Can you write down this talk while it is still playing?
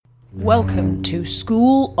Welcome to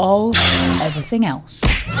School of Everything Else.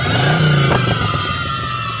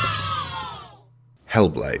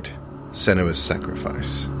 Hellblade, Senua's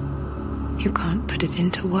Sacrifice. You can't put it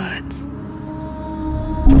into words.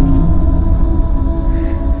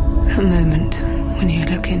 A moment when you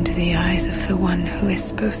look into the eyes of the one who is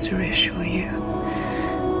supposed to reassure you,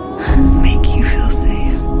 make you feel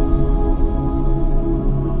safe.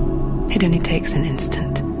 It only takes an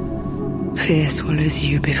instant. Fear swallows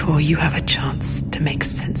you before you have a chance to make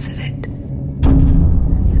sense of it.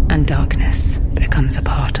 And darkness becomes a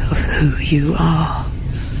part of who you are.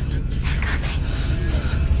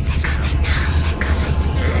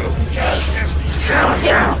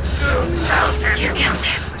 You killed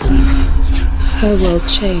him. Her world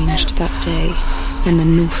changed that day when the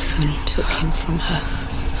Northmen took him from her.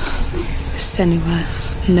 Senua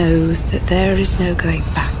knows that there is no going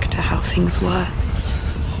back to how things were.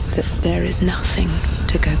 That there is nothing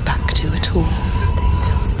to go back to at all. Stay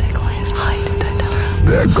still, stay quiet, hide, don't tell her.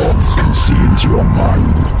 Their gods can see into your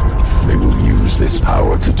mind. They will use this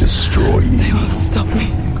power to destroy you. They won't stop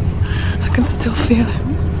me. I can still feel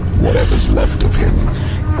him. Whatever's left of him,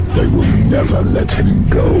 they will never let him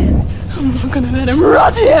go. I'm not gonna let him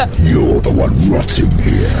rot here! You're the one rotting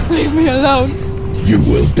here. Leave me alone. You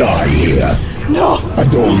will die here. No!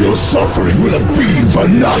 And all your suffering will have been for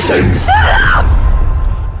nothing.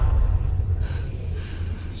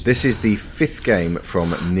 This is the fifth game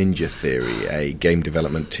from Ninja Theory, a game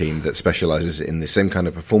development team that specialises in the same kind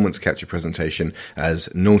of performance capture presentation as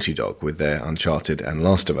Naughty Dog with their Uncharted and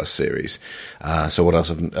Last of Us series. So what else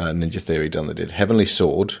have Ninja Theory done? They did Heavenly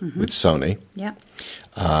Sword with Sony. Yeah.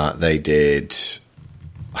 They did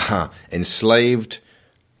Enslaved,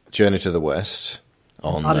 Journey to the West.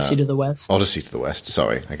 On Odyssey to the West. Odyssey to the West,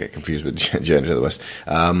 sorry. I get confused with Journey to the West.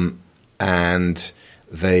 And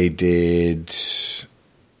they did...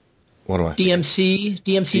 DMC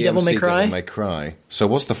Devil May Cry. Devil May Cry. So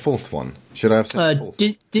what's the fourth one? Should I have said the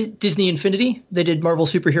fourth? Disney Infinity. They did Marvel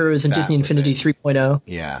Superheroes and Disney Infinity 3.0.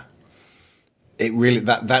 Yeah. It really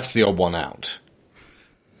that's the odd one out.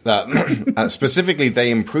 Specifically,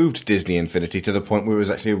 they improved Disney Infinity to the point where it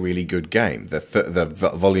was actually a really good game. The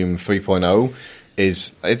volume 3.0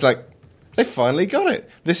 is like they finally got it.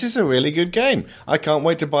 This is a really good game. I can't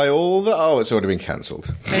wait to buy all the... Oh, it's already been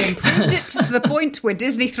cancelled. They improved it to the point where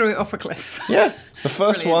Disney threw it off a cliff. Yeah. The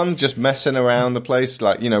first one, just messing around the place,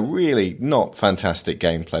 really not fantastic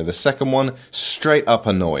gameplay. The second one, straight up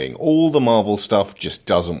annoying. All the Marvel stuff just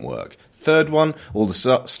doesn't work. Third one, all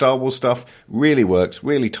the Star Wars stuff, really works.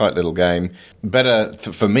 Really tight little game. Better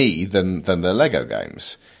for me than the Lego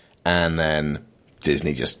games. And then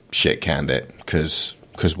Disney just shit-canned it, because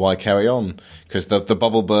why carry on? Because the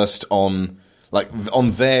bubble burst on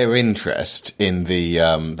their interest in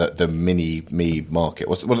the mini-me market.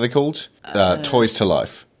 What are they called? Toys to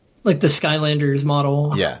Life. Like the Skylanders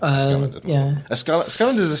model. Yeah. Skylanders. Yeah.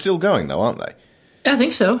 Skylanders are still going, though, aren't they? I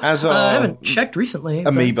think so. I haven't checked recently.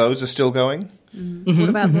 Amiibos are still going. What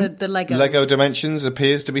about the Lego? Lego Dimensions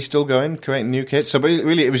appears to be still going, creating new kits. So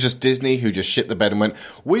really, it was just Disney who just shit the bed and went,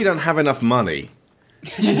 we don't have enough money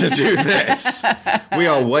to do this. We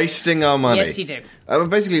are wasting our money. Yes, you do.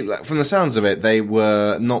 Basically, from the sounds of it, they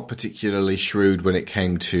were not particularly shrewd when it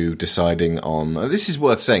came to deciding on... This is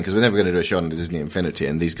worth saying, because we're never going to do a show on Disney Infinity,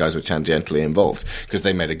 and these guys were tangentially involved, because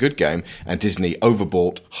they made a good game, and Disney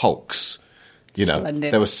overbought Hulks.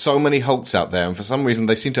 Splendid. There were so many Hulks out there, and for some reason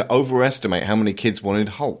they seemed to overestimate how many kids wanted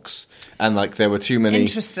Hulks. And there were too many...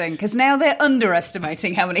 Interesting, because now they're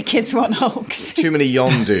underestimating how many kids want Hulks. Too many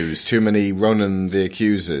Yondus, too many Ronan the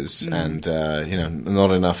Accusers, and,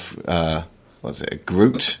 not enough...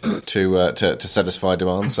 Groot to satisfy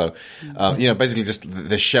demand. So, basically just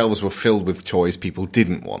the shelves were filled with toys people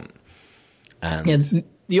didn't want. And... Yeah,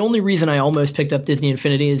 the only reason I almost picked up Disney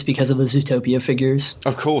Infinity is because of the Zootopia figures.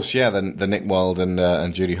 Of course, yeah, the Nick Wilde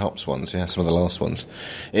and Judy Hopps ones, yeah, some of the last ones.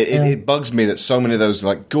 It bugs me that so many of those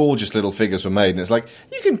gorgeous little figures were made, and it's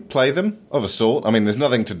you can play them of a sort. I mean, there's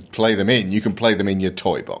nothing to play them in. You can play them in your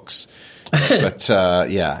toy box. But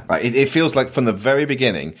it feels like from the very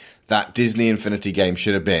beginning that Disney Infinity game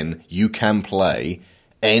should have been you can play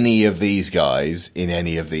any of these guys in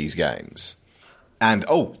any of these games. And,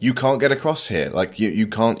 you can't get across here. You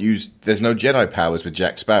can't use... There's no Jedi powers with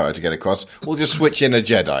Jack Sparrow to get across. We'll just switch in a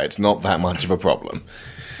Jedi. It's not that much of a problem.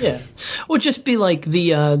 Yeah. Or just be like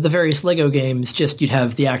the various Lego games, just you'd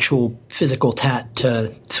have the actual physical tat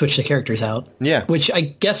to switch the characters out. Yeah. Which I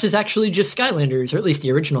guess is actually just Skylanders, or at least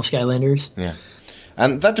the original Skylanders. Yeah.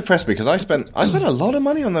 And that depressed me because I spent a lot of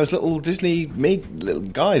money on those little Disney little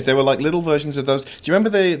guys. They were like little versions of those. Do you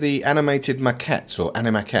remember the animated maquettes or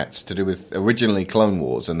animaquettes to do with originally Clone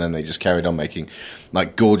Wars, and then they just carried on making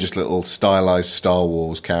like gorgeous little stylized Star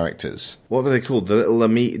Wars characters? What were they called? The little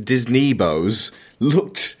Disneybos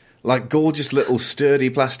looked like gorgeous little sturdy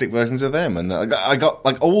plastic versions of them, and I got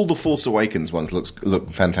like all the Force Awakens ones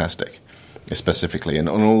look fantastic. Specifically, and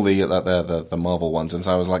on all the Marvel ones, and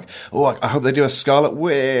so I was like, "Oh, I hope they do a Scarlet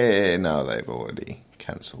Witch." No, they've already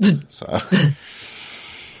cancelled. So,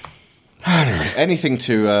 anyway, anything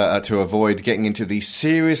to avoid getting into the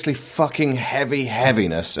seriously fucking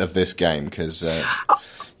heaviness of this game, because.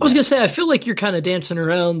 I was going to say, I feel like you're kind of dancing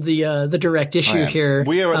around the direct issue here.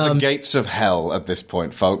 We are at the gates of hell at this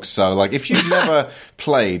point, folks. So, like, if you've never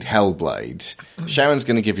played Hellblade, Sharon's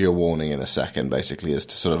going to give you a warning in a second, basically, as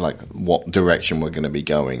to sort of like what direction we're going to be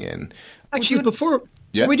going in. Actually, before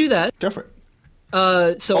we do that, go for it.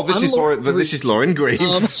 This is Lorin Grieve. I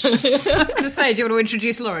was going to say, do you want to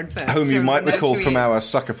introduce Lorin first? Whom you might recall from our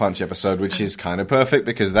Sucker Punch episode, which is kind of perfect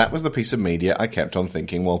because that was the piece of media I kept on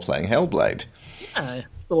thinking while playing Hellblade. Yeah,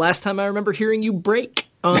 it's the last time I remember hearing you break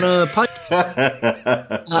on a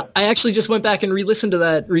podcast. I actually just went back and re-listened to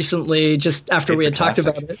that recently, just after we had talked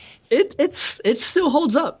about it. It still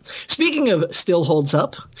holds up. Speaking of still holds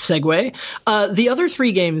up, segue. The other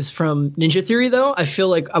 3 games from Ninja Theory, though, I feel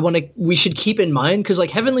like we should keep in mind, because like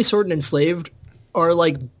Heavenly Sword and Enslaved are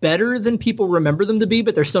like better than people remember them to be,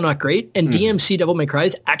 but they're still not great. And DMC Devil May Cry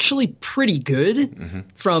is actually pretty good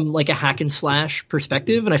from like a hack and slash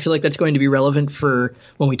perspective. And I feel like that's going to be relevant for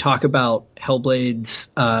when we talk about Hellblade's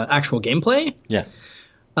actual gameplay. Yeah.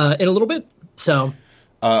 In a little bit. So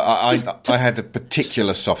I had a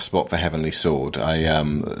particular soft spot for Heavenly Sword.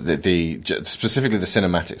 Specifically the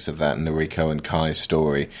cinematics of that and Noriko and Kai's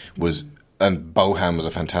story was. And Bohan was a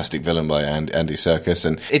fantastic villain by Andy Serkis,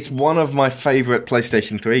 and it's one of my favourite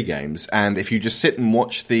PlayStation 3 games. And if you just sit and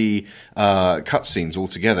watch the cutscenes all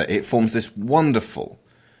together, it forms this wonderful,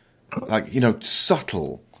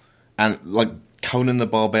 subtle, and like Conan the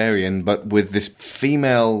Barbarian, but with this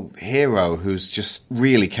female hero who's just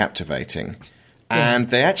really captivating. And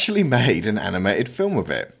they actually made an animated film of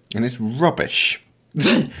it, and it's rubbish.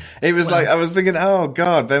 It was like I was thinking, oh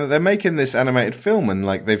god, they're making this animated film, and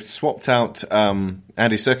like they've swapped out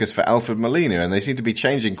Andy Serkis for Alfred Molina, and they seem to be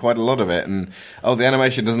changing quite a lot of it. And the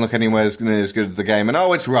animation doesn't look anywhere as good as the game, and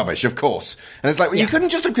it's rubbish, of course. And it's like, you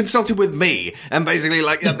couldn't just have consulted with me and basically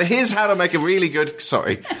like, here's how to make a really good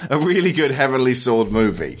Heavenly Sword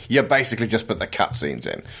movie. You basically just put the cutscenes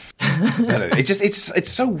in. It's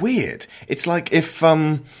so weird. It's like if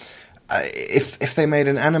they made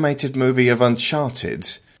an animated movie of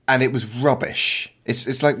Uncharted and it was rubbish.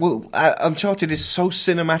 It's like, well, Uncharted is so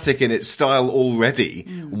cinematic in its style already.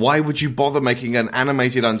 Why would you bother making an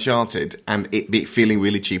animated Uncharted and it be feeling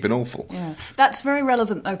really cheap and awful? Yeah, that's very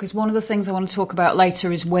relevant, though, because one of the things I want to talk about later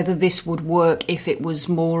is whether this would work if it was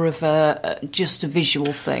more of just a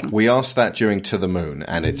visual thing. We asked that during To the Moon,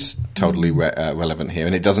 and it's totally relevant here,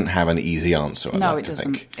 and it doesn't have an easy answer. It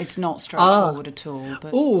doesn't. It's not straightforward at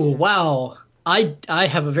all. Wow. I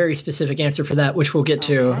have a very specific answer for that, which we'll get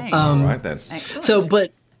to. All right, then. Excellent. So,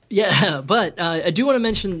 but I do want to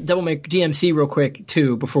mention Devil May DMC real quick,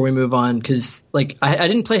 too, before we move on, because like I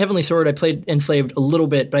didn't play Heavenly Sword. I played Enslaved a little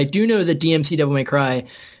bit, but I do know that DMC Devil May Cry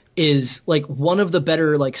is like one of the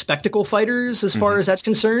better like spectacle fighters as far as that's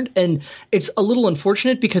concerned. And it's a little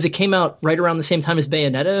unfortunate because it came out right around the same time as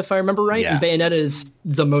Bayonetta, if I remember right. Yeah. And Bayonetta is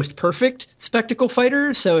the most perfect spectacle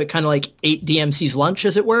fighter, so it kind of like ate DMC's lunch,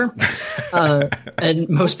 as it were. And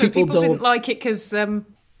most people didn't like it because...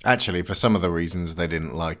 Actually, for some of the reasons they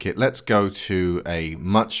didn't like it, let's go to a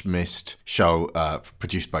much-missed show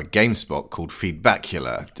produced by GameSpot called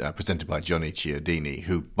Feedbackula, presented by Johnny Chiodini,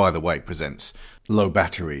 who, by the way, presents Low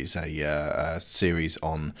Batteries, a series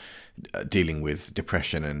on dealing with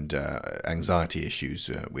depression and anxiety issues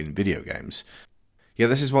in video games. Yeah,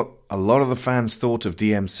 this is what a lot of the fans thought of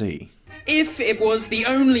DMC. If it was the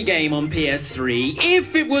only game on PS3,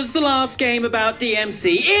 if it was the last game about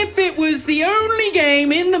DMC, if it was the only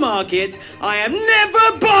game in the market, I am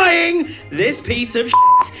never buying this piece of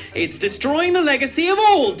shit. It's destroying the legacy of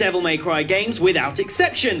all Devil May Cry games without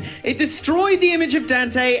exception. It destroyed the image of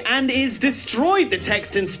Dante and is destroyed the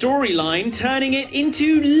text and storyline, turning it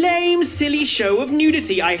into lame, silly show of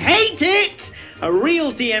nudity. I hate it! A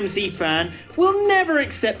real DMC fan will never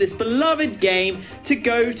accept this beloved game to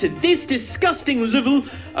go to this disgusting level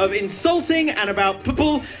of insulting and about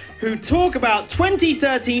people who talk about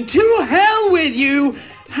 2013 to hell with you.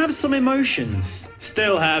 Have some emotions.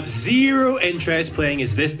 Still have zero interest playing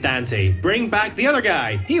as this Dante. Bring back the other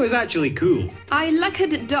guy. He was actually cool. I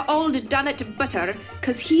liked the old Dante better,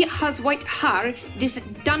 cause he has white hair, this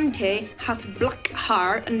Dante has black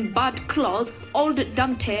hair and bad claws. Old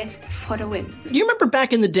Dante for the win. Do you remember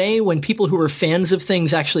back in the day when people who were fans of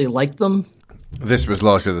things actually liked them? This was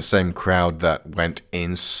largely the same crowd that went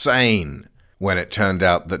insane when it turned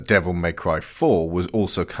out that Devil May Cry 4 was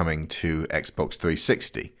also coming to Xbox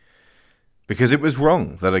 360. Because it was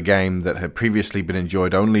wrong that a game that had previously been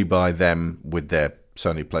enjoyed only by them with their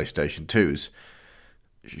Sony PlayStation 2s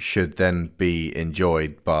should then be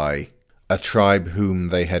enjoyed by a tribe whom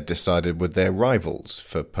they had decided were their rivals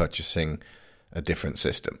for purchasing a different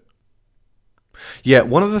system. Yeah,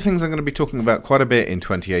 one of the things I'm going to be talking about quite a bit in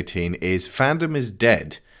 2018 is fandom is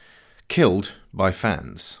dead, killed by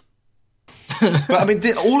fans. But I mean,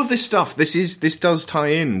 all of this stuff, this does tie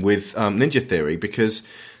in with Ninja Theory, because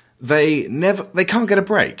they can't get a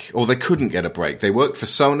break, or they couldn't get a break. They worked for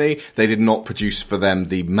Sony. They did not produce for them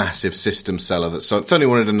the massive system seller that Sony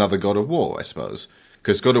wanted. Another God of War, I suppose,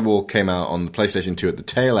 because God of War came out on the PlayStation 2 at the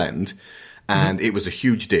tail end, and it was a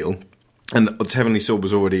huge deal. And Heavenly Sword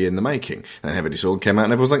was already in the making. And Heavenly Sword came out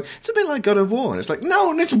and everyone was like, it's a bit like God of War. And it's like,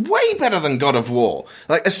 no, it's way better than God of War.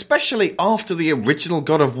 Like, especially after the original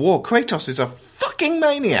God of War, Kratos is a fucking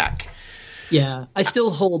maniac. Yeah, I still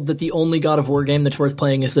hold that the only God of War game that's worth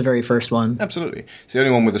playing is the very first one. Absolutely. It's the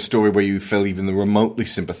only one with a story where you feel even remotely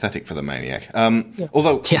sympathetic for the maniac.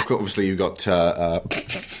 Although, obviously, you got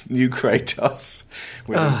new Kratos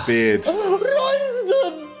with his beard.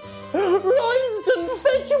 Royston,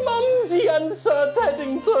 fetch Mumsy and Sir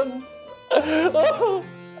Teddington.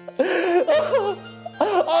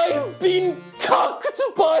 I've been cucked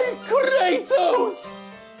by Kratos.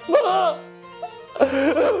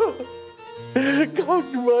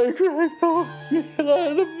 Cucked by Kratos.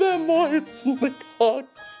 The memoirs and the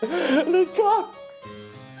cucks. The cucks.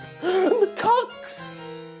 The cucks.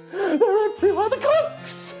 They're everywhere. The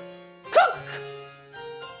cucks. Cuck.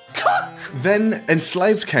 Then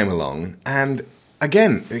Enslaved came along, and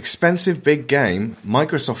again, expensive big game,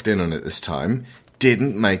 Microsoft in on it this time,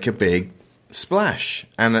 didn't make a big splash,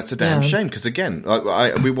 and that's a damn shame, because again,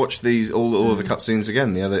 we watched these all of the cutscenes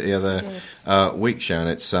again the other week, Sharon.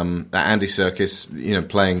 It's Andy Serkis,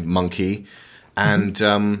 playing Monkey, and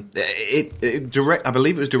I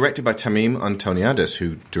believe it was directed by Tamim Antoniadis,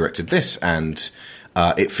 who directed this, and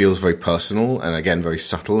it feels very personal and, again, very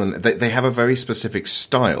subtle. And they have a very specific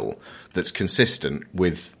style that's consistent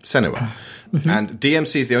with Senua. Mm-hmm. And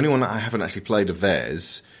DMC is the only one that I haven't actually played of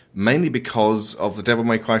theirs, mainly because of the Devil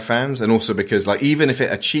May Cry fans, and also because, even if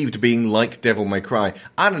it achieved being like Devil May Cry,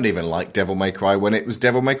 I don't even like Devil May Cry when it was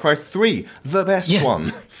Devil May Cry 3, the best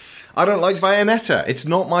one. I don't like Bayonetta. It's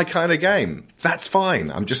not my kind of game. That's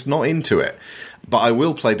fine. I'm just not into it. But I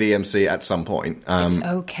will play DMC at some point. It's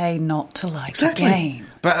okay not to like a game.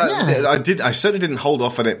 But I certainly didn't hold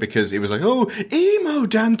off on it because it was like, oh, emo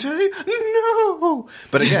Dante, no.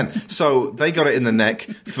 But again, so they got it in the neck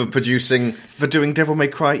for doing Devil May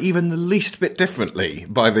Cry even the least bit differently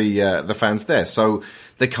by the fans there. So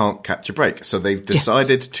they can't catch a break. So they've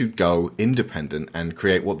decided to go independent and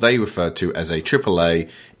create what they refer to as a AAA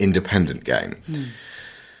independent game.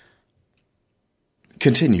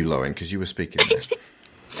 Continue, Lorin, because you were speaking there.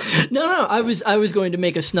 No, I was going to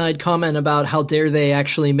make a snide comment about how dare they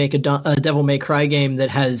actually make a Devil May Cry game that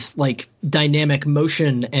has dynamic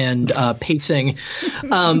motion and pacing,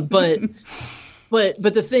 but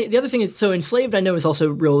the other thing is, so Enslaved I know is also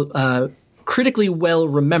real critically well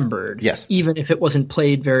remembered. Yes, even if it wasn't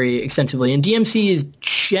played very extensively, and DMC is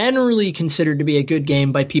generally considered to be a good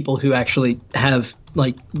game by people who actually have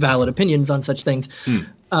valid opinions on such things.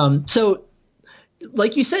 So,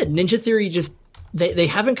 like you said, Ninja Theory just. They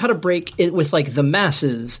haven't cut a break with the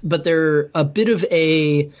masses, but they're a bit of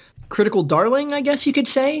a critical darling, I guess you could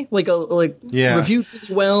say. Reviewed really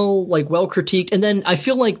well, well critiqued, and then I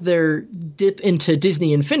feel like their dip into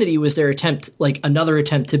Disney Infinity was their attempt, another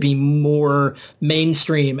attempt to be more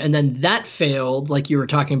mainstream, and then that failed, like you were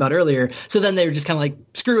talking about earlier. So then they were just kind of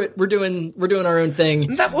screw it, we're doing our own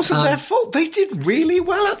thing. That wasn't their fault. They did really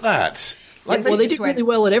well at that. They did really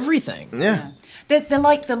well at everything. Yeah. They're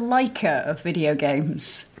like the Leica of video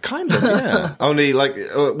games. Kind of, yeah. Only,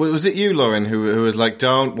 was it you, Lorin, who was like,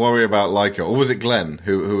 don't worry about Leica? Or was it Glenn,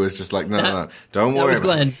 who was just like, no, don't worry about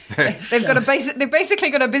Glenn. They've basically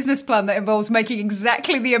got a business plan that involves making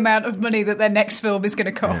exactly the amount of money that their next film is going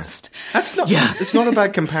to cost. Yeah. That's not, it's not a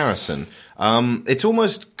bad comparison. It's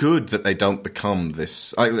almost good that they don't become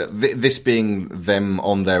this, this being them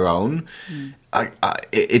on their own.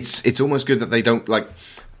 It's almost good that they don't,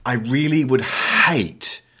 I really would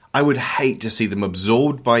hate I would hate to see them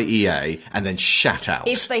absorbed by EA and then shat out.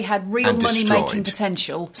 If they had real money-making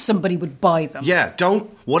potential, somebody would buy them. Yeah,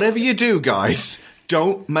 whatever you do, guys,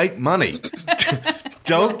 don't make money.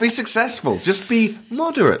 Don't be successful. Just be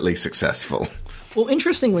moderately successful. Well,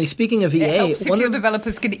 interestingly, speaking of EA... It helps if your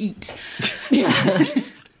developers can eat. Yeah.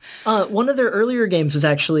 One of their earlier games was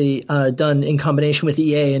actually done in combination with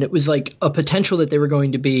EA, and it was like a potential that they were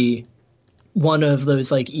going to be one of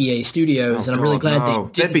those like EA studios, and I'm really glad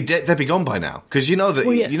they didn't. They'd be gone by now, because you know that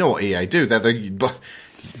you know what EA do. They're the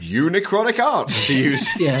Unichronic Arts, to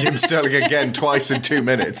use Jim Sterling again twice in 2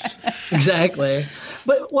 minutes. Exactly.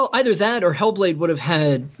 But, well, either that or Hellblade would have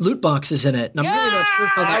had loot boxes in it. And I'm really not sure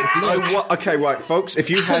how that would okay, right, folks. If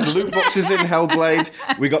you had loot boxes in Hellblade,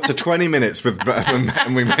 we got to 20 minutes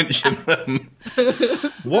and we mentioned them.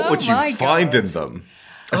 What would you find in them?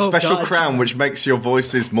 A special crown which makes your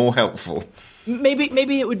voices more helpful. Maybe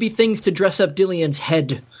it would be things to dress up Dillian's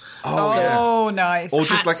head. Oh, nice. Or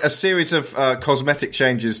just like a series of cosmetic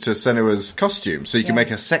changes to Senua's costume so you can make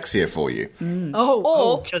her sexier for you.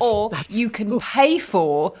 Or you can pay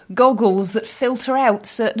for goggles that filter out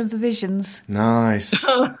certain of the visions. Nice.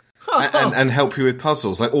 and help you with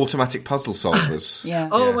puzzles, like automatic puzzle solvers.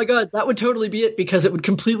 Oh my god, that would totally be it, because it would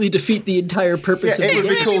completely defeat the entire purpose of the game. It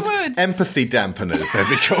would be called empathy dampeners, they'd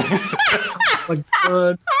be called. Oh my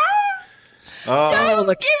god.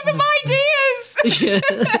 Don't give them ideas! Okay.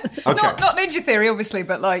 Not Ninja Theory, obviously,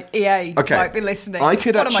 but like EA might be listening. I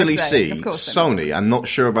could actually see Sony, I'm not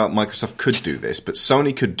sure about Microsoft could do this, but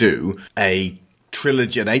Sony could do a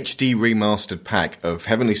trilogy, an HD remastered pack of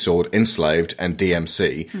Heavenly Sword, Enslaved, and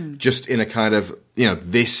DMC, just in a kind of,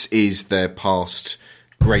 this is their past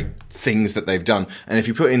great things that they've done. And if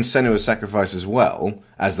you put in Senua's Sacrifice as well,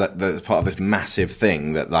 as that part of this massive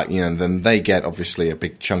thing, that then they get obviously a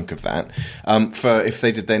big chunk of that, for if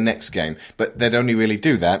they did their next game. But they'd only really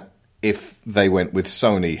do that if they went with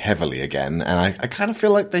Sony heavily again, and I kind of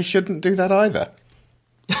feel like they shouldn't do that either.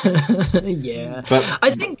 Yeah, but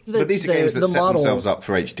I think that these are games that set themselves up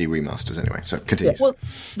for HD remasters anyway. So continue. Yeah, well,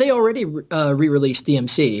 they already re-released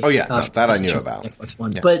DMC. Oh yeah, that I knew about. Xbox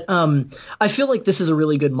One. Yeah. But I feel like this is a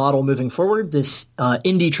really good model moving forward. This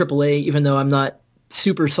indie AAA, even though I'm not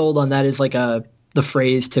super sold on that as like the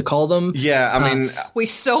phrase to call them. Yeah, I mean, we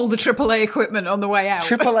stole the AAA equipment on the way out.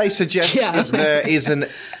 AAA suggests that there is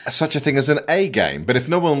such a thing as an A game, but if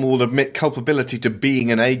no one will admit culpability to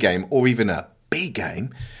being an A game or even a B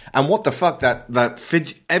game, and what the fuck,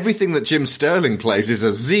 everything that Jim Sterling plays is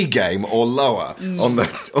a Z game or lower on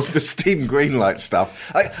the Steam Greenlight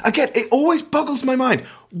stuff. Again, it always boggles my mind.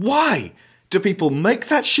 Why do people make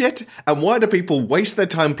that shit, and why do people waste their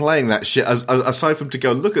time playing that shit aside from to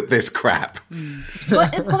go, look at this crap?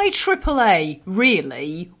 But by AAA,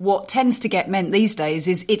 really, what tends to get meant these days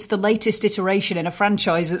is it's the latest iteration in a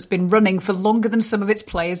franchise that's been running for longer than some of its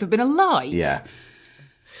players have been alive. Yeah.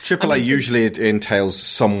 AAA usually it entails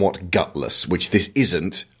somewhat gutless, which this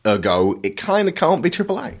isn't, ergo it kind of can't be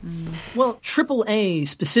AAA. Well, AAA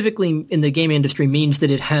specifically in the game industry means that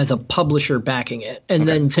it has a publisher backing it. And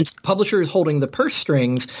then since the publisher is holding the purse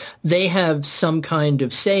strings, they have some kind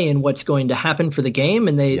of say in what's going to happen for the game,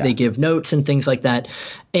 and they give notes and things like that.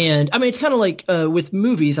 And I mean, it's kind of like with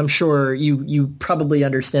movies, I'm sure you probably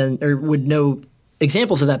understand or would know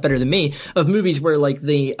examples of that better than me, of movies where like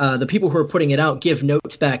the people who are putting it out give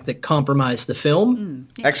notes back that compromise the film.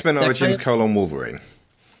 X-Men Origins : Wolverine.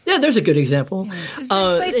 Yeah, there's a good example. Yeah. It's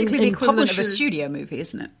basically the equivalent of a studio movie,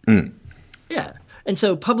 isn't it? Yeah. And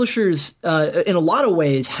so publishers, in a lot of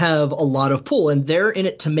ways, have a lot of pull, and they're in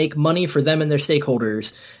it to make money for them and their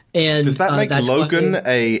stakeholders. And does that make Logan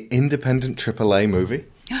a independent AAA movie?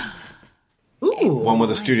 Ooh, one where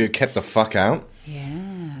the studio kept the fuck out?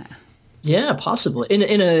 Yeah, possibly.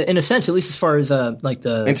 In a sense, at least as far as like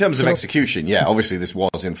the in terms of execution, yeah. Obviously, this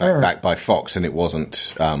was in fact backed by Fox, and it wasn't.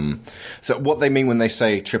 So what they mean when they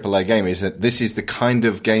say AAA game is that this is the kind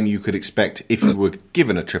of game you could expect if you were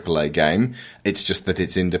given a AAA game. It's just that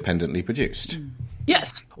it's independently produced.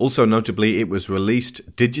 Yes. Also, notably, it was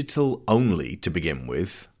released digital only to begin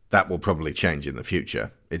with. That will probably change in the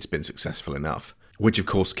future. It's been successful enough. Which, of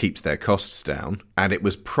course, keeps their costs down. And it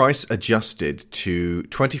was price adjusted to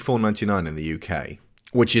 $24.99 in the UK,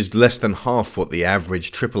 which is less than half what the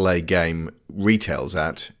average AAA game retails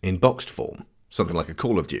at in boxed form, something like a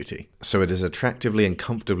Call of Duty. So it is attractively and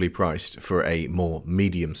comfortably priced for a more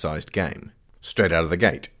medium-sized game, straight out of the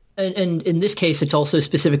gate. And in this case, it's also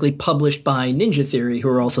specifically published by Ninja Theory, who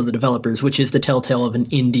are also the developers, which is the telltale of an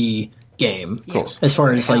indie game. Of course. As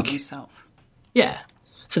far as like... himself. Yeah.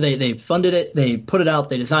 So they funded it, they put it out,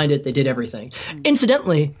 they designed it, they did everything.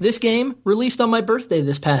 Incidentally, this game released on my birthday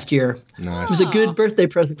this past year. Nice. It was a good birthday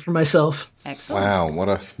present for myself. Excellent. Wow, what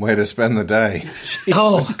a way to spend the day.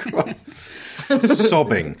 Jesus Christ.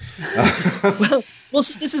 Sobbing. Well,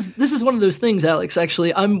 so this is one of those things, Alex.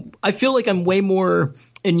 Actually, I feel like I'm way more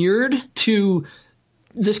inured to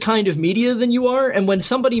this kind of media than you are. And when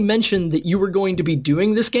somebody mentioned that you were going to be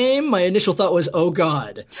doing this game, my initial thought was, "Oh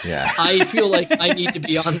God, yeah, I feel like I need to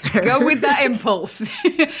be on there." Go with that impulse.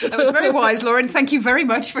 That was very wise, Lorin. Thank you very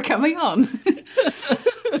much for coming on.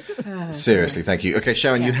 Seriously, thank you. Okay,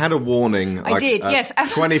 Sharon, you had a warning. I did, yes.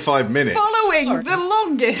 25 minutes. Following the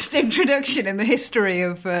longest introduction in the history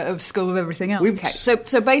of School of Everything Else. Okay,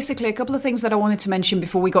 so basically a couple of things that I wanted to mention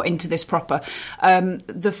before we got into this proper.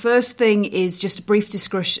 The first thing is just a brief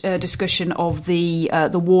discussion of the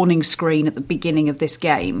warning screen at the beginning of this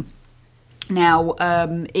game. Now,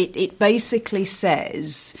 it basically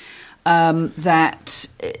says that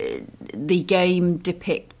the game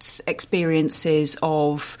depicts experiences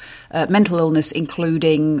of mental illness,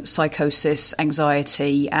 including psychosis,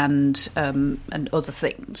 anxiety, and other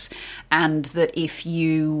things, and that if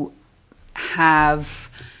you have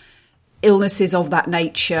illnesses of that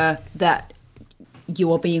nature, that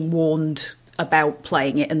you are being warned about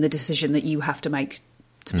playing it and the decision that you have to make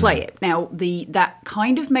to play it. Now, that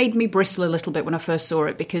kind of made me bristle a little bit when I first saw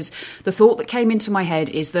it, because the thought that came into my head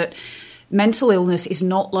is that mental illness is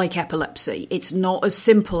not like epilepsy. It's not as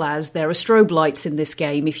simple as there are strobe lights in this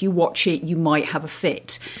game. If you watch it, you might have a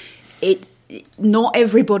fit. Not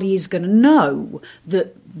everybody is going to know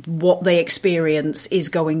that what they experience is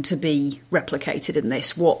going to be replicated in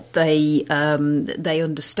this. What they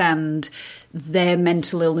understand their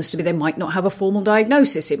mental illness to be. They might not have a formal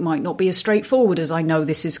diagnosis. It might not be as straightforward as, I know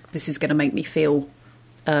this is going to make me feel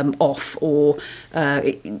off, or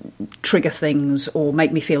trigger things, or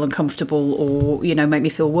make me feel uncomfortable, or make me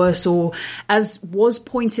feel worse, or, as was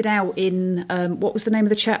pointed out in what was the name of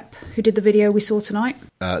the chap who did the video we saw tonight?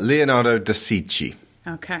 Leonardo da Sici.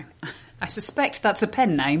 Okay. I suspect that's a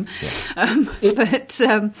pen name,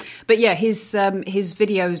 but yeah, his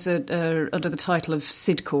videos are under the title of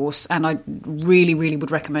Sid Course, and I really, really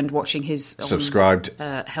would recommend watching his subscribed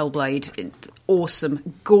Hellblade.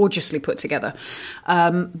 Awesome, gorgeously put together.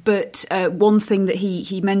 But one thing that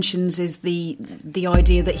he mentions is the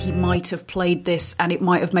idea that he might have played this and it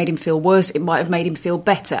might have made him feel worse, it might have made him feel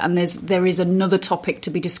better. And there is another topic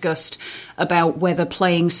to be discussed about whether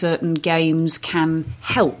playing certain games can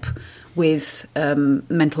help with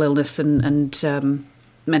mental illness and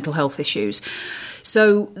mental health issues.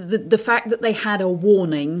 So the fact that they had a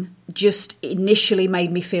warning just initially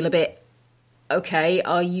made me feel a bit, okay,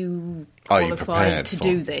 are you qualified to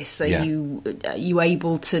do this? Are you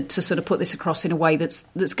able to sort of put this across in a way that's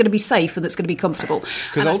going to be safe and that's going to be comfortable?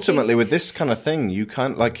 Because ultimately, with this kind of thing, you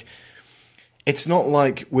can't, like, it's not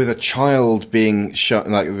like with a child being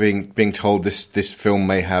being told this film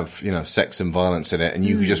may have sex and violence in it, and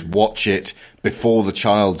you can just watch it before the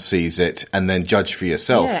child sees it and then judge for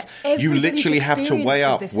yourself. Yeah, you literally have to weigh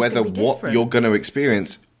up whether what you're going to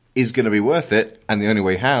experience is going to be worth it, and the only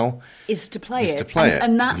way how is to play it.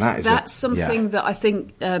 And that's something that I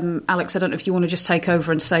think, Alex, I don't know if you want to just take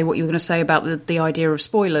over and say what you were going to say about the idea of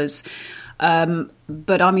spoilers.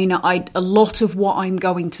 But I mean, a lot of what I'm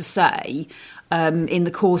going to say in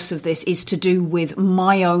the course of this is to do with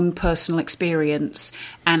my own personal experience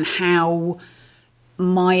and how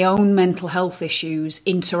my own mental health issues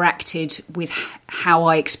interacted with how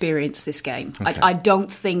I experienced this game. Okay. I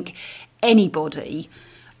don't think anybody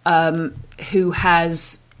who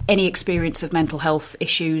has any experience of mental health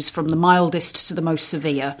issues, from the mildest to the most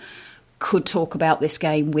severe, could talk about this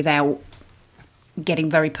game without getting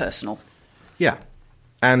very personal. Yeah.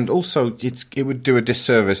 And also, it would do a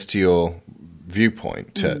disservice to your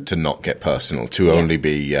viewpoint to not get personal, to only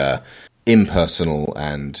be impersonal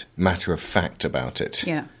and matter-of-fact about it.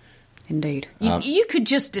 Yeah, indeed. You could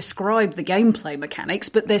just describe the gameplay mechanics,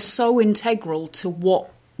 but they're so integral to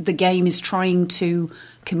what the game is trying to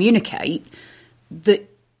communicate that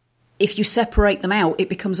if you separate them out, it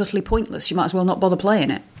becomes utterly pointless. You might as well not bother playing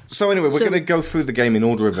it. So anyway, we're going to go through the game in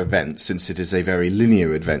order of events, since it is a very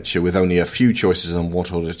linear adventure with only a few choices on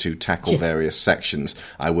what order to tackle various sections.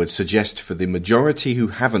 I would suggest for the majority who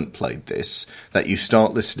haven't played this that you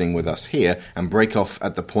start listening with us here and break off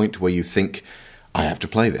at the point where you think, I have to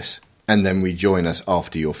play this, and then rejoin us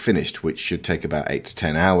after you're finished, which should take about 8 to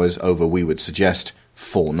 10 hours over, we would suggest,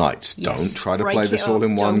 4 nights. Yes, don't try to play this all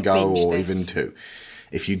in one go, or even 2.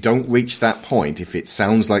 If you don't reach that point, if it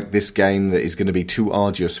sounds like this game that is going to be too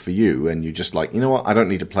arduous for you, and you're just like, you know what, I don't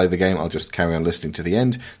need to play the game, I'll just carry on listening to the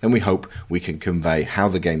end, then we hope we can convey how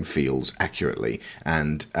the game feels accurately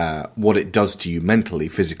and what it does to you mentally,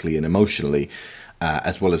 physically, and emotionally,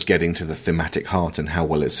 as well as getting to the thematic heart and how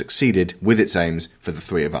well it succeeded with its aims for the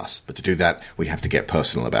three of us. But to do that, we have to get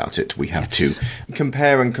personal about it. We have to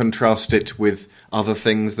compare and contrast it with other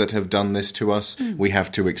things that have done this to us. We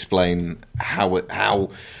have to explain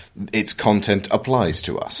how its content applies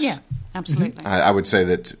to us. Yeah, absolutely. I would say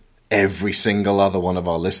that every single other one of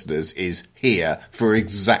our listeners is here for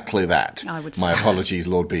exactly that. I would say. My apologies,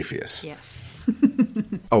 Lord Beefius. Yes.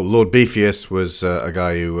 Oh, Lord Beefius was a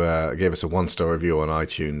guy who gave us a 1-star review on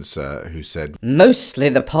iTunes who said, "Mostly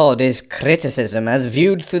the pod is criticism as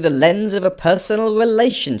viewed through the lens of a personal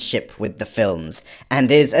relationship with the films, and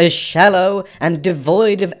is as shallow and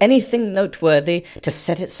devoid of anything noteworthy to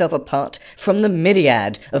set itself apart from the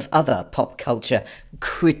myriad of other pop culture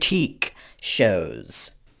critique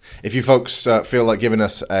shows." If you folks feel like giving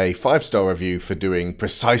us a 5-star review for doing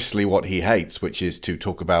precisely what he hates, which is to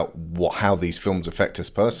talk about how these films affect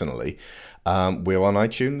us personally, we're on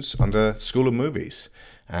iTunes under School of Movies,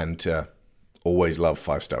 and always love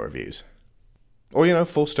 5-star reviews. Or,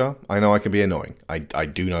 4-star. I know I can be annoying. I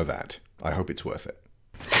do know that. I hope it's worth it.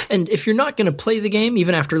 And if you're not going to play the game,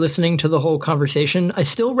 even after listening to the whole conversation, I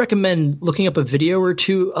still recommend looking up a video or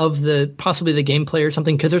two of possibly the gameplay or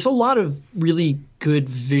something, because there's a lot of really good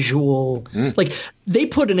visual, like they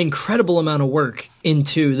put an incredible amount of work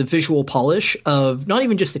into the visual polish of not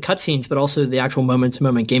even just the cutscenes, but also the actual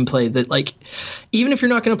moment-to-moment gameplay that, like, even if you're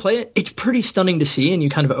not going to play it, it's pretty stunning to see, and you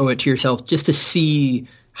kind of owe it to yourself just to see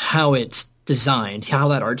how it's designed, how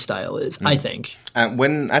that art style is, I think.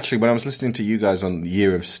 When I was listening to you guys on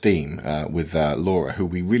Year of Steam with Laura, who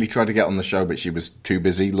we really tried to get on the show, but she was too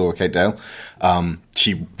busy, Laura Kate Dale,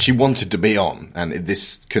 she wanted to be on, and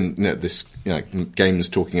this game is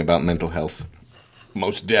talking about mental health.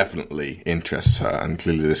 Most definitely interests her, and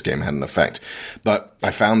clearly this game had an effect. But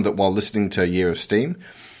I found that while listening to Year of Steam,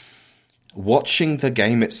 watching the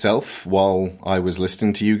game itself while I was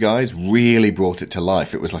listening to you guys really brought it to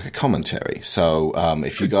life. It was like a commentary. So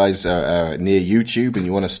if you guys are near YouTube and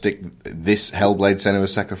you want to stick this Hellblade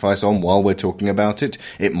Senua's Sacrifice on while we're talking about it,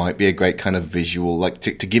 it might be a great kind of visual, like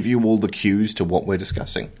to give you all the cues to what we're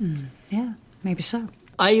discussing. Yeah, maybe so.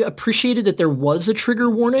 I appreciated that there was a trigger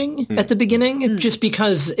warning at the beginning, just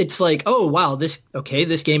because it's like, oh, wow, this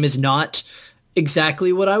game is not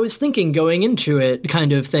exactly what I was thinking going into it,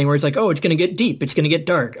 kind of thing, where it's like, oh, it's going to get deep, it's going to get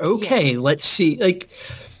dark. Okay, let's see. Like,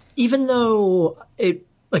 even though it,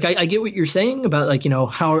 like, I get what you're saying about, like,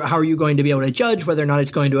 how are you going to be able to judge whether or not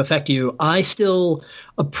it's going to affect you? I still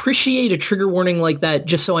appreciate a trigger warning like that,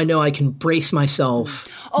 just so I know I can brace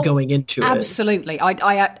myself going into it. Absolutely.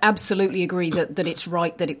 I absolutely agree that it's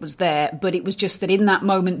right that it was there, but it was just that in that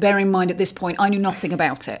moment, bear in mind at this point, I knew nothing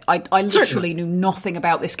about it. I literally knew nothing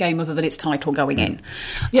about this game other than its title going in,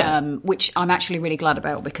 which I'm actually really glad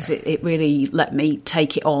about, because it really let me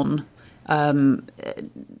take it on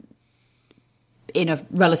in a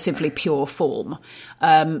relatively pure form.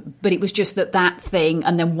 But it was just that thing,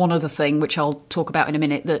 and then one other thing, which I'll talk about in a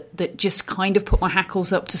minute, that just kind of put my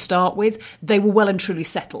hackles up to start with. They were well and truly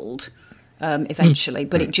settled eventually,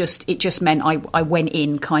 but it just meant I went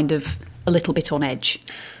in kind of a little bit on edge.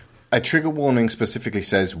 A trigger warning specifically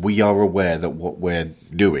says we are aware that what we're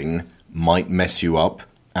doing might mess you up,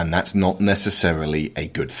 and that's not necessarily a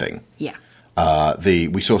good thing. Yeah.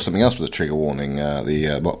 We saw something else with a trigger warning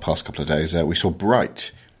past couple of days. We saw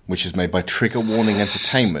Bright, which is made by Trigger Warning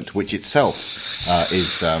Entertainment, which itself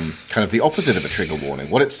is kind of the opposite of a trigger warning.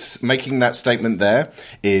 What it's making that statement there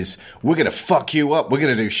is, we're going to fuck you up. We're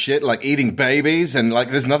going to do shit like eating babies, and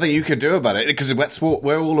like there's nothing you can do about it, because that's what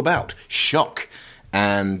we're all about. Shock.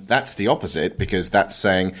 And that's the opposite, because that's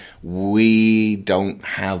saying we don't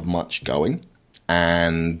have much going,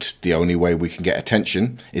 and the only way we can get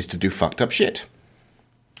attention is to do fucked up shit.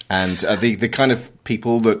 And the kind of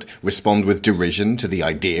people that respond with derision to the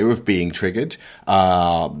idea of being triggered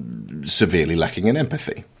are severely lacking in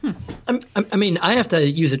empathy. I mean, I have to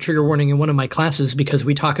use a trigger warning in one of my classes because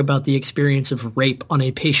we talk about the experience of rape on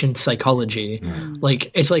a patient's psychology.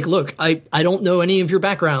 Like, it's like, look, I don't know any of your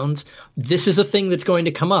backgrounds. This is a thing that's going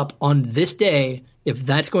to come up on this day. If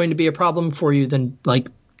that's going to be a problem for you, then, like,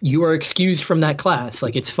 you are excused from that class.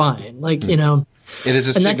 Like, it's fine. Like, you know. It is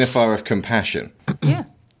a signifier of compassion. Yeah.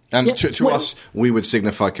 To us, we would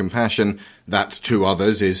signify compassion. That to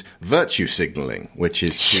others is virtue signaling, which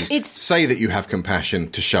is to say that you have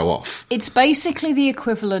compassion to show off. It's basically the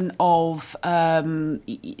equivalent of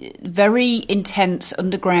very intense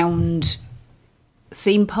underground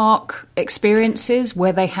theme park experiences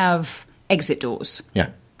where they have exit doors. Yeah.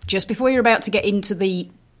 Just before you're about to get into the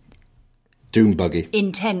Doom buggy.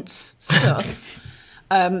 intense stuff,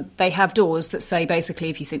 they have doors that say, basically,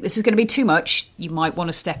 if you think this is going to be too much, you might want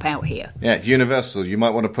to step out here. Yeah, Universal, you might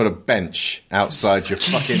want to put a bench outside your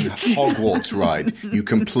fucking Hogwarts ride, you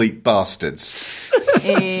complete bastards.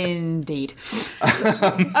 Indeed.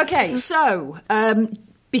 Okay, so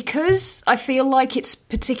because I feel like it's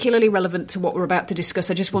particularly relevant to what we're about to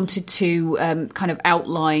discuss, I just wanted to kind of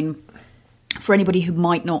outline, for anybody who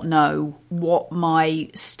might not know, what my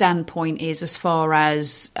standpoint is as far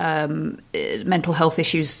as mental health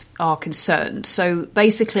issues are concerned. So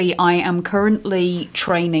basically, I am currently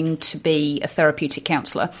training to be a therapeutic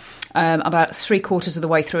counsellor, about 3/4 of the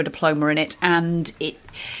way through a diploma in it, and it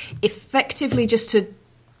effectively, just to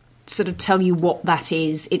sort of tell you what that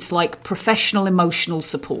is, it's like professional emotional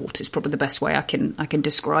support is probably the best way I can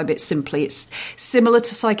describe it simply. It's similar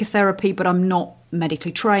to psychotherapy, but I'm not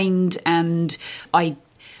medically trained, and I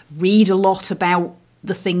read a lot about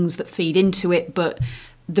the things that feed into it, but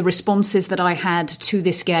the responses that I had to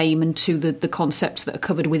this game and to the concepts that are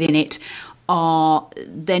covered within it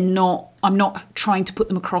I'm not trying to put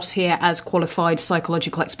them across here as qualified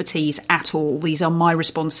psychological expertise at all. These are my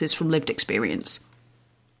responses from lived experience.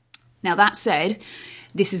 Now, that said,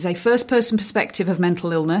 this is a first-person perspective of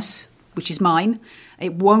mental illness, which is mine.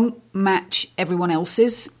 It won't match everyone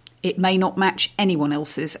else's. It may not match anyone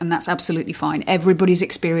else's, and that's absolutely fine. Everybody's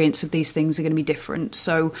experience of these things are going to be different.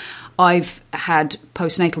 So I've had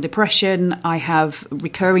postnatal depression. I have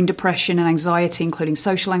recurring depression and anxiety, including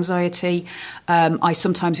social anxiety. I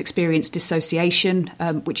sometimes experience dissociation,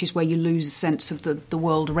 which is where you lose a sense of the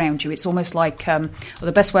world around you. It's almost like,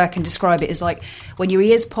 the best way I can describe it is like when your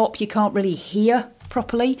ears pop, you can't really hear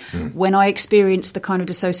properly. When I experience the kind of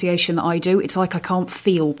dissociation that I do, it's like I can't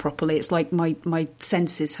feel properly. It's like my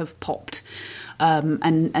senses have popped,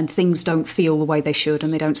 and things don't feel the way they should,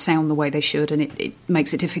 and they don't sound the way they should, and it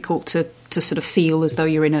makes it difficult to sort of feel as though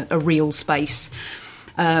you're in a real space.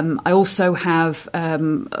 I also have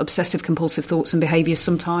obsessive compulsive thoughts and behaviours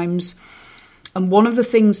sometimes. And one of the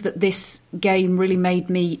things that this game really made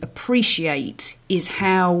me appreciate is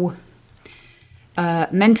how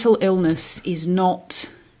mental illness is not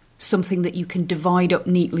something that you can divide up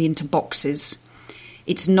neatly into boxes.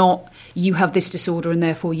 It's not, you have this disorder and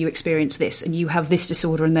therefore you experience this, and you have this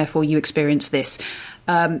disorder and therefore you experience this.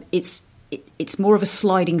 It's more of a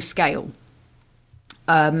sliding scale.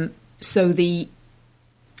 So the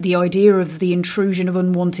idea of the intrusion of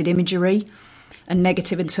unwanted imagery and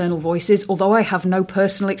negative internal voices, although I have no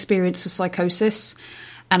personal experience of psychosis,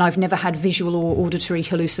 and I've never had visual or auditory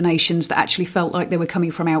hallucinations that actually felt like they were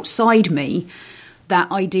coming from outside me, that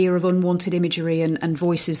idea of unwanted imagery and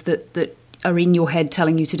voices that are in your head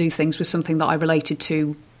telling you to do things was something that I related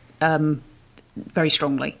to very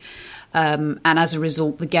strongly. And as a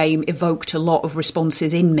result, the game evoked a lot of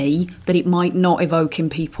responses in me that it might not evoke in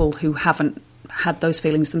people who haven't had those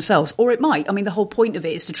feelings themselves. Or it might. I mean, the whole point of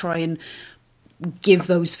it is to try and give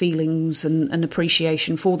those feelings and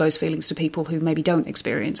appreciation for those feelings to people who maybe don't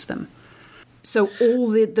experience them. So all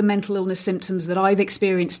the mental illness symptoms that I've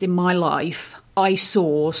experienced in my life, I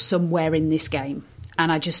saw somewhere in this game.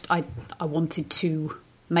 And I wanted to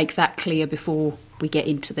make that clear before we get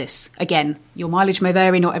into this. Again, your mileage may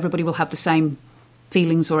vary. Not everybody will have the same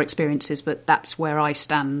feelings or experiences, but that's where I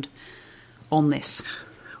stand on this.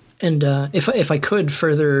 And if I could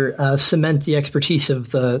further cement the expertise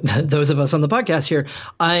of those of us on the podcast here,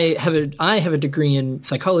 I have a degree in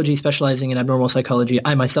psychology, specializing in abnormal psychology.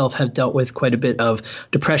 I myself have dealt with quite a bit of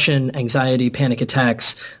depression, anxiety, panic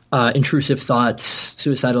attacks, intrusive thoughts,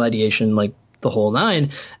 suicidal ideation, like the whole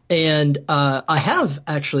nine. And I have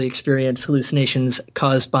actually experienced hallucinations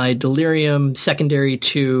caused by delirium secondary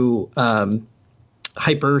to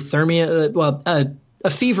hyperthermia. A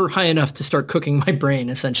fever high enough to start cooking my brain,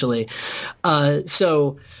 essentially.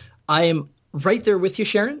 So I am right there with you,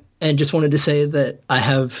 Sharon, and just wanted to say that I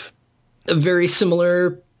have a very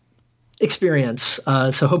similar experience.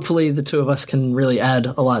 So hopefully the two of us can really add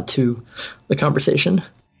a lot to the conversation.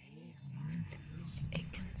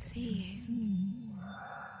 It can see you,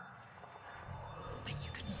 but you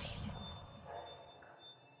can feel it.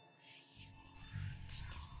 It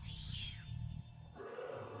can see you.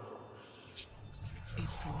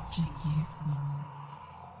 It's watching you.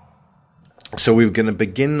 So we're going to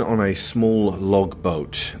begin on a small log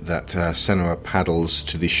boat that Senua paddles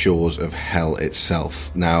to the shores of hell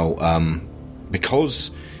itself. Now,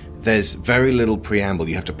 because there's very little preamble.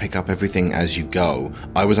 You have to pick up everything as you go.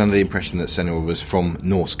 I was under the impression that Senua was from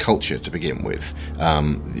Norse culture to begin with.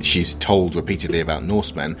 She's told repeatedly about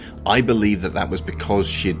Norsemen. I believe that was because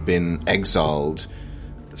she'd been exiled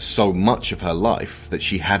so much of her life that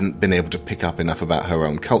she hadn't been able to pick up enough about her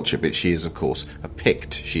own culture. But she is, of course, a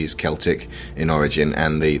Pict. She is Celtic in origin,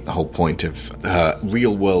 and the whole point of her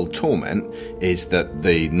real-world torment is that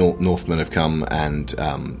the Northmen have come and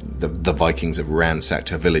the Vikings have ransacked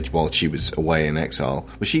her village while she was away in exile.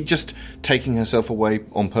 Was she just taking herself away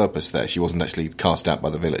on purpose there? She wasn't actually cast out by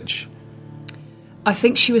the village? I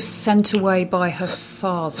think she was sent away by her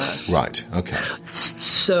father. Right, okay.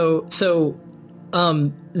 So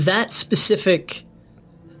that specific...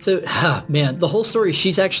 So, man, the whole story,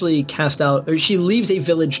 she's actually cast out... Or she leaves a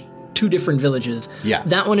village, 2 different villages. Yeah.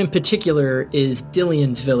 That one in particular is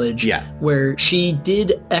Dillion's village. Yeah. Where she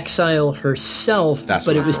did exile herself,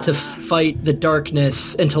 but it was to fight the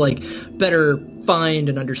darkness and to, like, better find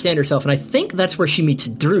and understand herself. And I think that's where she meets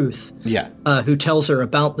Druth. Yeah. Who tells her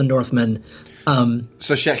about the Northmen.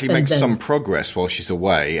 So she actually makes some progress while she's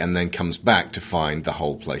away and then comes back to find the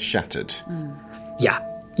whole place shattered. Yeah.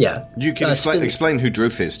 Yeah. You can explain who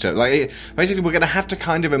Druth is to... Like, basically, we're going to have to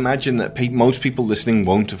kind of imagine that most people listening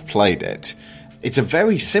won't have played it. It's a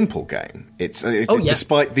very simple game.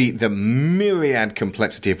 Despite the myriad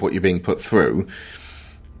complexity of what you're being put through,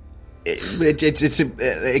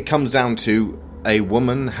 it comes down to a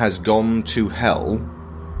woman has gone to hell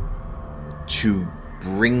to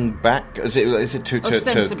bring back... Is it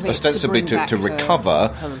ostensibly to recover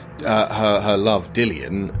her love,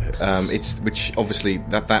 Dillion? Which obviously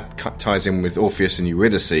that ties in with Orpheus and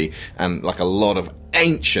Eurydice and like a lot of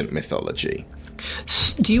ancient mythology.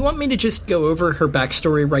 Do you want me to just go over her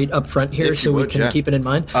backstory right up front here we can keep it in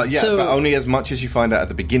mind? But only as much as you find out at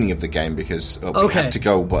the beginning of the game, because we have to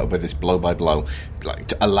go with this blow by blow,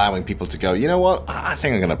 like allowing people to go, you know what, I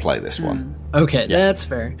think I'm going to play this one. Okay, that's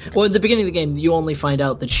fair. Well, at the beginning of the game, you only find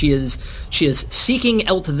out that she is seeking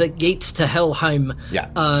out the gates to Helheim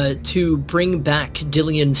to bring back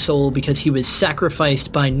Dillion's soul because he was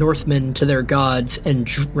sacrificed by Northmen to their gods, and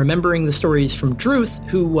remembering the stories from Druth,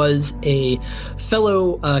 who was a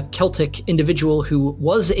fellow Celtic individual who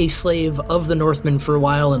was a slave of the Northmen for a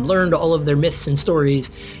while and learned all of their myths and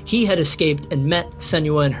stories. He had escaped and met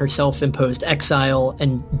Senua in her self-imposed exile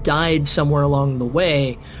and died somewhere along the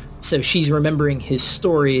way. So she's remembering his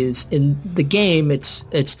stories. In the game, it's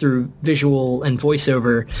through visual and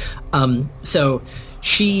voiceover. So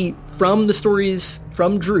she, from the stories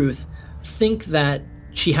from Druth, think that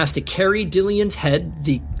she has to carry Dillion's head,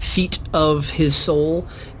 the seat of his soul,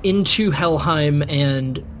 into Helheim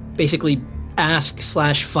and basically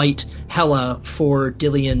ask/fight Hela for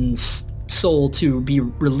Dillion's soul to be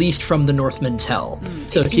released from the Northmen's hell,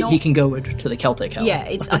 so he can go to the Celtic hell.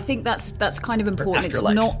 Yeah, I think that's kind of important. It's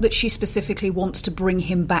not that she specifically wants to bring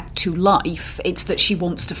him back to life, it's that she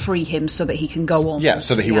wants to free him so that he can go on. Yeah,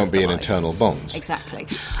 so that he won't be in eternal bonds. Exactly.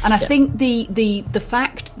 And I think the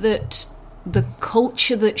fact that the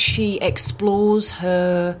culture that she explores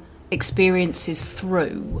her experiences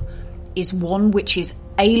through is one which is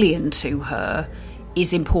alien to her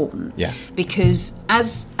is important. Yeah. Because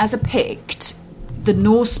as a Pict, the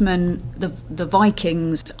Norsemen, the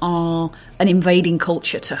Vikings are an invading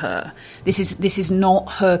culture to her. This is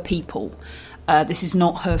not her people. This is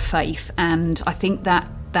not her faith. And I think that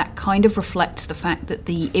kind of reflects the fact that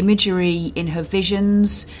the imagery in her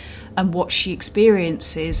visions and what she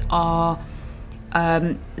experiences are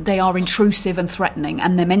they are intrusive and threatening,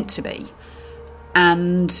 and they're meant to be.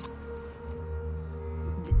 And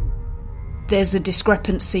there's a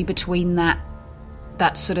discrepancy between that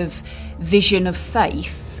sort of vision of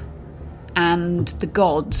faith and the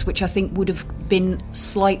gods, which I think would have been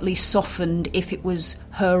slightly softened if it was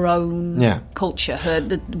her own culture,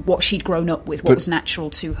 what she'd grown up with, what was natural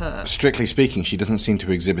to her. Strictly speaking, she doesn't seem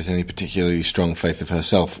to exhibit any particularly strong faith of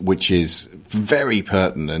herself, which is very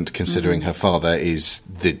pertinent considering her father is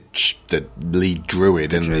the lead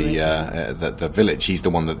druid in the village. He's the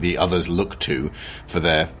one that the others look to for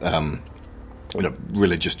their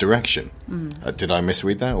religious direction. Did I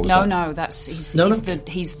misread that? Or was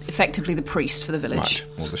he's effectively the priest for the village.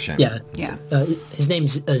 Right. Well, the shame. Yeah. His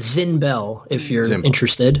name's Zin Bell, if you're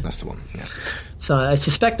interested. That's the one. Yeah. So I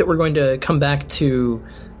suspect that we're going to come back to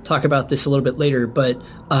talk about this a little bit later. But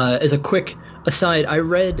as a quick aside, I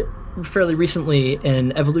read fairly recently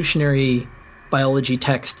an evolutionary biology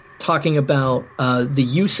text talking about the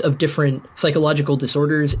use of different psychological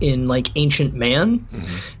disorders in like ancient man.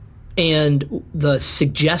 Mm-hmm. And the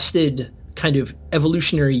suggested kind of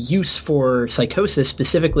evolutionary use for psychosis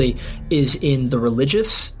specifically is in the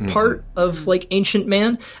religious part of like ancient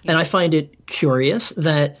man. And I find it curious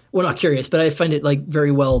that, well, not curious, but I find it like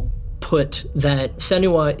very well put that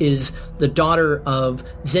Senua is the daughter of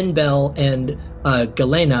Zinbel and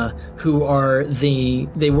Galena, who are they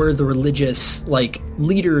were the religious like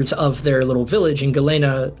leaders of their little village, and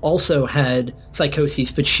Galena also had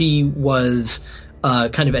psychoses, but she was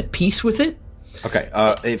kind of at peace with it. Okay,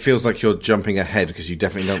 it feels like you're jumping ahead because you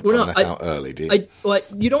definitely don't find that out early, do you?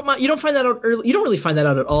 You don't find that out early. You don't really find that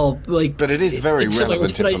out at all. Like, but it is very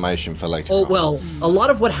relevant information for later. Oh well, a lot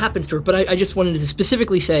of what happens to her. But I just wanted to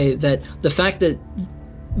specifically say that the fact that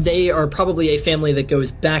they are probably a family that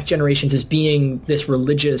goes back generations as being this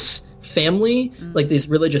religious family, like these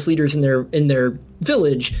religious leaders in their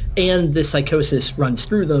village, and this psychosis runs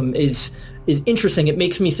through them is interesting. It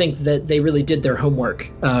makes me think that they really did their homework,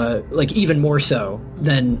 like even more so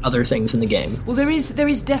than other things in the game. Well, there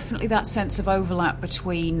is definitely that sense of overlap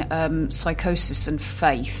between psychosis and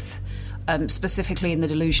faith, specifically in the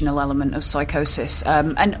delusional element of psychosis.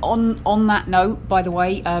 And on that note, by the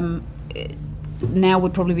way, now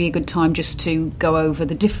would probably be a good time just to go over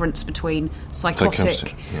the difference between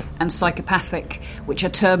psychotic and psychopathic, which are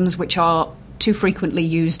terms which are too frequently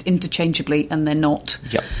used interchangeably, and they're not.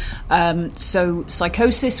 Yep. So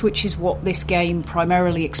psychosis, which is what this game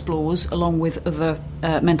primarily explores, along with other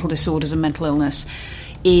mental disorders and mental illness,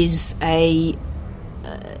 is a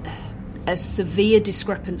severe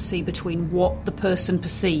discrepancy between what the person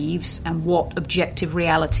perceives and what objective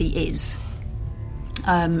reality is.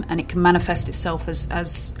 And it can manifest itself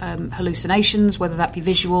as hallucinations, whether that be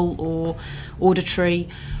visual or auditory,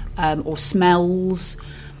 or smells.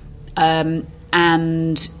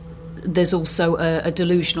 And there's also a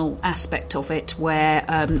delusional aspect of it where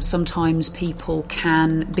sometimes people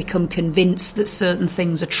can become convinced that certain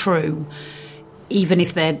things are true, even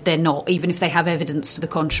if they're not, even if they have evidence to the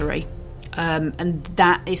contrary. And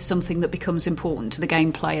that is something that becomes important to the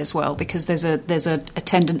gameplay as well, because there's a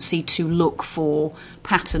tendency to look for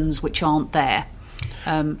patterns which aren't there.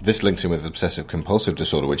 This links in with obsessive compulsive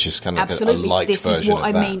disorder, which is kind of absolutely. a light this version is what of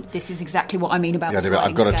I that. mean. This is exactly what I mean about the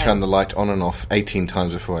I've got to scale. turn the light on and off 18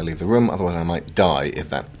 times before I leave the room, otherwise I might die if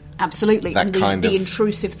that... Absolutely. That and kind the of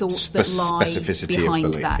intrusive thoughts that lie specificity behind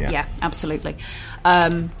of belief, that. Yeah, absolutely.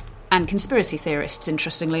 And conspiracy theorists,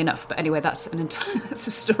 interestingly enough. But anyway, that's that's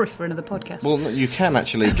a story for another podcast. Well, you can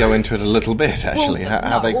actually go into it a little bit, actually,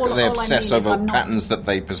 how they all obsess over patterns that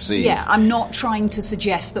they perceive. Yeah, I'm not trying to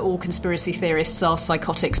suggest that all conspiracy theorists are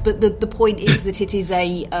psychotics, but the point is that it is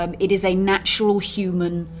a natural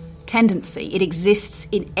human tendency. It exists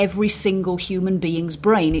in every single human being's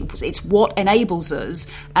brain. It's what enables us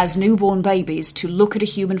as newborn babies to look at a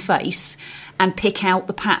human face and pick out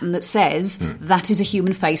the pattern that says that is a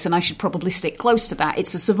human face and I should probably stick close to that.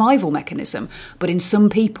 It's a survival mechanism. But in some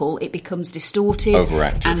people it becomes distorted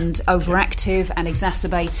and overactive and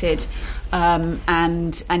exacerbated,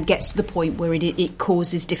 and gets to the point where it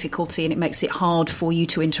causes difficulty and it makes it hard for you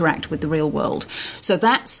to interact with the real world. So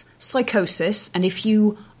that's psychosis, and if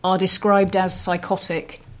you are described as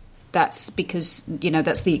psychotic, that's because,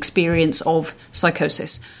 that's the experience of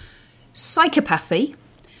psychosis. Psychopathy,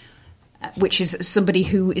 which is somebody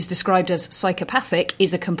who is described as psychopathic,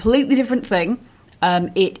 is a completely different thing.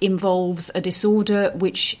 It involves a disorder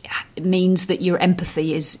which means that your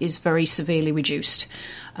empathy is very severely reduced.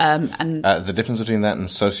 And the difference between that and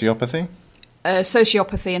sociopathy?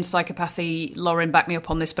 Sociopathy and psychopathy, Lorin, back me up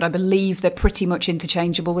on this, but I believe they're pretty much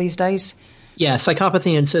interchangeable these days. Yeah,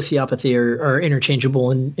 psychopathy and sociopathy are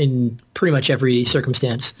interchangeable in pretty much every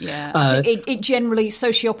circumstance. Yeah, it generally,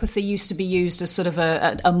 sociopathy used to be used as sort of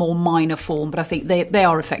a more minor form, but I think they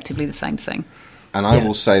are effectively the same thing. And I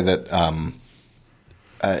will say that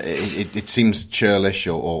it seems churlish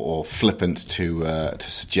or flippant to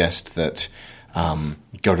suggest that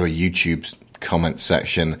go to a YouTube comment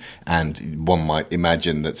section and one might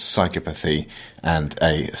imagine that psychopathy and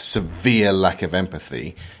a severe lack of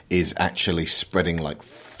empathy is actually spreading like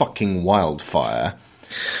fucking wildfire.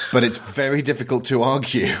 But it's very difficult to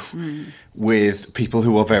argue with people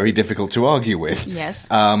who are very difficult to argue with. Yes.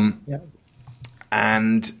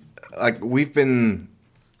 And like we've been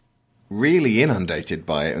really inundated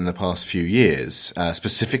by it in the past few years,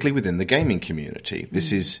 specifically within the gaming community.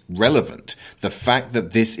 This is relevant. The fact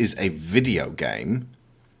that this is a video game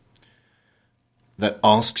that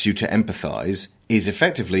asks you to empathize is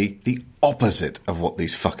effectively the opposite of what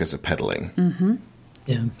these fuckers are peddling. Mm-hmm.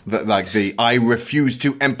 Yeah. Like the I refuse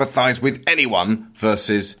to empathize with anyone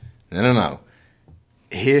versus no.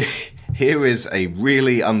 Here here is a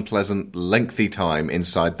really unpleasant, lengthy time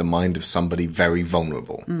inside the mind of somebody very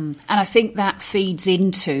vulnerable. And I think that feeds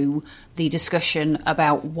into the discussion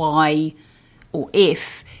about why or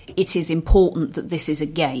if it is important that this is a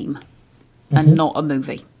game and not a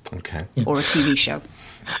movie. Okay. Or a TV show.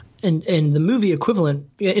 And the movie equivalent,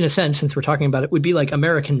 in a sense, since we're talking about it, would be like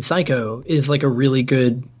American Psycho is like a really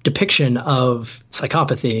good depiction of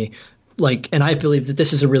psychopathy. Like, and I believe that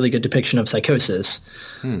this is a really good depiction of psychosis.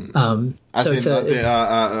 American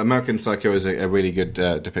Psycho is a really good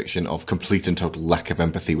depiction of complete and total lack of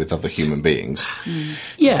empathy with other human beings.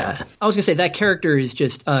 Yeah, I was gonna say that character is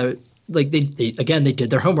just like they did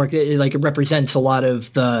their homework. It represents a lot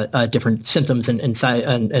of the different symptoms and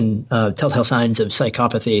telltale signs of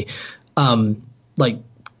psychopathy, like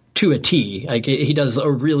to a T. Like he does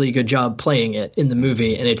a really good job playing it in the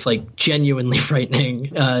movie, and it's like genuinely frightening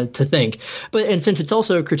to think. And since it's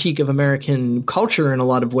also a critique of American culture in a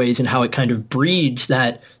lot of ways and how it kind of breeds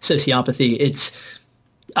that sociopathy, it's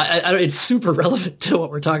super relevant to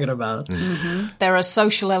what we're talking about. There are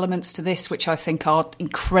social elements to this which I think are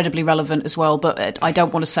incredibly relevant as well, but I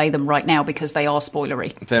don't want to say them right now because they are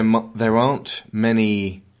spoilery. There aren't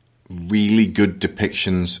many really good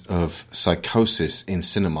depictions of psychosis in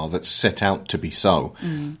cinema that set out to be so.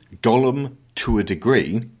 Gollum, to a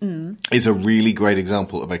degree, is a really great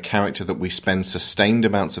example of a character that we spend sustained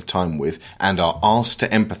amounts of time with and are asked to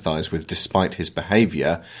empathise with despite his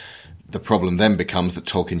behaviour. The problem then becomes that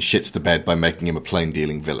Tolkien shits the bed by making him a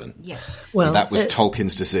plain-dealing villain. Yes. Well, that was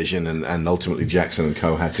Tolkien's decision, and ultimately Jackson and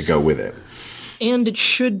co. had to go with it. And it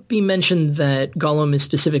should be mentioned that Gollum is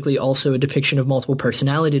specifically also a depiction of multiple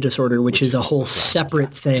personality disorder, which is a whole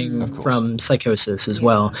separate thing from psychosis as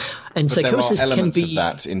well. And but psychosis there are elements can be of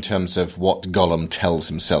that in terms of what Gollum tells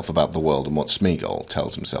himself about the world and what Smeagol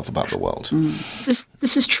tells himself about the world.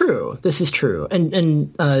 This is true. This is true.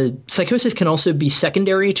 And psychosis can also be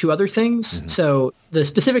secondary to other things. So the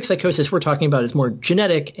specific psychosis we're talking about is more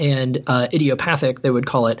genetic and idiopathic, they would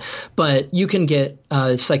call it. But you can get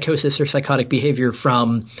psychosis or psychotic behavior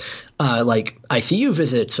from like ICU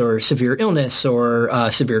visits or severe illness or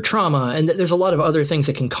severe trauma. And there's a lot of other things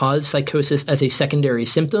that can cause psychosis as a secondary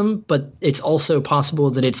symptom, but it's also possible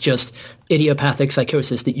that it's just idiopathic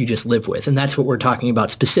psychosis that you just live with. And that's what we're talking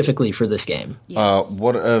about specifically for this game.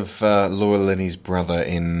 What of Laura Linney's brother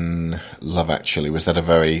in Love Actually? Was that a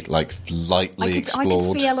very lightly explored I could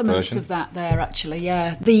see elements version of that there, actually,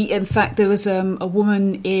 yeah. In fact, there was a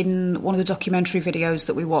woman in one of the documentary videos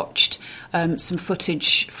that we watched, some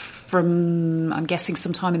footage from, I'm guessing,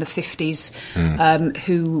 sometime in the 50s,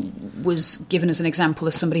 who was given as an example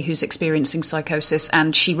of somebody who's experiencing psychosis,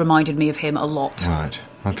 and she reminded me of him a lot. Right,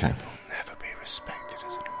 okay. Never be respected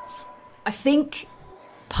as an author. I think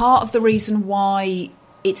part of the reason why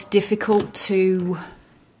it's difficult to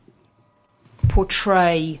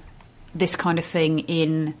portray this kind of thing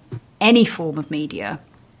in any form of media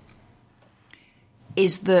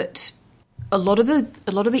is that a lot of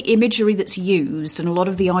the imagery that's used and a lot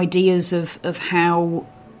of the ideas of how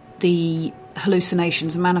the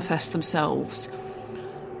hallucinations manifest themselves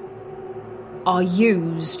are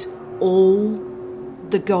used all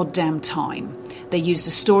the goddamn time. They're used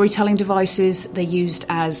as storytelling devices, they're used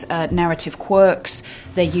as narrative quirks,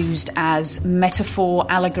 they're used as metaphor,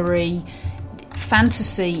 allegory.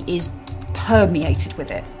 Fantasy is permeated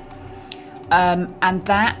with it. And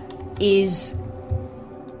that is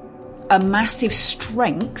a massive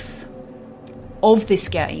strength of this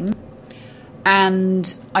game,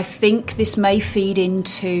 and I think this may feed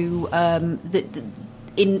into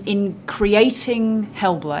in creating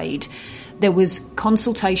Hellblade. There was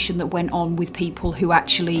consultation that went on with people who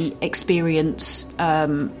actually experience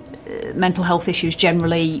mental health issues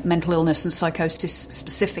generally, mental illness and psychosis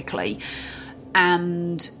specifically,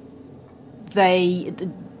 and they,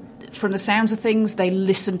 from the sounds of things, they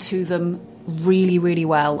listened to them really, really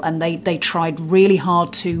well, and they tried really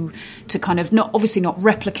hard to kind of not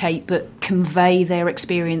replicate but convey their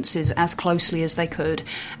experiences as closely as they could.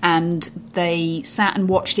 And they sat and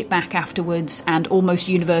watched it back afterwards, and almost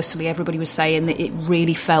universally everybody was saying that it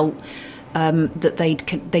really felt that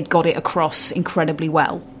they'd got it across incredibly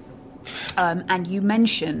well. And you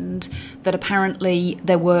mentioned that apparently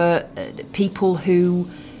there were people who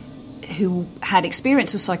had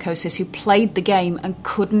experience of psychosis who played the game and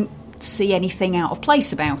couldn't see anything out of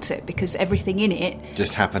place about it because everything in it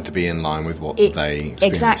just happened to be in line with what they experienced.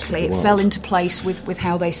 Exactly, it fell into place with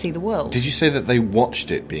how they see the world. Did you say that they watched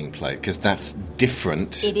it being played? Because that's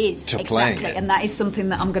different. It is, to exactly, playing it. and that is something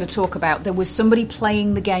that I'm going to talk about. There was somebody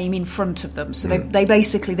playing the game in front of them, so they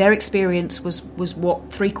basically, their experience was what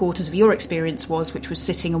 3/4 of your experience was, which was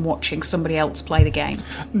sitting and watching somebody else play the game.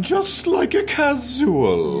 Just like a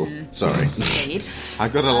casual. Sorry. Indeed.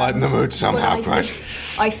 I've got to lighten the mood somehow, Christ.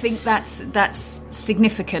 I think that's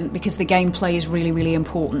significant because the gameplay is really, really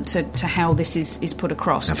important to how this is put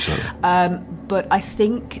across. Absolutely. But I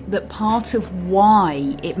think that part of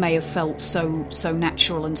why it may have felt so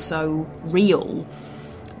natural and so real,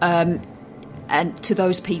 and to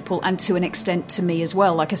those people, and to an extent to me as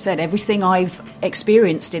well. Like I said, everything I've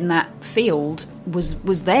experienced in that field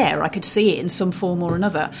was there. I could see it in some form or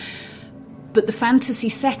another. But the fantasy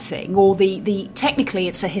setting, or the technically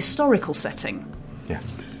it's a historical setting. Yeah.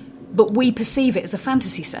 But we perceive it as a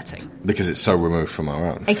fantasy setting. Because it's so removed from our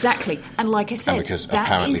own. Exactly. And like I said... And because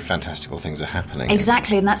apparently fantastical things are happening.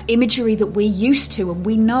 Exactly, and that's imagery that we're used to and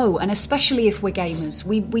we know, and especially if we're gamers.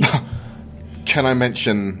 We Can I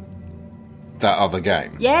mention that other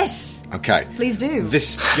game? Yes! Okay. Please do.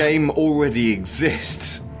 This game already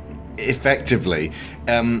exists, effectively.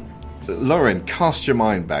 Lorin, cast your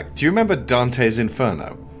mind back. Do you remember Dante's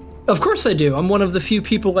Inferno? Of course I do. I'm one of the few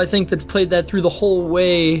people, I think, that's played that through the whole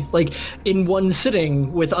way, like, in one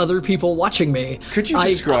sitting with other people watching me. Could you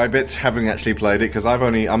describe it, having actually played it? Because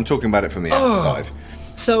I'm talking about it from the outside.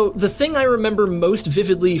 So, the thing I remember most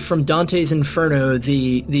vividly from Dante's Inferno,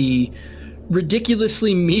 the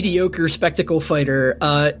ridiculously mediocre spectacle fighter,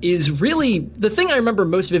 is really... The thing I remember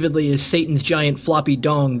most vividly is Satan's giant floppy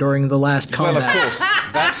dong during the last combat. Well, of course.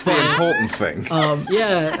 That's the important thing.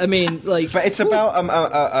 Yeah, I mean, like... But it's about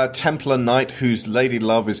a Templar knight whose lady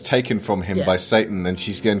love is taken from him by Satan, and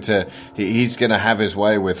he's going to have his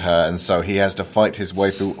way with her, and so he has to fight his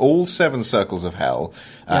way through all 7 circles of hell,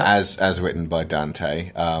 as written by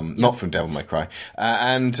Dante, not from Devil May Cry.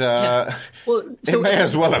 It may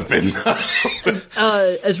as well have been.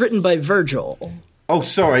 As written by Virgil. Oh,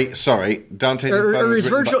 sorry. Dante's Inferno. Or is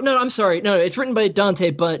Virgil? No, I'm sorry. No, it's written by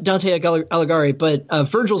Dante Alighieri, but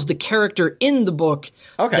Virgil's the character in the book.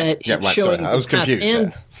 Okay, showing. I was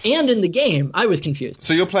confused. And in the game, I was confused.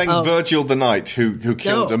 So you're playing Virgil the Knight, who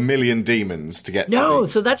killed 1 million demons to get. No,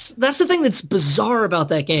 so that's the thing that's bizarre about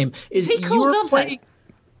that game is he called Dante.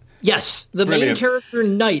 Yes, the main character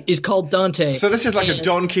knight is called Dante. So this is like a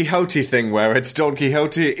Don Quixote thing where it's Don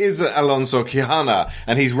Quixote is Alonso Quijana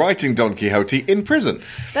and he's writing Don Quixote in prison.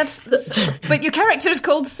 But your character is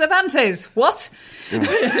called Cervantes. What?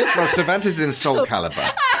 No, Cervantes is in Soul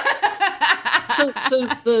Calibur. So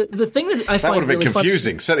the thing that I find that would have been really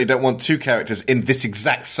confusing. Certainly don't want 2 characters in this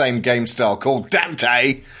exact same game style called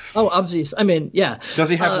Dante. Oh, obviously. I mean, yeah. Does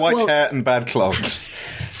he have white hair and bad clothes?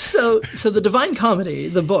 So the Divine Comedy,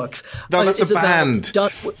 the books. No, that's a band.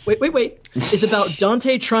 Wait. Is about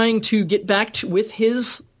Dante trying to get back with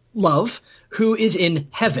his love, who is in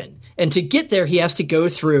heaven. And to get there, he has to go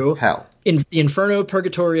through hell. In the Inferno,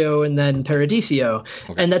 Purgatorio, and then Paradiso.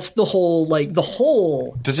 Okay. And that's the whole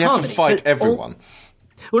Does he have to fight everyone?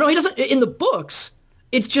 Well, no, he doesn't. In the books,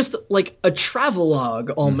 it's just like a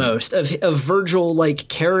travelogue almost of Virgil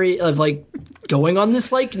going on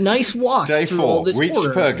this nice walk. Day through 4, all this reach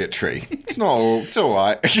horror. Purgatory. It's all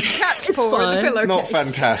right. Cat's paw in the pillowcase. Not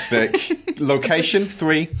fantastic. Location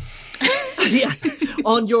 3. Yeah.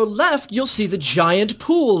 On your left, you'll see the giant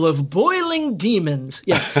pool of boiling demons.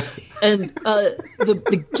 Yeah. And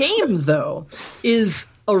the game, though, is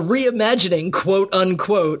a reimagining, quote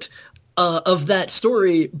unquote, of that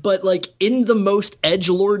story, but in the most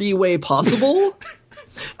edgelordy way possible.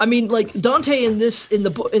 I mean, Dante in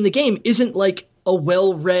the game isn't a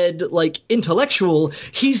well-read, intellectual.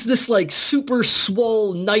 He's this, super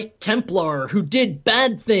swole Knight Templar who did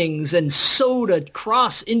bad things and sewed a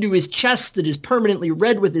cross into his chest that is permanently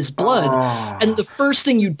red with his blood. Oh. And the first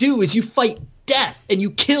thing you do is you fight Death, and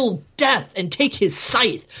you kill Death and take his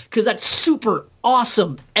scythe, because that's super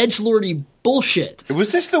awesome edgelordy bullshit.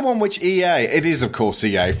 Was this the one which EA... It is, of course,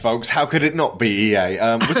 EA, folks. How could it not be EA?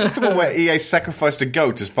 Was this the one where EA sacrificed a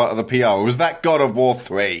goat as part of the PR? Or was that God of War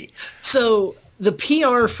 3? So... The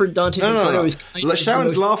PR for Dante's Inferno is kind of...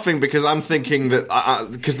 Sharon's laughing because I'm thinking that...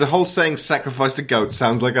 Because the whole saying sacrificed a goat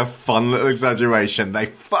sounds like a fun little exaggeration. They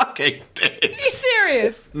fucking did. Are you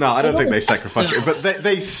serious? No, I don't think they sacrificed it. But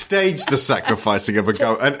they staged the sacrificing of a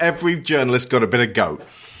goat. And every journalist got a bit of goat.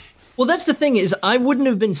 Well, that's the thing is I wouldn't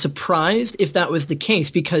have been surprised if that was the case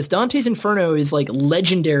because Dante's Inferno is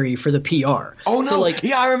legendary for the PR. Oh, no. So,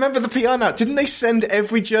 yeah, I remember the PR now. Didn't they send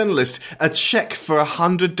every journalist a check for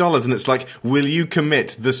 $100 and it's will you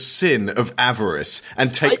commit the sin of avarice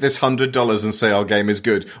and take this $100 and say our game is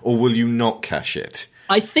good, or will you not cash it?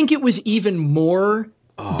 I think it was even more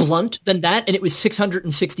blunt than that, and it was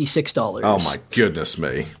 $666. Oh my goodness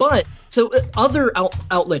me. But, so other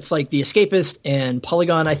outlets like The Escapist and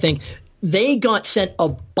Polygon, I think, they got sent a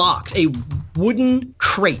box, a wooden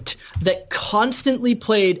crate that constantly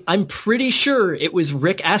played, I'm pretty sure it was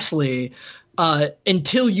Rick Astley,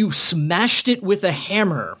 until you smashed it with a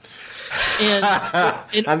hammer. And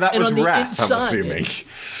that was Wrath, I'm assuming.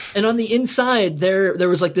 And on the inside, there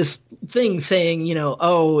was like this thing saying,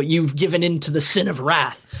 oh, you've given in to the sin of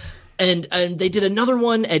wrath. And they did another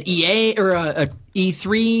one at EA or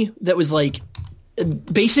E3 that was like,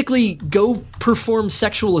 basically go perform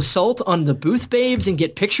sexual assault on the booth babes and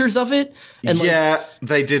get pictures of it. And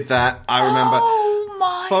they did that. I remember. Oh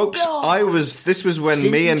my Folks, God. This was when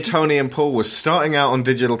me and Tony and Paul were starting out on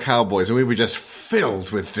Digital Cowboys, and we were just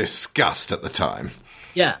filled with disgust at the time.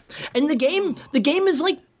 Yeah. And the game is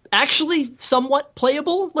like actually somewhat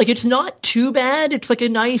playable. Like, it's not too bad. It's like a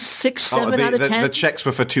nice 6, 7 out of 10. The checks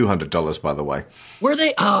were for $200, by the way. Were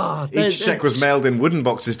they? Each check was mailed in wooden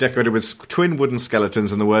boxes decorated with twin wooden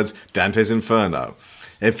skeletons and the words Dante's Inferno.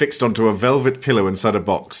 It fixed onto a velvet pillow inside a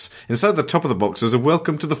box. Inside the top of the box was a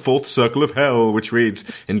welcome to the fourth circle of hell, which reads,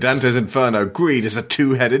 in Dante's Inferno, greed is a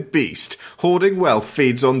two-headed beast. Hoarding wealth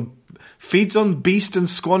feeds on beast and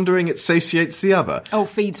squandering it satiates the other. Oh,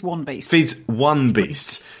 feeds one beast. Feeds one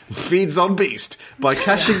beast. Feeds on beast. By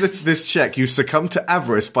cashing this check, you succumb to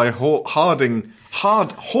avarice by hoarding,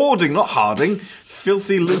 not harding,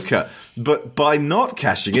 filthy lucre. But by not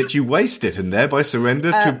cashing it, you waste it and thereby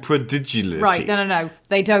surrender to prodigality. Right, no.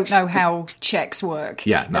 They don't know how checks work.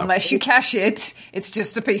 Yeah, no. Unless you cash it, it's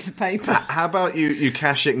just a piece of paper. How about you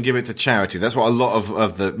cash it and give it to charity? That's what a lot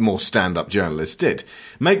of the more stand-up journalists did.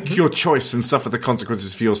 Make your choice and suffer the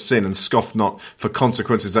consequences for your sin and scoff not, for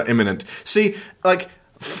consequences are imminent. See, like,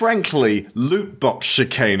 frankly, loot box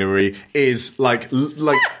chicanery is like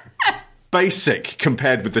basic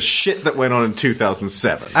compared with the shit that went on in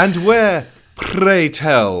 2007. And where, pray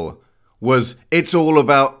tell, was it's all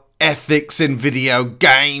about ethics in video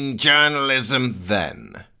game journalism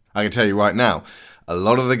then? I can tell you right now, a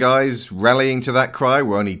lot of the guys rallying to that cry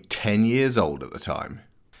were only 10 years old at the time,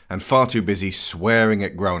 and far too busy swearing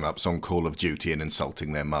at grown-ups on Call of Duty and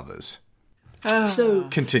insulting their mothers. So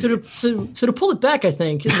continue. So to pull it back, I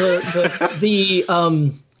think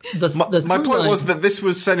my point was that this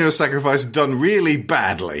was Senua's Sacrifice done really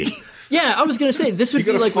badly. Yeah, I was going to say this would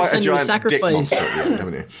be like what Senua's Sacrifice. I was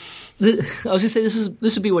going to say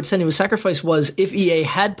this would be what Senua's Sacrifice was if EA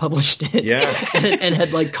had published it, and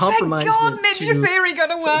had like compromised. Thank God, it Ninja Theory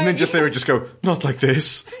got away. Ninja Theory just go not like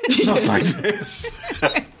this, not like this.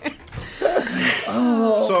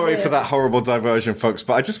 Sorry for that horrible diversion, folks,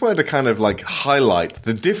 but I just wanted to kind of like highlight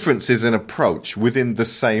the differences in approach within the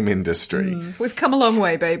same industry. We've come a long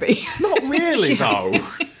way, baby. Not really, though.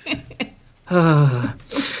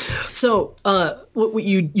 So,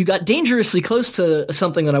 you got dangerously close to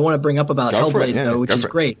something that I want to bring up about Hellblade, though, which is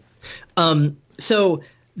great. So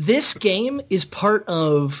this game is part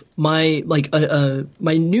of my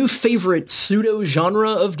my new favorite pseudo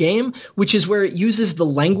genre of game, which is where it uses the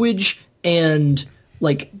language and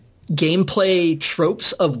like gameplay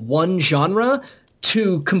tropes of one genre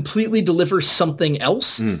to completely deliver something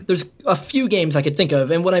else. There's a few games I could think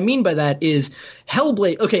of, and what I mean by that is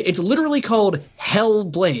Hellblade. Okay, it's literally called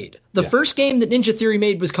Hellblade. The first game that Ninja Theory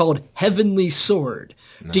made was called Heavenly Sword.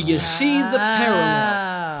 Do you see the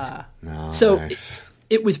parallel? Nice. So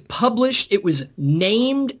it was published, it was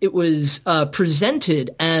named, it was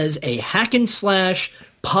presented as a hack and slash,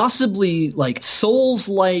 possibly like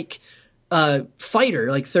Souls-like fighter,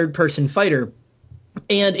 like third-person fighter.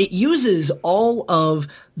 And it uses all of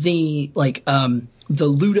the like the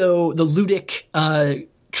ludic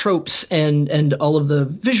tropes and all of the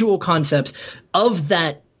visual concepts of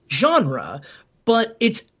that genre, but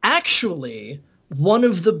it's actually one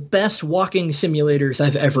of the best walking simulators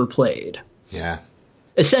I've ever played. Yeah.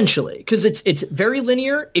 Essentially, because it's very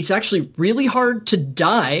linear. It's actually really hard to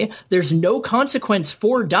die. There's no consequence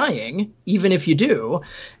for dying, even if you do,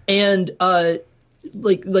 and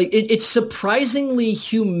it's surprisingly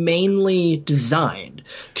humanely designed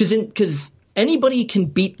because anybody can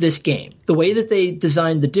beat this game. The way that they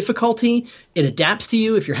designed the difficulty, it adapts to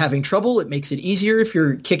you. If you're having trouble, it makes it easier. If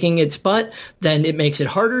you're kicking its butt, then it makes it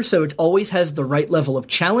harder. So it always has the right level of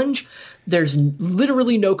challenge. There's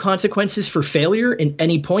literally no consequences for failure in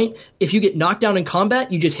any point. If you get knocked down in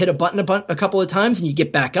combat, you just hit a button a couple of times and you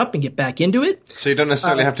get back up and get back into it. So you don't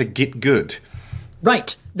necessarily have to get good.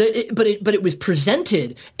 Right. But it was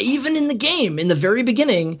presented, even in the game, in the very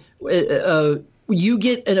beginning, you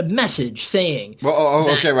get a message saying...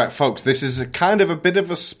 Okay, right, folks, this is kind of a bit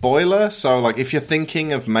of a spoiler, so like if you're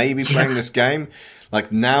thinking of maybe playing this game,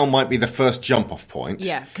 Like, now might be the first jump-off point.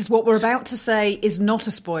 Yeah, because what we're about to say is not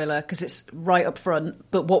a spoiler, because it's right up front,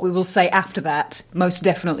 but what we will say after that most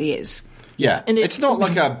definitely is. Yeah, and it's not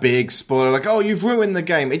like a big spoiler, like, oh, you've ruined the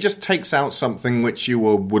game. It just takes out something which you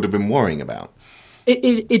would have been worrying about.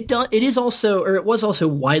 It is also, or it was also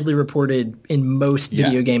widely reported in most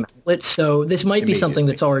video game outlets, so this might be something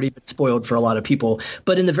that's already been spoiled for a lot of people.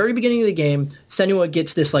 But in the very beginning of the game, Senua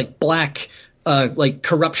gets this like black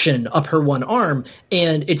corruption up her one arm,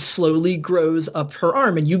 and it slowly grows up her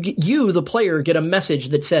arm, and you the player get a message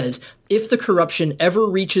that says, if the corruption ever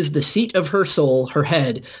reaches the seat of her soul, her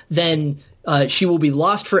head, then she will be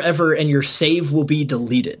lost forever and your save will be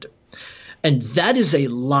deleted. And that is a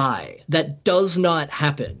lie. That does not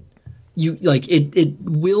happen. It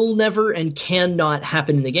will never and cannot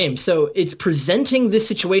happen in the game. So it's presenting this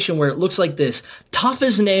situation where it looks like this tough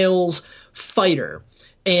as nails fighter,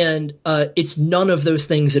 and it's none of those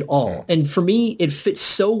things at all. And for me, it fits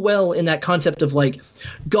so well in that concept of like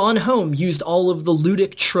Gone Home used all of the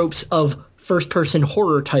ludic tropes of first-person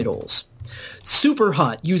horror titles. Super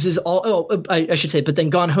Hot uses I should say, but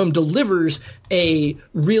then Gone Home delivers a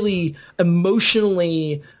really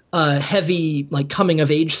emotionally heavy, like,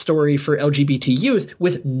 coming-of-age story for LGBT youth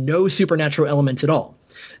with no supernatural elements at all.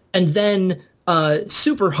 And then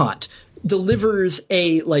Super Hot delivers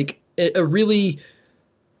a really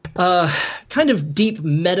kind of deep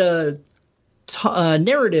meta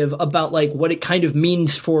narrative about like what it kind of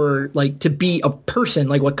means for like to be a person,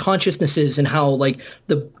 like what consciousness is, and how like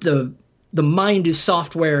the mind is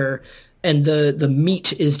software and the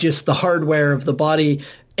meat is just the hardware of the body.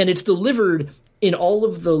 And it's delivered in all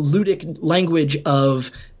of the ludic language of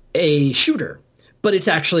a shooter, but it's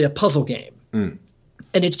actually a puzzle game.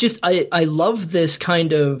 And it's just, I love this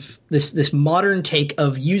kind of, this modern take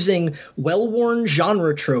of using well-worn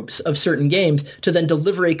genre tropes of certain games to then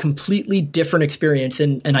deliver a completely different experience.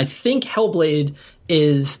 And I think Hellblade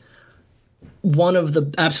is one of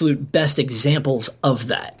the absolute best examples of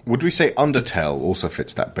that. Would we say Undertale also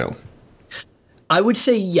fits that bill? I would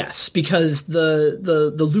say yes, because the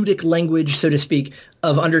ludic language, so to speak,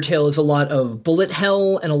 of Undertale is a lot of bullet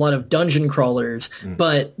hell and a lot of dungeon crawlers,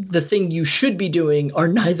 but the thing you should be doing are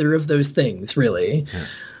neither of those things, really.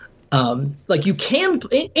 Like, you can,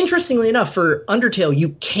 interestingly enough, for Undertale, you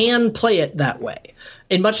can play it that way.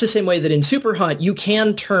 In much the same way that in Super Hot, you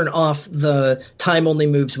can turn off the time-only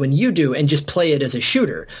moves when you do and just play it as a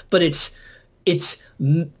shooter. But it's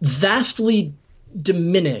vastly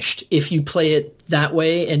diminished if you play it that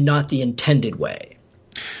way and not the intended way.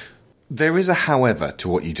 There is a however to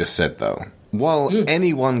what you just said, though. While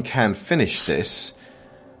anyone can finish this,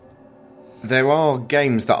 there are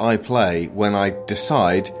games that I play when I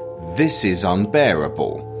decide this is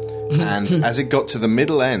unbearable. And as it got to the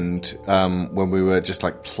middle end, when we were just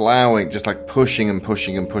like plowing, just like pushing and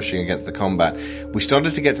pushing and pushing against the combat, we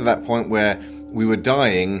started to get to that point where we were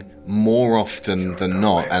dying more often than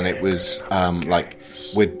not. And it was like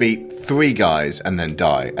we'd beat 3 guys and then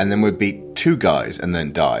die. And then we'd beat 2 guys and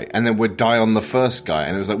then die. And then we'd die on the first guy.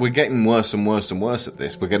 And it was like, we're getting worse and worse and worse at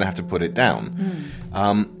this. We're going to have to put it down.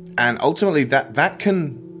 And ultimately that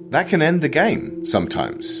can end the game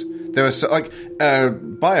sometimes. There are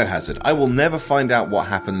Biohazard. I will never find out what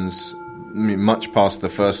happens much past the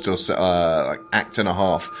first or act and a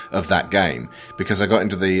half of that game, because I got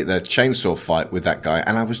into the chainsaw fight with that guy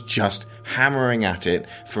and I was just hammering at it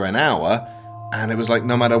for an hour, and it was like,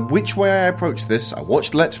 no matter which way I approach this, I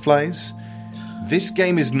watched Let's Plays, this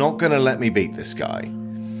game is not going to let me beat this guy.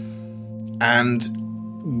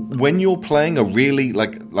 And when you're playing a really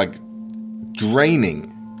like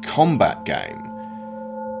draining combat game,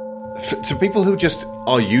 to people who just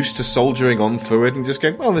are used to soldiering on through it and just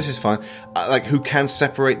going, well, this is fine, like, who can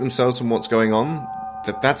separate themselves from what's going on,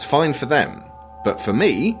 that's fine for them. But for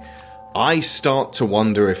me, I start to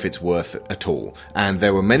wonder if it's worth it at all. And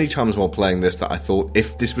there were many times while playing this that I thought,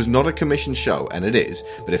 if this was not a commissioned show, and it is,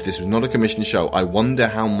 but if this was not a commissioned show, I wonder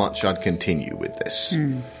how much I'd continue with this.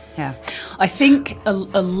 Yeah. I think a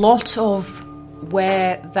lot of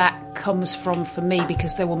where that comes from for me,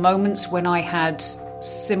 because there were moments when I had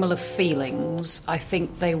similar feelings, I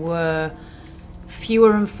think they were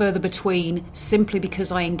fewer and further between, simply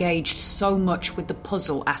because I engaged so much with the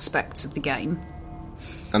puzzle aspects of the game.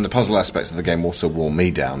 And the puzzle aspects of the game also wore me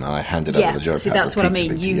down, and I handed over the joke. See, that's what I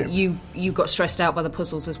mean. You got stressed out by the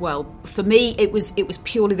puzzles as well. For me, it was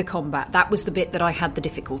purely the combat. That was the bit that I had the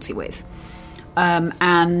difficulty with,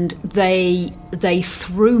 and they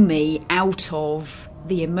threw me out of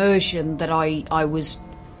the immersion that I was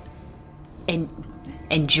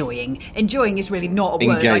enjoying. Enjoying is really not a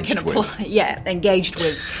word I can apply. Yeah, engaged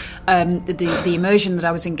with. The immersion that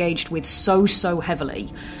I was engaged with so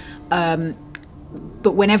heavily.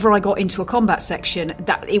 But whenever I got into a combat section,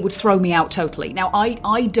 that it would throw me out totally. Now,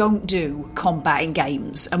 I don't do combat in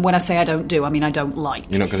games, and when I say I don't do, I mean I don't like.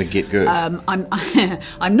 You're not going to get good. I'm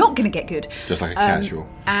not going to get good. Just like a casual.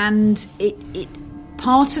 And it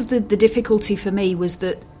part of the difficulty for me was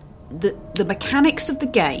that the mechanics of the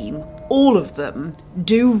game, all of them,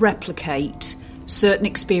 do replicate certain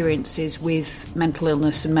experiences with mental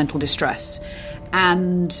illness and mental distress,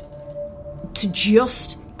 and to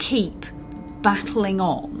just keep battling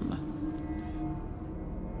on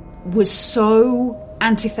was so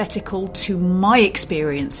antithetical to my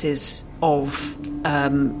experiences of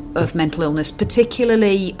mental illness,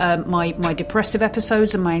 particularly my depressive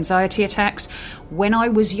episodes and my anxiety attacks. When I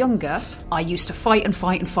was younger, I used to fight, and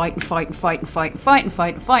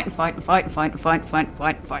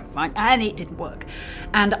it didn't work.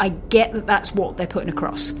 And I get that that's what they're putting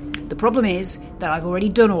across. The problem is that I've already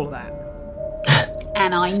done all of that,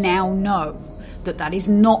 and I now know that that is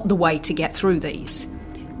not the way to get through these.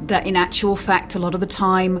 That in actual fact, a lot of the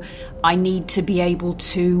time, I need to be able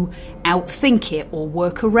to outthink it or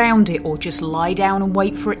work around it or just lie down and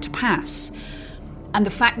wait for it to pass. And the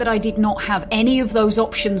fact that I did not have any of those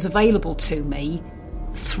options available to me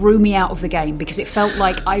threw me out of the game, because it felt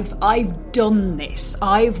like I've done this,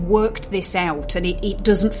 I've worked this out, and it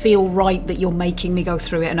doesn't feel right that you're making me go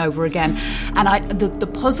through it and over again. And the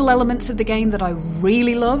puzzle elements of the game that I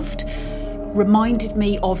really loved reminded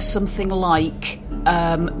me of something like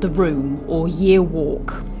The Room or Year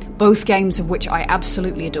Walk, both games of which I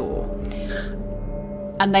absolutely adore,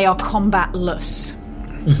 and they are combatless.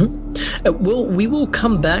 We will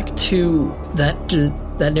come back to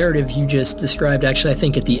that narrative you just described, actually, I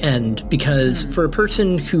think, at the end, because for a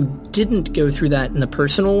person who didn't go through that in a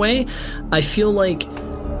personal way, I feel like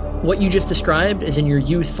what you just described is in your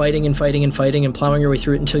youth fighting and plowing your way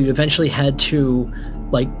through it until you eventually had to,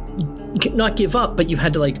 like, not give up, but you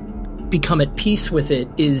had to, like, become at peace with it,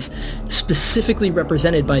 is specifically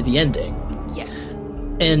represented by the ending. Yes.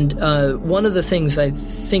 And one of the things I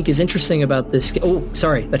think is interesting about this... Oh,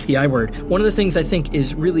 sorry, that's the I word. One of the things I think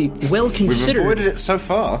is really well considered... We've avoided it so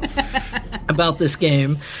far. ...about this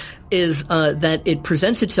game is that it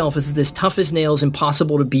presents itself as this tough as nails,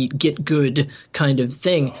 impossible to beat, get good kind of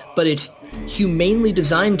thing. But it's humanely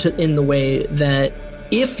designed in the way that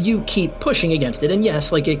if you keep pushing against it, and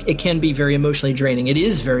yes, like it can be very emotionally draining. It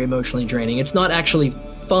is very emotionally draining. It's not actually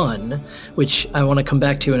fun, which I want to come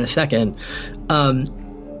back to in a second.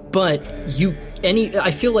 But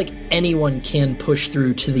I feel like anyone can push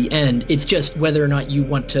through to the end. It's just whether or not you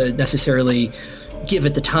want to necessarily give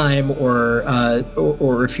it the time, or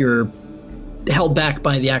if you're held back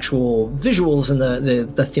by the actual visuals and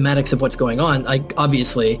the thematics of what's going on. Like,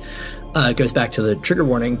 obviously, it goes back to the trigger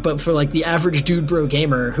warning. But for like the average dude bro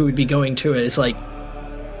gamer who would be going to it, it's like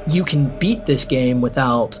you can beat this game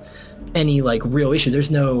without any like real issue.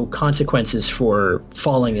 There's no consequences for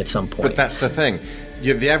falling at some point. But that's the thing.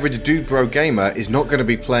 The average dude bro gamer is not going to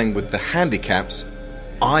be playing with the handicaps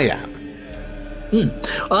I am.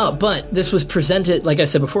 But this was presented, like I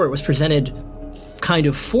said before, it was presented kind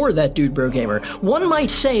of for that dude bro gamer. One might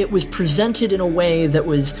say it was presented in a way that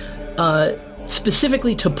was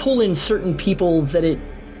specifically to pull in certain people that it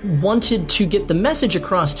wanted to get the message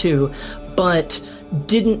across to, but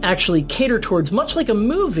didn't actually cater towards, much like a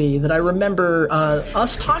movie that I remember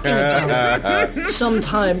us talking about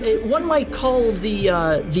sometime. One might call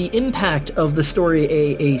the impact of the story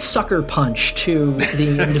a sucker punch to the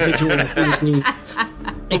individual who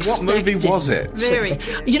what movie was it? Very.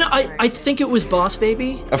 I think it was Boss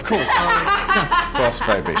Baby. Of course. Boss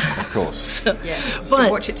Baby, of course. Yes, but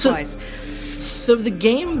watch it twice. So the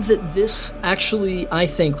game that this actually, I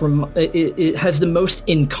think, it has the most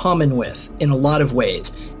in common with, in a lot of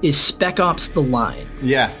ways, is Spec Ops: The Line.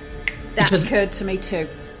 Yeah. That occurred to me too.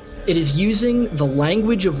 It is using the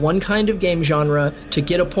language of one kind of game genre to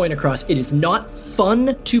get a point across. It is not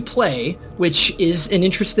fun to play, which is an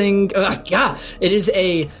interesting... it is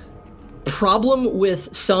a problem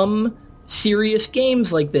with some serious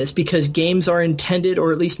games like this, because games are intended,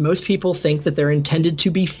 or at least most people think that they're intended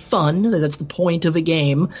to be fun. That's the point of a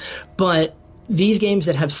game. But these games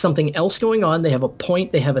that have something else going on, they have a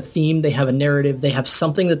point, they have a theme, they have a narrative, they have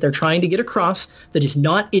something that they're trying to get across that is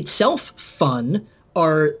not itself fun,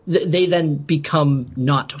 they then become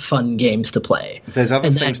not fun games to play. There's other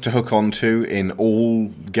things to hook onto in all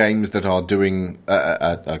games that are doing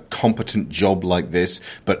a competent job like this,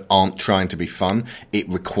 but aren't trying to be fun. It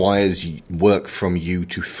requires work from you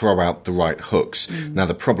to throw out the right hooks. Now,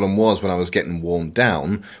 the problem was when I was getting worn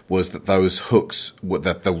down was that those hooks,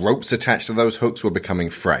 that the ropes attached to those hooks were becoming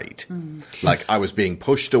frayed. Like I was being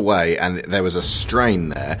pushed away, and there was a strain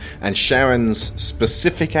there. And Sharon's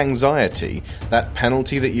specific anxiety, that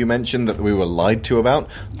penalty that you mentioned that we were lied to about,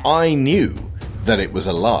 I knew that it was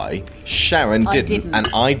a lie. Sharon didn't, and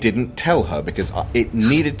I didn't tell her because it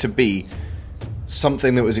needed to be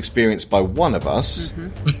something that was experienced by one of us,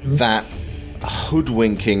 that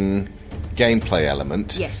hoodwinking gameplay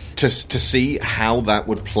element, to see how that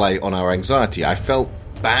would play on our anxiety. I felt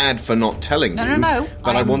bad for not telling you. No.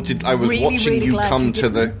 But I was really, watching really you come to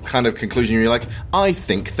the kind of conclusion where you're like, I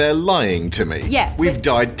think they're lying to me. Yeah. We've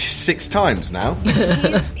died 6 times now.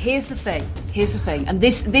 Here's the thing. And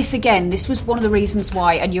this again, this was one of the reasons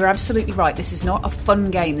why, and you're absolutely right, this is not a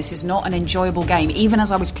fun game. This is not an enjoyable game. Even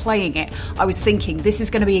as I was playing it, I was thinking, this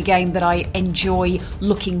is going to be a game that I enjoy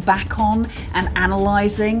looking back on and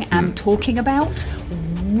analysing and talking about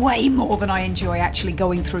way more than I enjoy actually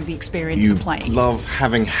going through the experience of playing it. You love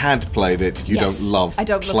having had played it, you don't love I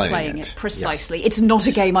don't love playing it. Precisely. Yeah. It's not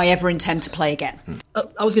a game I ever intend to play again.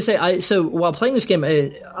 I was going to say, so while playing this game,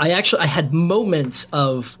 I had moments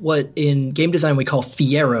of what in game design we call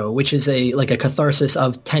fiero, which is a catharsis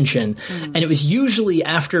of tension. And it was usually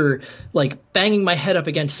after like banging my head up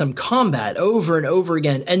against some combat over and over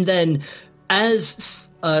again. And then as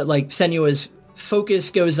Senua's focus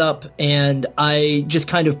goes up and I just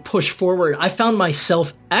kind of push forward, I found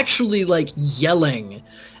myself actually like yelling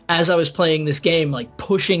as I was playing this game, like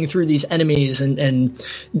pushing through these enemies and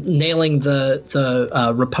nailing the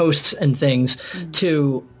ripostes and things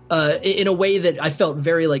to in a way that I felt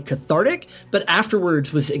very like cathartic, but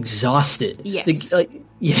afterwards was exhausted. Yes.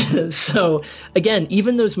 So again,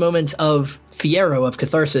 even those moments of fiero, of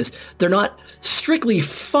catharsis, they're not strictly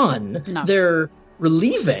fun. No. They're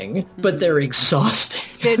relieving, but they're exhausting.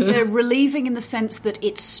 They're relieving in the sense that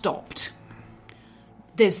it's stopped.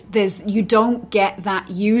 There's you don't get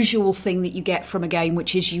that usual thing that you get from a game,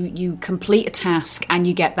 which is you complete a task and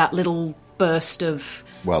you get that little burst of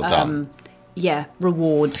well done.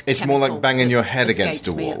 Reward. It's more like banging your head against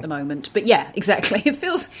a wall at the moment. But yeah, exactly. It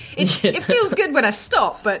feels good when I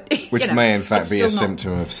stop, but which may in fact be a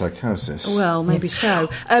symptom of psychosis. Well, maybe so.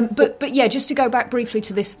 But yeah, just to go back briefly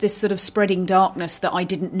to this sort of spreading darkness that I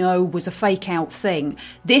didn't know was a fake out thing.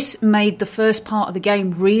 This made the first part of the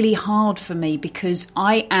game really hard for me because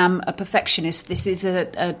I am a perfectionist. This is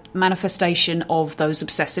a manifestation of those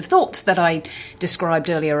obsessive thoughts that I described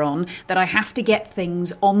earlier on, that I have to get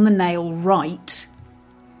things on the nail right.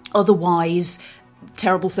 Otherwise,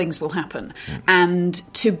 terrible things will happen. And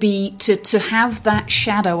to have that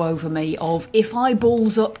shadow over me of, if I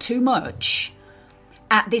balls up too much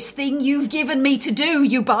at this thing you've given me to do,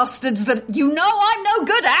 you bastards, that you know I'm no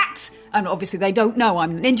good at. And obviously they don't know.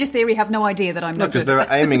 Ninja Theory have no idea that I'm no good. Because they're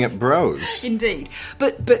aiming at bros. Indeed.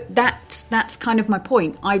 But that's kind of my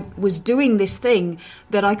point. I was doing this thing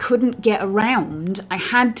that I couldn't get around. I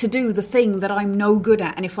had to do the thing that I'm no good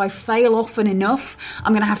at. And if I fail often enough,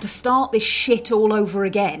 I'm going to have to start this shit all over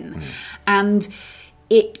again. And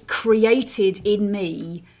it created in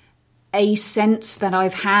me a sense that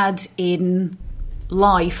I've had in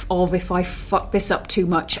life of, if I fuck this up too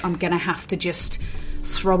much, I'm going to have to just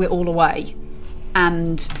throw it all away.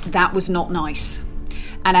 And that was not nice.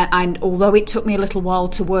 And although it took me a little while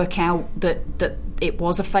to work out that it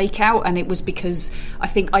was a fake out, and it was because I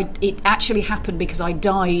think it actually happened because I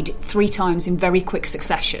died 3 times in very quick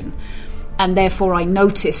succession, and therefore I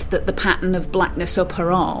noticed that the pattern of blackness up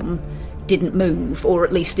her arm didn't move, or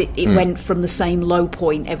at least it went from the same low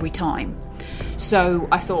point every time. So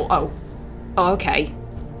I thought, oh okay,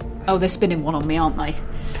 they're spinning one on me, aren't they?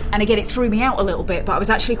 And again, it threw me out a little bit, but I was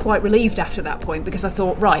actually quite relieved after that point, because I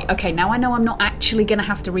thought, right, okay, now I know I'm not actually going to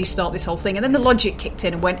have to restart this whole thing. And then the logic kicked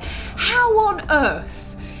in and went, how on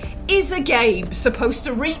earth is a game supposed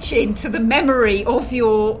to reach into the memory of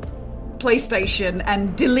your PlayStation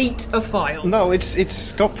and delete a file? No,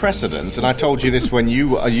 it's got precedence, and I told you this when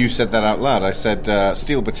you said that out loud. I said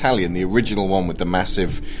Steel Battalion, the original one with the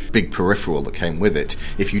massive big peripheral that came with it,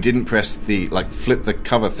 if you didn't press flip the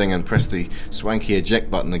cover thing and press the swanky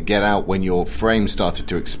eject button and get out when your frame started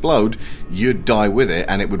to explode, you'd die with it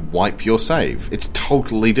and it would wipe your save. It's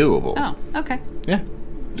totally doable. Oh, okay. Yeah.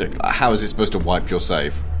 How is it supposed to wipe your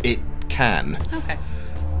save? It can. Okay.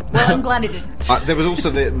 Well, I'm glad it didn't. There was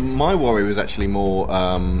also my worry was actually more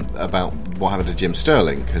about what happened to Jim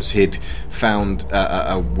Sterling, because he'd found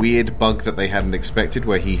a weird bug that they hadn't expected,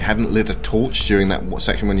 where he hadn't lit a torch during that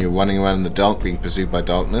section when you were running around in the dark being pursued by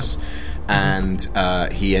darkness, and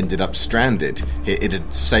he ended up stranded. It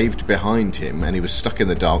had saved behind him, and he was stuck in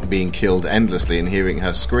the dark being killed endlessly and hearing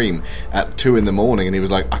her scream at 2 a.m, and he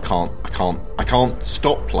was like, I can't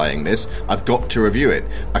stop playing this. I've got to review it.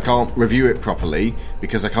 I can't review it properly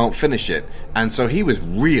because I can't finish it. And so he was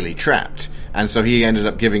really trapped, and so he ended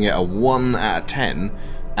up giving it a 1 out of 10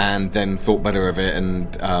 and then thought better of it,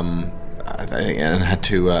 and had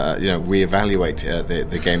to reevaluate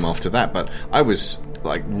the game after that. But I was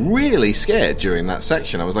like really scared during that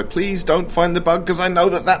section. I was like, please don't find the bug, because I know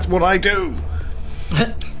that's what I do.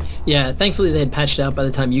 Yeah, thankfully they had patched it out by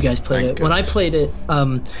the time you guys played it. When I played it,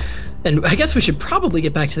 and I guess we should probably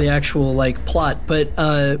get back to the actual plot, but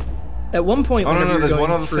at one point... Oh, no, there's one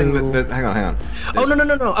other thing that... Hang on. Oh,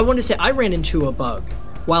 no. I wanted to say, I ran into a bug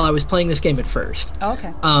while I was playing this game at first. Oh, okay.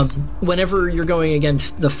 Whenever you're going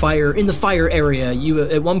against the fire, in the fire area, you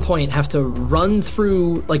at one point have to run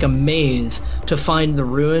through a maze to find the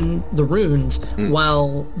runes,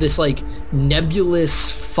 while this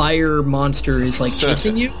nebulous fire monster is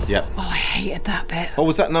chasing you. Yep. Oh, I hated that bit. Oh,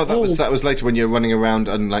 was that? No, that was later when you're running around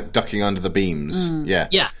and ducking under the beams. Yeah.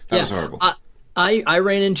 That was horrible. I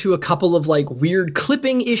ran into a couple of weird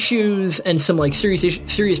clipping issues and some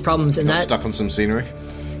serious problems, and that stuck on some scenery.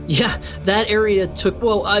 Yeah, that area took.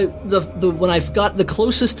 Well, when I got the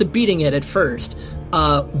closest to beating it at first,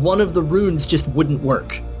 one of the runes just wouldn't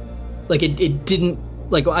work. It didn't.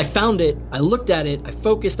 I found it, I looked at it, I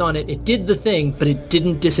focused on it, it did the thing, but it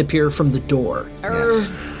didn't disappear from the door.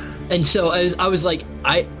 And so I was like,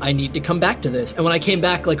 I need to come back to this. And when I came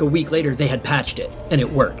back a week later, they had patched it, and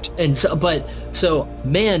it worked. And so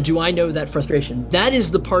man, do I know that frustration. That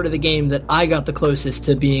is the part of the game that I got the closest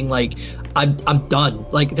to being I'm done.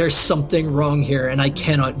 There's something wrong here, and I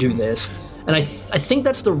cannot do this. And I think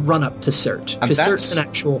that's the run-up to Cert, because Cert's an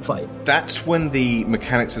actual fight. That's when the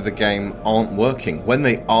mechanics of the game aren't working. When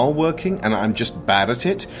they are working, and I'm just bad at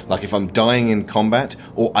it, if I'm dying in combat,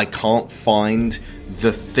 or I can't find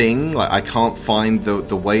the thing, I can't find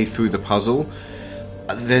the way through the puzzle,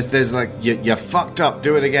 there's you fucked up,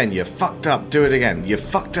 do it again, you fucked up, do it again, you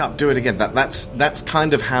fucked up, do it again. That's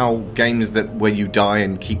kind of how games that where you die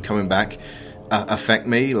and keep coming back affect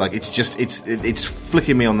me. It's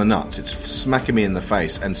flicking me on the nuts, it's smacking me in the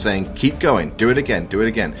face and saying, keep going, do it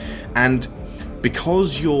again. And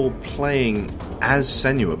because you're playing as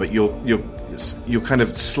Senua, but you're kind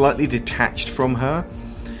of slightly detached from her,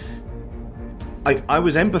 I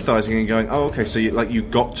was empathizing and going, oh, okay, so you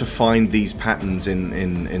got to find these patterns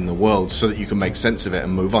in the world so that you can make sense of it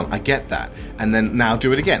and move on. I get that. And then now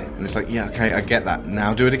do it again. And it's yeah, okay, I get that.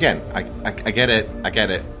 Now do it again. I get it.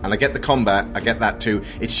 And I get the combat. I get that too.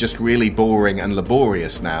 It's just really boring and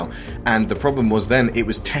laborious now. And the problem was then it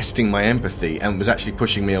was testing my empathy and was actually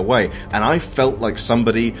pushing me away. And I felt like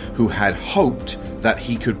somebody who had hoped that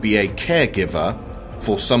he could be a caregiver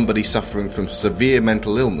for somebody suffering from severe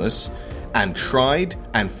mental illness, and tried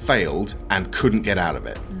and failed and couldn't get out of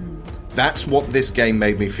it. That's what this game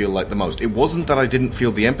made me feel like the most. It wasn't that I didn't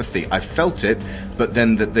feel the empathy. I felt it, but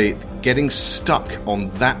then the getting stuck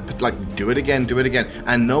on that, do it again,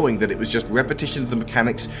 and knowing that it was just repetition of the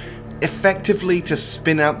mechanics effectively to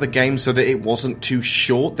spin out the game so that it wasn't too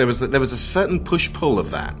short. There was a certain push-pull of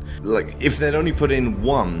that. If they'd only put in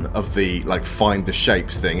one of the find the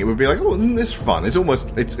shapes thing, it would be oh, isn't this fun? It's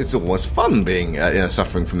almost fun being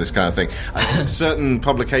suffering from this kind of thing. Certain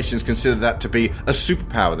publications consider that to be a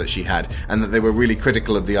superpower that she had, and that they were really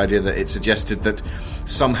critical of the idea that it suggested that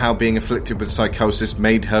somehow being afflicted with psychosis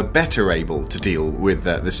made her better able to deal with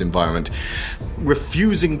this environment,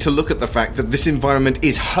 refusing to look at the fact that this environment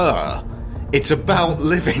is her. It's about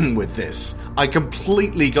living with this. I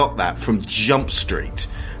completely got that from Jump Street.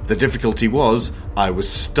 The difficulty was I was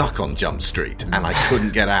stuck on Jump Street and I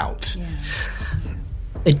couldn't get out.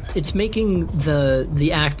 Yeah. It's making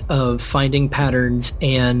the act of finding patterns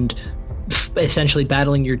and essentially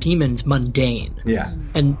battling your demons mundane. Yeah.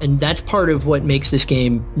 And that's part of what makes this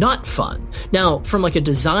game not fun. Now, from a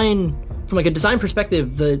design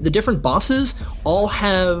perspective, the different bosses all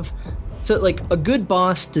have... So, a good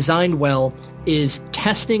boss designed well is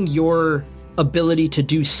testing your ability to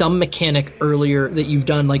do some mechanic earlier that you've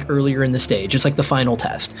done earlier in the stage. It's the final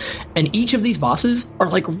test. And each of these bosses are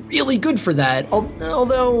really good for that,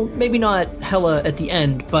 although maybe not Hela at the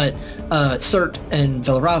end, but Cert and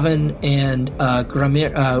Velraven and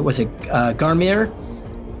Garmir,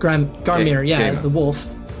 Garmir, the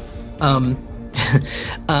wolf.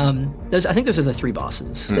 I think those are the 3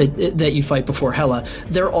 bosses that you fight before Hela.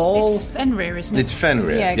 They're all... It's Fenrir, isn't it? It's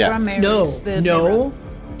Fenrir, yeah. Granmyr is the mirror.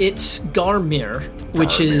 It's Garmyr,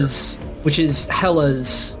 which is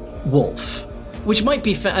Hela's wolf. Which might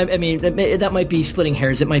be, that might be splitting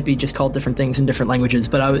hairs. It might be just called different things in different languages.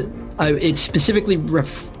 But it's specifically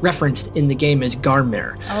referenced in the game as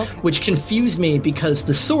Garmyr, which confused me because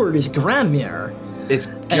the sword is Granmyr. It's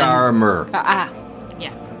Garmyr.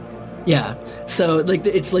 Yeah. So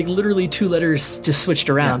it's like literally 2 letters just switched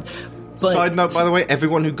around. Yeah. But, side note, by the way,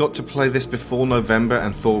 everyone who got to play this before November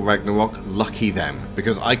and Thor Ragnarok, lucky them.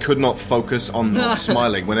 Because I could not focus on not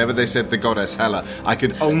smiling. Whenever they said the goddess Hela, I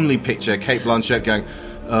could only picture Cate Blanchett going,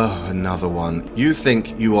 oh, another one. You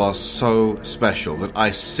think you are so special that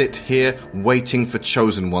I sit here waiting for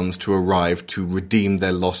chosen ones to arrive to redeem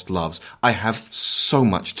their lost loves. I have so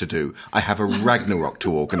much to do. I have a Ragnarok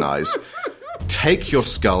to organise. Take your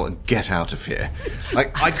skull and get out of here.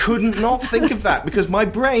 Like, I couldn't not think of that because my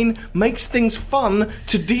brain makes things fun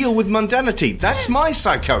to deal with mundanity. That's my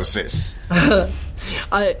psychosis.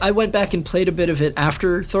 I went back and played a bit of it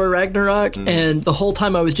after Thor Ragnarok, and the whole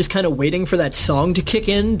time I was just kind of waiting for that song to kick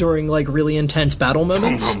in during, like, really intense battle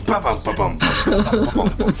moments.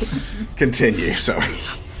 Continue, sorry.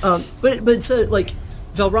 But like,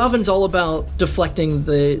 Valravan's all about deflecting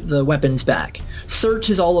the weapons back. Search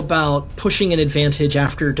is all about pushing an advantage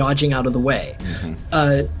after dodging out of the way.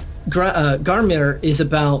 Garmyr is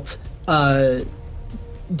about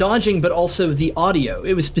dodging, but also the audio.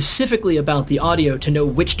 It was specifically about the audio to know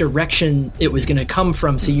which direction it was going to come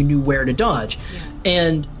from so you knew where to dodge.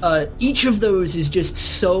 And each of those is just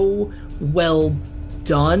so well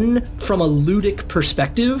done from a ludic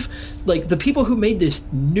perspective. Like, the people who made this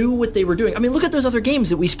knew what they were doing. I mean, look at those other games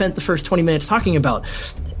that we spent the first 20 minutes talking about.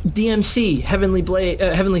 DMC,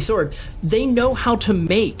 Heavenly Sword. They know how to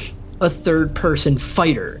make a third-person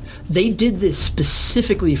fighter. They did this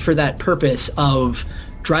specifically for that purpose of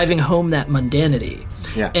driving home that mundanity.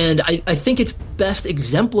 Yeah. And I think it's best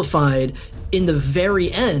exemplified in the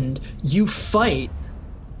very end. You fight...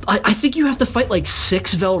 I think you have to fight like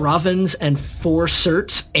 6 Valravans and 4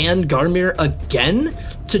 Surts and Garmyr again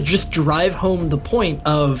to just drive home the point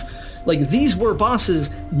of, like, these were bosses,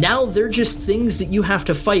 now they're just things that you have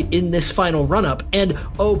to fight in this final run-up, and,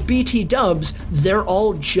 BT dubs, they're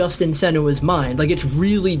all just in Senua's mind. Like, it's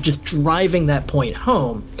really just driving that point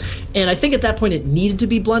home. And I think at that point it needed to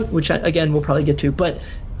be blunt, which, again, we'll probably get to, but,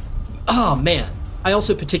 oh, man. I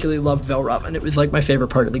also particularly loved Valravan. It was, like, my favorite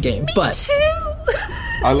part of the game. Me too!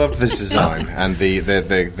 I loved this design, and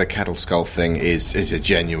the cattle skull thing is a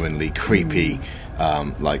genuinely creepy,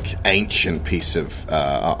 like, ancient piece of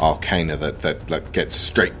arcana that gets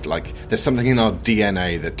straight. Like, there's something in our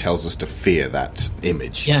DNA that tells us to fear that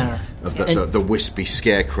image. Yeah. Of the wispy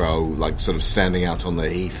scarecrow, like, sort of standing out on the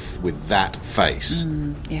heath with that face.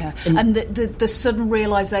 Yeah. And the sudden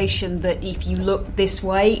realisation that if you look this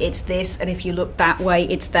way, it's this, and if you look that way,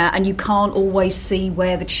 it's that, and you can't always see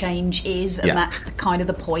where the change is, and that's kind of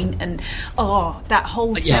the point. And, that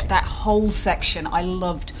whole that whole section I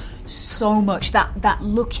loved so much. That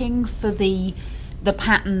looking for the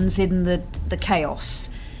patterns in the chaos,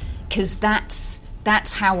 because that's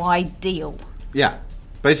how I deal. Yeah.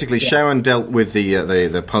 Basically, Sharon dealt with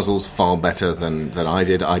the puzzles far better than I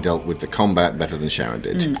did. I dealt with the combat better than Sharon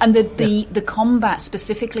did. And the combat,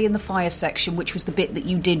 specifically in the fire section, which was the bit that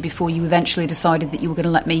you did before you eventually decided that you were going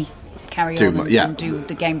to let me carry on and do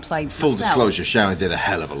the gameplay for Full myself. Disclosure, Sharon did a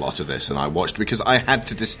hell of a lot of this, and I watched because I had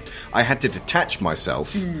to detach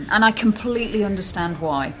myself. And I completely understand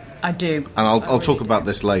why. I do. And I'll talk about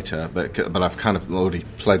this later, but I've kind of already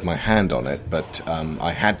played my hand on it. But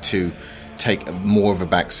I had to take more of a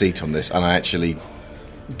back seat on this, and I actually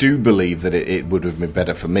do believe that it would have been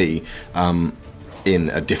better for me in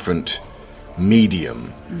a different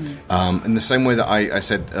medium. In the same way that I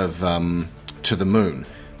said of To the Moon.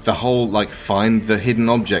 The whole, like, find the hidden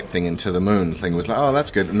object thing in To the Moon thing was like, oh, that's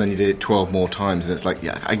good, and then you did it 12 more times, and it's like,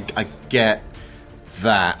 yeah, I get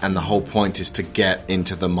that, and the whole point is to get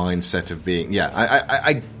into the mindset of being,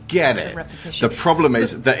 I get it. The problem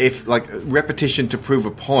is that if, like, repetition to prove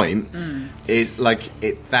a point,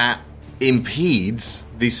 that impedes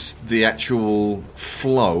the actual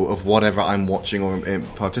flow of whatever I'm watching or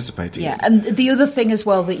participating in. Yeah, and the other thing as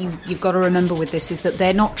well that you've got to remember with this is that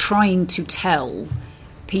they're not trying to tell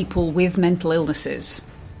people with mental illnesses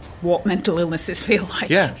what mental illnesses feel like.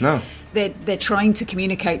 Yeah, no. They're trying to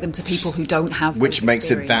communicate them to people who don't have those Which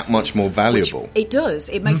makes it that much more valuable. It does.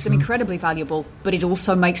 It makes them incredibly valuable, but it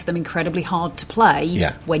also makes them incredibly hard to play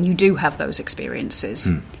when you do have those experiences,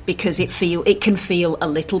 because it can feel a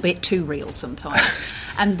little bit too real sometimes.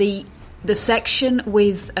 And The section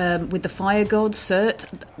with the fire god Cert,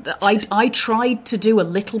 I tried to do a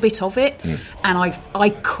little bit of it, and I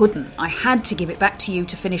couldn't. I had to give it back to you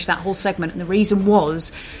to finish that whole segment, and the reason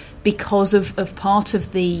was because of part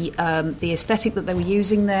of the aesthetic that they were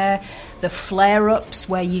using there, the flare-ups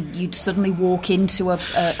where you'd suddenly walk into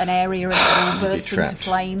an area and it all burst into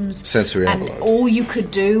flames. Sensory and overload. All you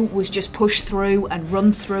could do was just push through and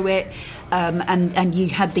run through it, and you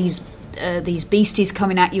had these beasties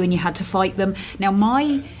coming at you and you had to fight them. Now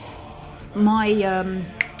my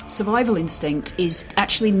survival instinct is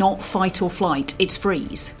actually not fight or flight, it's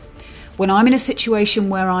freeze. When I'm in a situation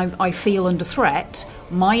where I feel under threat,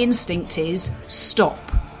 my instinct is stop,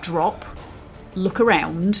 drop, look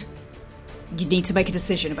around. You need to make a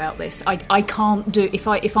decision about this. I can't do...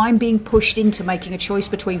 If I'm being pushed into making a choice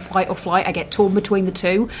between fight or flight, I get torn between the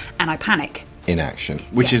two and I panic. Inaction,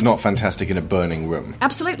 which is not fantastic in a burning room.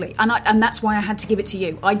 Absolutely, and that's why I had to give it to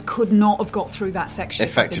you. I could not have got through that section.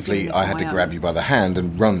 Effectively, I had to grab you by the hand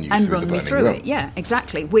and run you through the burning room. It. Yeah,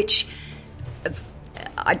 exactly. Which,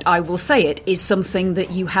 I will say it, is something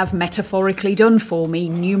that you have metaphorically done for me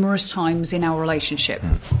numerous times in our relationship.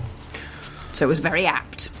 So it was very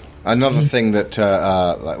apt. Another thing that,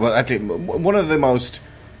 I think one of the most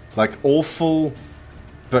awful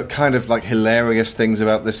but kind of hilarious things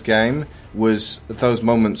about this game was those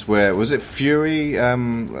moments where, was it Fury?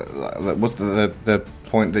 What's the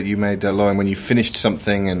point that you made, Lorin, when you finished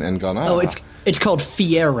something and gone, it's called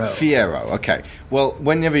Fiero. Fiero, okay. Well,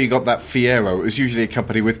 whenever you got that Fiero, it was usually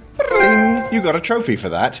accompanied with, ding, you got a trophy for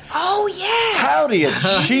that. Oh, yeah! How do you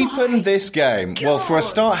cheapen this game? God. Well, for a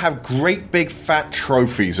start, have great big fat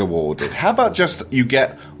trophies awarded. How about just you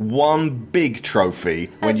get one big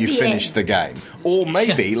trophy when you finish the game? Or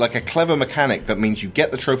maybe, a clever mechanic that means you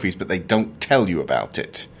get the trophies, but they don't tell you about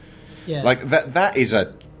it. Yeah.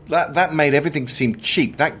 That made everything seem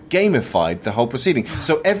cheap. That gamified the whole proceeding.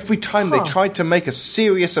 So every time they tried to make a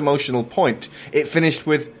serious emotional point, it finished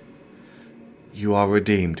with, you are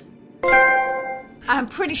redeemed. I'm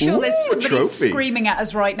pretty sure there's somebody screaming at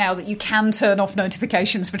us right now that you can turn off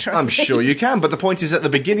notifications for trophies. I'm sure you can, but the point is at the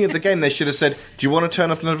beginning of the game they should have said, do you want to turn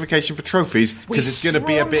off notification for trophies? Because it's going to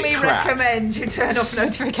be a bit crap. We recommend you turn off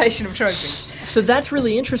notification of trophies. So that's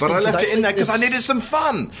really interesting. But I left it in there because I needed some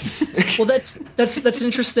fun. Well, that's an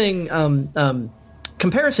interesting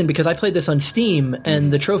comparison, because I played this on Steam,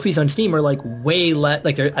 and the trophies on Steam are way less.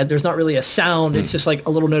 There's not really a sound. It's just a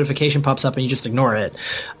little notification pops up and you just ignore it.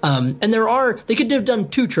 And they could have done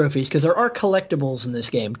 2 trophies, because there are collectibles in this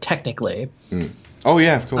game technically. Oh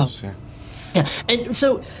yeah, of course. Yeah, and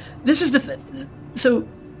so this is the thing. So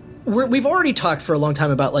we've already talked for a long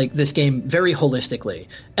time about this game very holistically,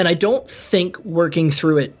 and I don't think working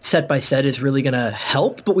through it set by set is really going to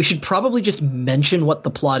help, but we should probably just mention what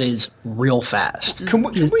the plot is real fast. Can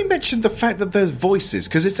we mention the fact that there's voices,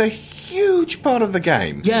 because it's a huge part of the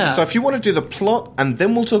game. Yeah. So if you want to do the plot, and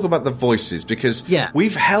then we'll talk about the voices, because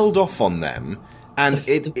we've held off on them, and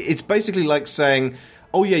it's basically like saying,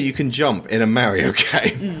 oh yeah, you can jump in a Mario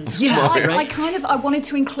game. I wanted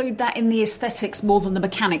to include that in the aesthetics more than the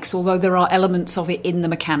mechanics, although there are elements of it in the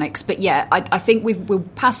mechanics. But yeah, I think we're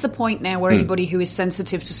past the point now where anybody who is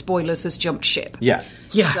sensitive to spoilers has jumped ship. Yeah.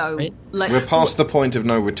 So we're past the point of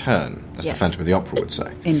no return, as the Phantom of the Opera would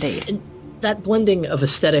say. Indeed. And that blending of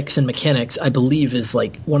aesthetics and mechanics, I believe, is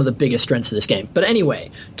one of the biggest strengths of this game. But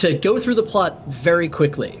anyway, to go through the plot very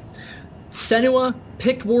quickly. Senua,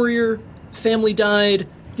 picked warrior, family died,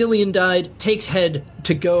 Dillion died, takes head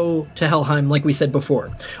to go to Helheim, like we said before.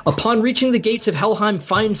 Upon reaching the gates of Helheim,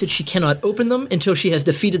 finds that she cannot open them until she has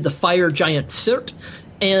defeated the fire giant Cert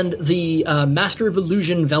and the master of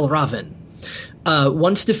illusion Velraven.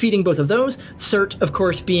 Once defeating both of those, Cert, of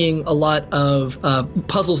course, being a lot of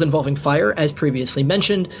puzzles involving fire, as previously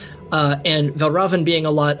mentioned, and Velraven being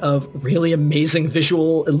a lot of really amazing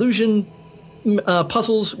visual illusion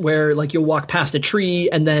puzzles where you'll walk past a tree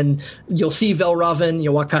and then you'll see Velraven,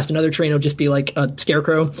 you'll walk past another tree and it'll just be like a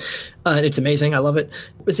scarecrow. It's amazing. I love it.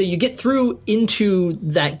 So you get through into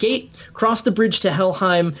that gate, cross the bridge to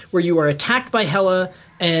Helheim, where you are attacked by Hela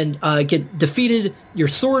and get defeated. Your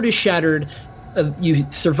sword is shattered. You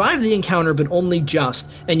survive the encounter, but only just,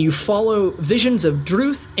 and you follow visions of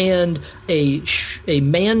Druth and a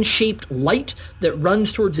man-shaped light that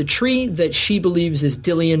runs towards a tree that she believes is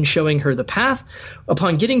Dillion showing her the path.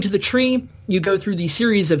 Upon getting to the tree, you go through these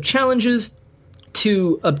series of challenges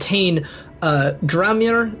to obtain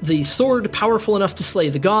Gramir, the sword powerful enough to slay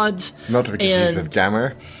the gods. Not to be confused with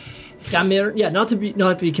Gamir. Gamir, not to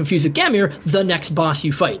be confused with Gamir, the next boss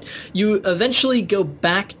you fight. You eventually go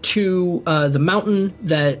back to the mountain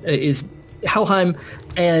that is Helheim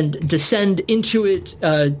and descend into it,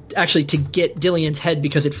 actually to get Dillian's head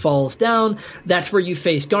because it falls down. That's where you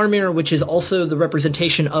face Garmir, which is also the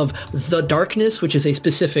representation of the darkness, which is a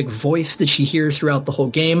specific voice that she hears throughout the whole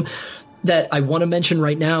game. That I want to mention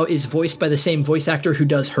right now is voiced by the same voice actor who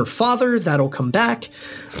does her father. That'll come back.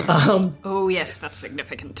 Oh, yes, that's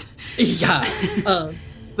significant. Yeah.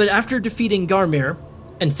 But after defeating Garmir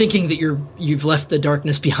and thinking that you've left the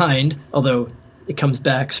darkness behind, although it comes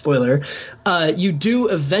back, spoiler, you do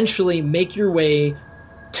eventually make your way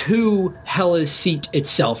to Hela's seat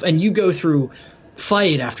itself. And you go through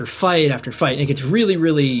fight after fight after fight. And it gets really,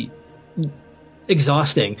 really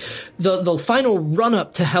exhausting. The final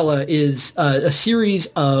run-up to Hela is a series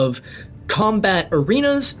of combat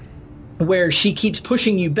arenas where she keeps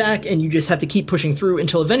pushing you back and you just have to keep pushing through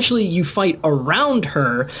until eventually you fight around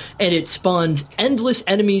her and it spawns endless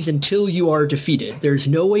enemies until you are defeated. There's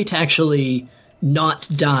no way to actually not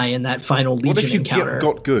die in that final Legion encounter. What if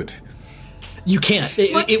you got good? You can't.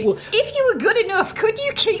 It will. If you were good enough, could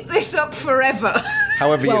you keep this up forever?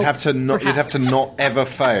 However, you'd have to not ever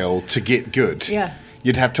fail to get good. Yeah.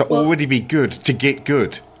 You'd have to already be good to get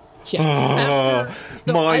good. Yeah.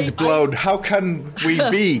 Mind blown. How can we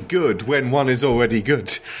be good when one is already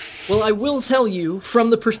good? Well, I will tell you,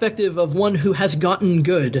 from the perspective of one who has gotten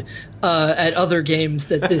good at other games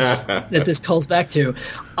that this calls back to,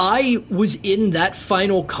 I was in that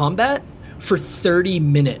final combat for 30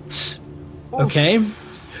 minutes. Okay?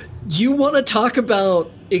 You want to talk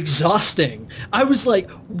about exhausting. I was like,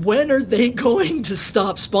 when are they going to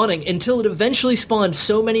stop spawning? Until it eventually spawned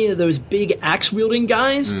so many of those big axe-wielding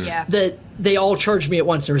guys that they all charged me at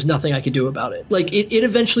once. There was nothing I could do about it. Like, it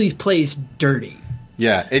eventually plays dirty.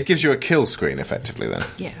 Yeah, it gives you a kill screen, effectively, then.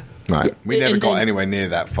 Yeah. Right. Yeah. We never got anywhere near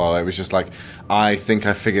that far. It was just like, I think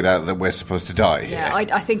I figured out that we're supposed to die here. Yeah,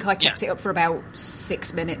 I think I kept it up for about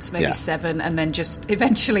 6 minutes, maybe 7, and then just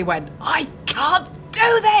eventually went, I can't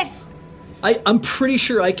do this! I'm pretty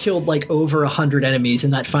sure I killed like over 100 enemies in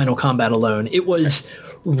that final combat alone. It was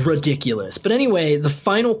ridiculous. But anyway, the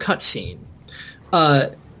final cutscene,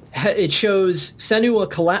 it shows Senua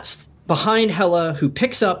collapsed behind Hela, who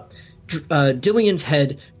picks up Dillian's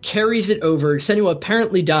head, carries it over. Senua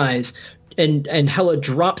apparently dies, and Hela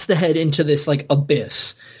drops the head into this like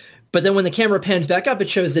abyss. But then when the camera pans back up, it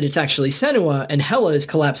shows that it's actually Senua, and Hela is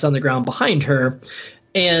collapsed on the ground behind her.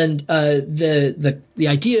 And the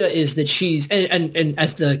idea is that she's and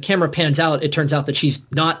as the camera pans out, it turns out that she's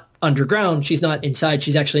not underground. She's not inside.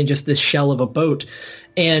 She's actually in just this shell of a boat.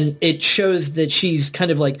 And it shows that she's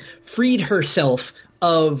kind of like freed herself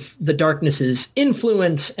of the darkness's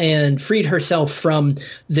influence and freed herself from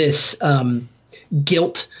this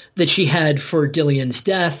guilt that she had for Dillian's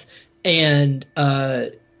death, and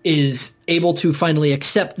is able to finally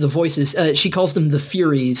accept the voices. She calls them the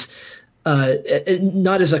Furies,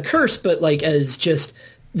 not as a curse, but like as just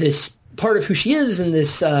this part of who she is, and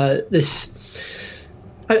this I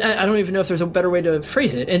don't even know if there's a better way to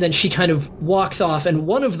phrase it. And then she kind of walks off, and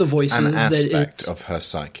one of the voices an that aspect of her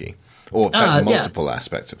psyche. Or in fact, multiple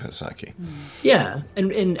aspects of her psyche. Yeah,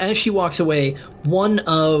 and as she walks away, one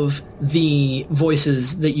of the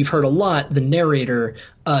voices that you've heard a lot, the narrator,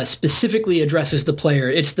 specifically addresses the player.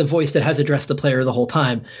 It's the voice that has addressed the player the whole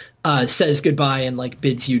time. Says goodbye and like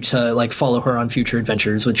bids you to like follow her on future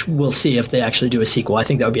adventures, which we'll see if they actually do a sequel. I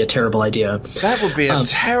think that would be a terrible idea. That would be a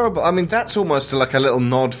terrible. I mean, that's almost like a little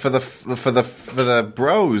nod for the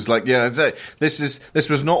bros. Like, yeah, this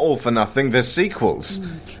was not all for nothing. There's sequels.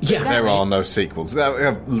 Yeah, there are no sequels.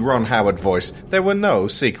 Ron Howard voice. There were no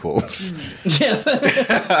sequels. Yeah,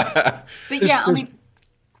 but yeah, I mean,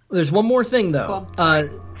 there's one more thing though.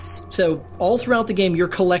 So all throughout the game, you're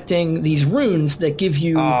collecting these runes that give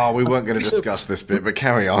you... Oh, we weren't going to discuss this bit, but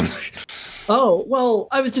carry on. Oh, well,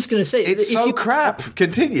 I was just going to say... It's so crap.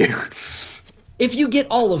 Continue. If you get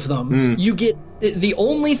all of them, you get... The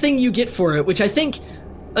only thing you get for it, which I think...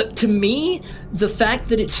 to me, the fact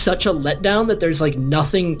that it's such a letdown that there's like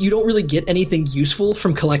nothing... You don't really get anything useful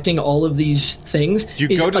from collecting all of these things. You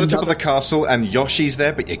go to the top of the castle and Yoshi's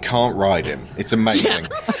there, but you can't ride him. It's amazing.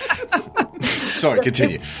 Sorry,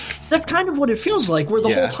 continue. That's kind of what it feels like, where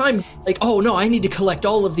the whole time, like, oh no, I need to collect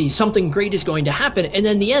all of these. Something great is going to happen. And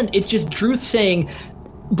then in the end, it's just Druth saying,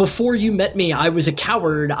 before you met me, I was a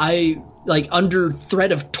coward. I, like, under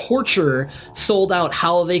threat of torture, sold out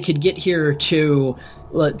how they could get here to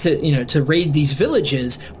raid these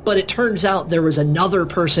villages. But it turns out there was another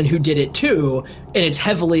person who did it too, and it's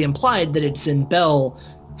heavily implied that it's in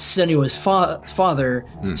Senua's father,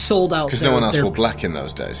 sold out. Because no one else wore black in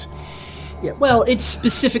those days. Yeah, well, it's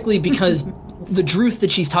specifically because the Druth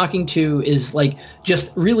that she's talking to is like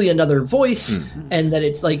just really another voice, and that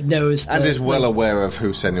it's like knows and is well aware of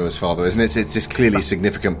who Senua's father is, and it's this clearly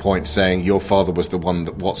significant point saying your father was the one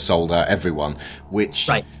that sold out everyone, which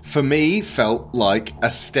for me felt like a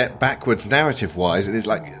step backwards narrative wise. It is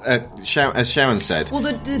like as Sharon said. Well,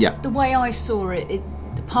 the way I saw it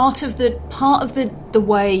part of the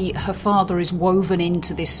way her father is woven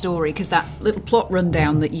into this story, because that little plot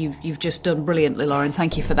rundown that you've just done brilliantly, Lorin,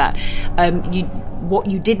 thank you for that. What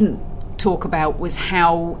you didn't talk about was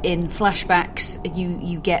how in flashbacks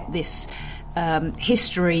you get this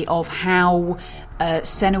history of how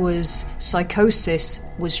Senua's psychosis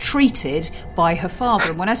was treated by her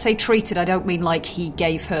father. And when I say treated, I don't mean like he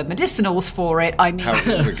gave her medicinals for it. I mean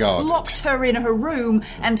locked her in her room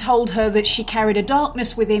and told her that she carried a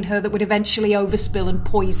darkness within her that would eventually overspill and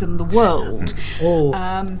poison the world.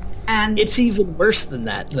 And it's even worse than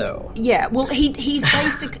that, though. Yeah, well,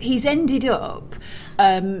 he's ended up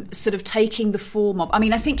sort of taking the form of... I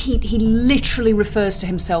mean, I think he literally refers to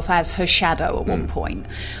himself as her shadow at one point.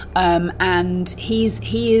 And he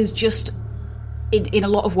is just... In a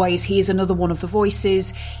lot of ways, he is another one of the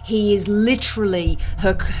voices. He is literally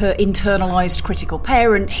her internalised critical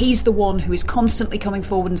parent. He's the one who is constantly coming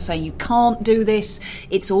forward and saying, you can't do this,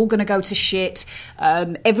 it's all going to go to shit,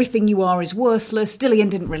 everything you are is worthless, Dillian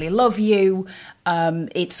didn't really love you,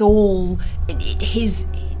 it's all... His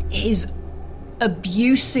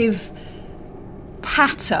abusive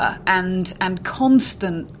patter and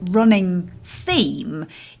constant running theme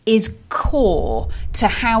is core to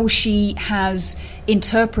how she has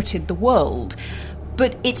interpreted the world,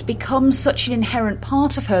 but it's become such an inherent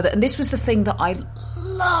part of her that, and this was the thing that I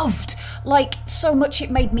loved, like so much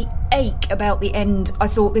it made me ache about the end. I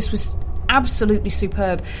thought this was absolutely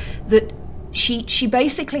superb, that she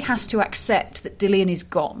basically has to accept that Dillian is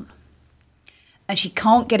gone and she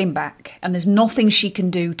can't get him back, and there's nothing she can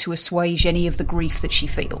do to assuage any of the grief that she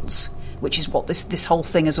feels, which is what this whole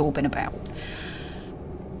thing has all been about.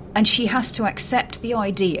 And she has to accept the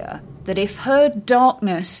idea that if her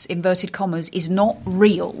darkness, inverted commas, is not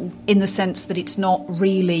real, in the sense that it's not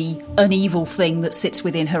really an evil thing that sits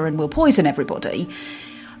within her and will poison everybody,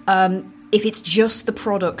 if it's just the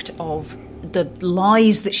product of the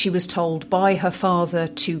lies that she was told by her father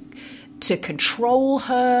to control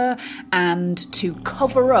her and to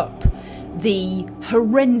cover up the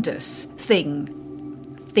horrendous things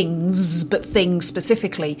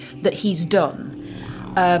specifically that he's done,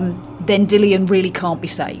 then Dillian really can't be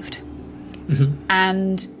saved.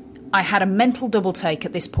 And I had a mental double take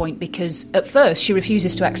at this point, because at first she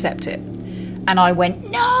refuses to accept it. And I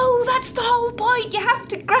went, no, that's the whole point. You have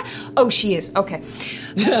to oh, she is. Okay.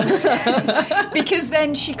 Because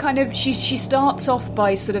then she starts off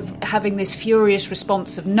by sort of having this furious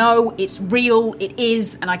response of, no, it's real, it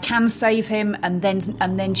is, and I can save him. And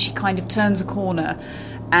then she kind of turns a corner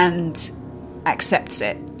and accepts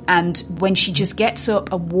it. And when she just gets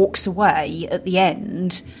up and walks away at the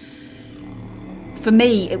end, for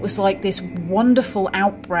me, it was like this wonderful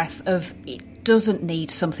outbreath of, it doesn't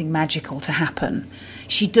need something magical to happen.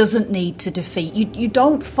 She doesn't need to defeat... You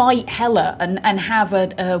don't fight Hela and have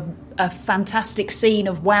a fantastic scene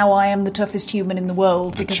of, wow, I am the toughest human in the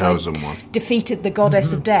world because I defeated the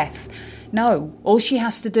goddess of death. No, all she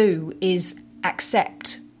has to do is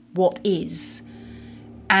accept what is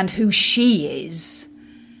and who she is,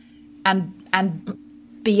 and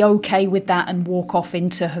be okay with that and walk off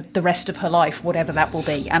into the rest of her life, whatever that will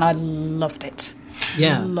be. And I loved it.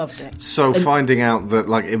 Yeah. Loved it. So finding out that,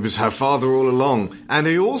 like, it was her father all along, and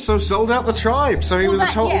he also sold out the tribe, so he was a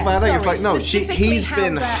total badass. It's like, no, he's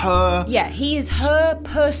been her... Yeah, he is her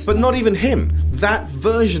person... But not even him. That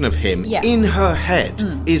version of him in her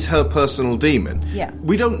head is her personal demon. Yeah.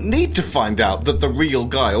 We don't need to find out that the real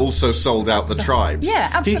guy also sold out the tribes.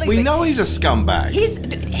 Yeah, absolutely. We know he's a scumbag.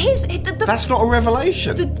 That's not a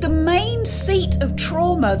revelation. The main seat of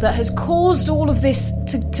trauma that has caused all of this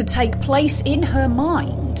to take place in her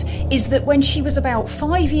mind is that when she was about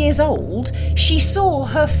 5 years old, she saw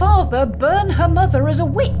her father burn her mother as a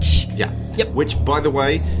witch. Yeah. Yep. Which, by the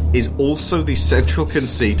way, is also the central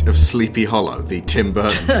conceit of Sleepy Hollow, the Tim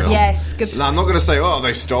Burton film. Yes. Good. Now, I'm not going to say, oh,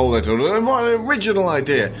 they stole it, or what an original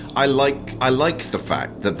idea. I like the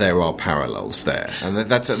fact that there are parallels there, and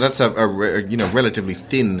that's a relatively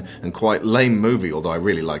thin and quite lame movie. Although I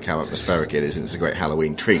really like how atmospheric it is, and it's a great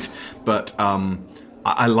Halloween treat. But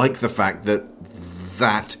I like the fact that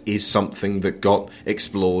that is something that got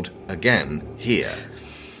explored again here.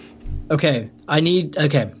 Okay.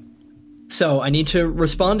 So I need to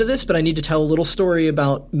respond to this, but I need to tell a little story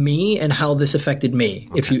about me and how this affected me.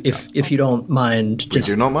 Okay, if you don't mind, we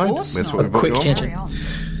do not mind. That's what a quick tangent.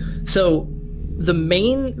 So the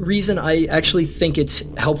main reason I actually think it's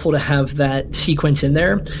helpful to have that sequence in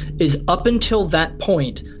there is up until that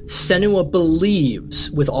point, Senua believes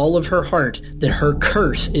with all of her heart that her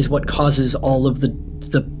curse is what causes all of the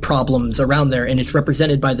problems around there, and it's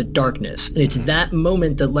represented by the darkness. And it's that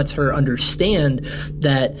moment that lets her understand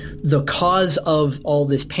that the cause of all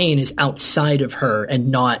this pain is outside of her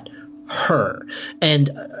and not her. And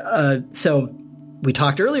so we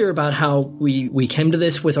talked earlier about how we came to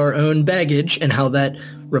this with our own baggage and how that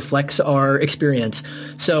reflects our experience.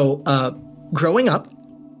 So growing up,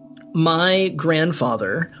 my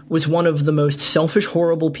grandfather was one of the most selfish,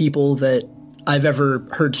 horrible people that I've ever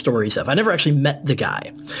heard stories of. I never actually met the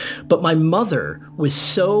guy. But my mother was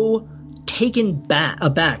so taken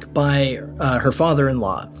aback by her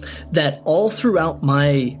father-in-law that all throughout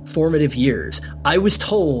my formative years, I was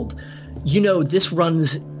told, this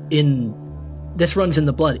runs in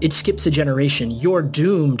the blood. It skips a generation. You're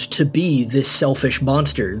doomed to be this selfish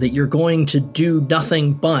monster, that you're going to do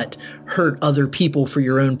nothing but hurt other people for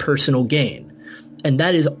your own personal gain. And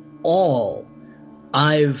that is all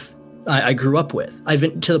I grew up with. I've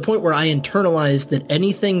been to the point where I internalized that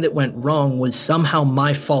anything that went wrong was somehow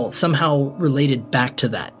my fault, somehow related back to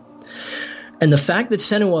that. And the fact that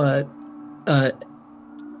Senua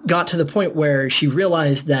got to the point where she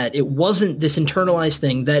realized that it wasn't this internalized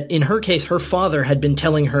thing, that in her case, her father had been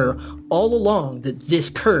telling her all along that this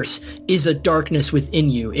curse is a darkness within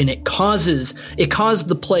you, and it caused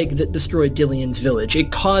the plague that destroyed Dillion's village.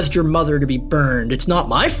 It caused your mother to be burned. It's not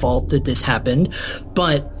my fault that this happened,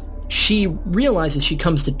 but she realizes, she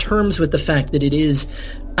comes to terms with the fact that it is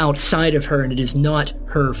outside of her and it is not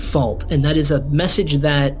her fault. And that is a message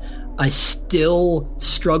that I still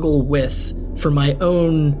struggle with for my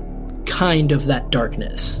own kind of that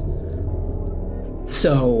darkness.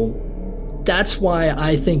 So that's why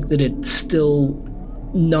I think that it's still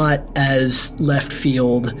not as left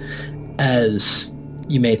field as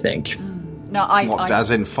you may think. No,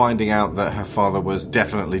 as in finding out that her father was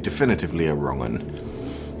definitively a wrong-un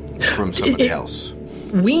from somebody else.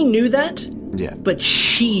 We knew that, yeah, but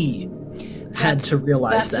she had to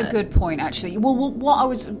realize that. That's a good point, actually. Well, what I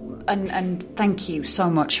was... And thank you so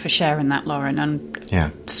much for sharing that, Lorin.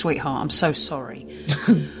 And sweetheart, I'm so sorry.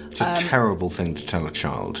 It's a terrible thing to tell a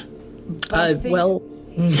child. That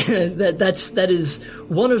is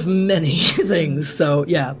one of many things. So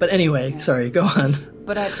yeah, but anyway, sorry, go on.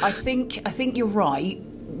 But I think you're right.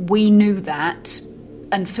 We knew that,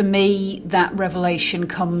 and for me, that revelation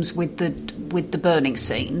comes with the burning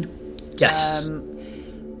scene. Yes.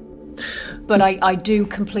 But I do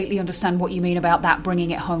completely understand what you mean about that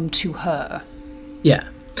bringing it home to her. Yeah.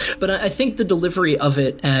 But I think the delivery of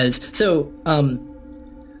it as... So,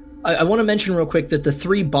 I want to mention real quick that the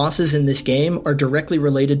three bosses in this game are directly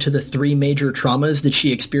related to the three major traumas that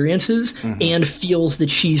she experiences and feels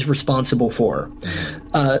that she's responsible for.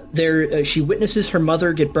 She witnesses her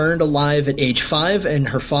mother get burned alive at age 5, and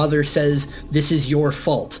her father says, "This is your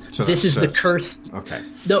fault. So this is the curse." Okay.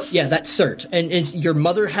 No, yeah, that's cert. And your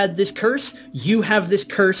mother had this curse. You have this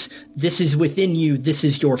curse. This is within you. This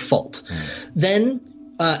is your fault. Then,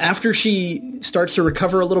 after she starts to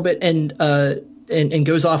recover a little bit and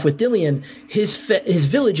goes off with Dillion, his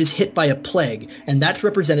village is hit by a plague, and that's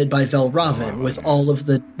represented by Velraven with all of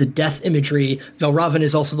the death imagery. Velraven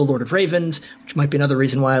is also the Lord of Ravens, which might be another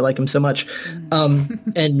reason why I like him so much.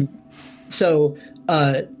 And so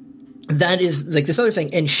that is like this other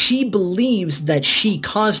thing, and she believes that she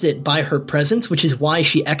caused it by her presence, which is why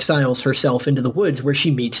she exiles herself into the woods where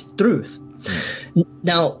she meets Druth.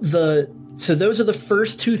 Now, so those are the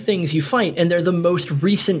first two things you fight, and they're the most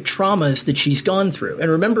recent traumas that she's gone through.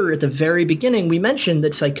 And remember, at the very beginning, we mentioned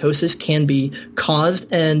that psychosis can be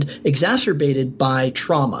caused and exacerbated by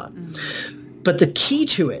trauma. But the key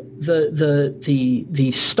to it,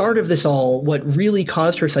 the start of this all, what really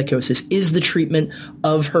caused her psychosis, is the treatment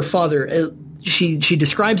of her father. She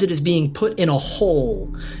describes it as being put in a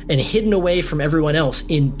hole and hidden away from everyone else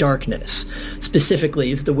in darkness.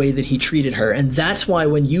 Specifically, is the way that he treated her. And that's why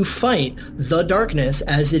when you fight the darkness,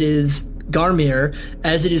 as it is Garmir,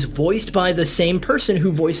 as it is voiced by the same person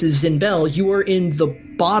who voices Zinbel, you are in the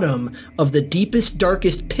bottom of the deepest,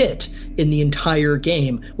 darkest pit in the entire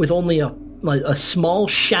game, with only a small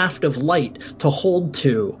shaft of light to hold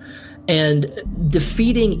to. And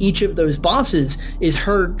defeating each of those bosses is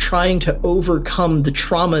her trying to overcome the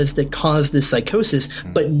traumas that cause this psychosis,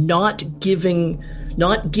 but not giving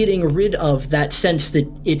not getting rid of that sense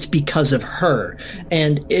that it's because of her.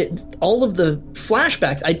 And all of the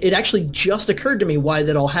flashbacks, it actually just occurred to me why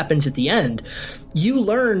that all happens at the end. You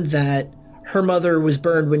learned that her mother was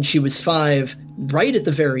burned when she was 5, right at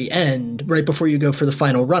the very end, right before you go for the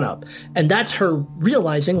final run-up. And that's her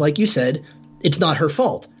realizing, like you said, it's not her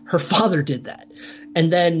fault. Her father did that.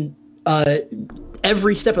 And then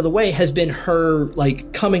every step of the way has been her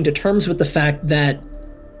like coming to terms with the fact that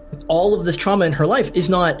all of this trauma in her life is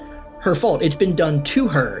not her fault. It's been done to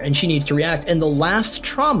her, and she needs to react. And the last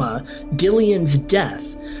trauma, Dillian's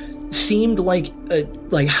death, seemed like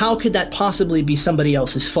how could that possibly be somebody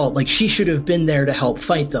else's fault? Like, she should have been there to help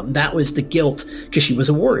fight them. That was the guilt, because she was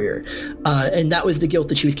a warrior. And that was the guilt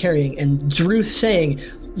that she was carrying. And Druth saying,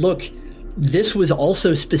 look, this was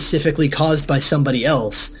also specifically caused by somebody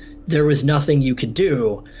else. There was nothing you could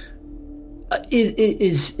do.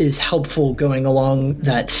 Is helpful going along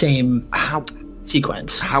that same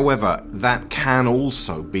sequence. However, that can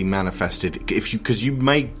also be manifested because you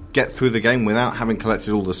may get through the game without having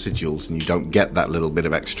collected all the sigils, and you don't get that little bit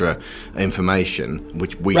of extra information,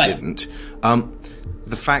 which we didn't.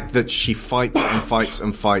 The fact that she fights and fights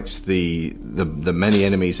and fights the many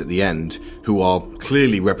enemies at the end, who are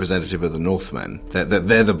clearly representative of the Northmen.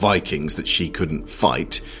 They're the Vikings that she couldn't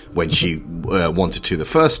fight when she wanted to the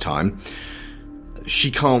first time.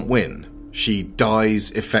 She can't win. She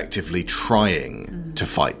dies effectively trying to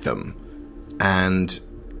fight them. And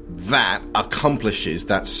that accomplishes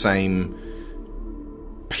that same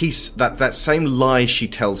piece, that same lie she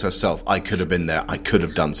tells herself, I could have been there, I could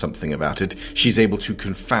have done something about it. She's able to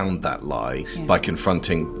confound that lie by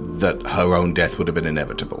confronting that her own death would have been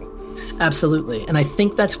inevitable. Absolutely. And I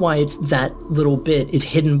think that's why it's that little bit is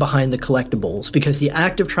hidden behind the collectibles, because the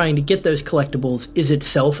act of trying to get those collectibles is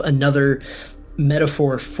itself another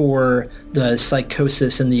metaphor for the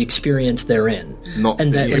psychosis and the experience therein. Not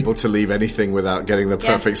being able to leave anything without getting the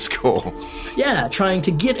perfect score. Yeah, trying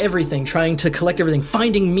to get everything, trying to collect everything,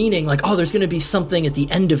 finding meaning, like, oh, there's going to be something at the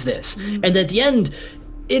end of this. And at the end,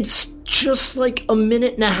 it's just like a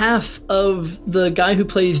minute and a half of the guy who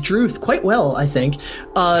plays Druth, quite well, I think,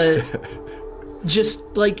 just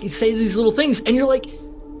like say these little things, and you're like,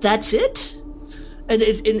 that's it? And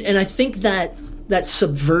I think that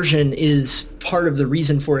subversion is part of the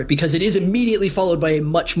reason for it, because it is immediately followed by a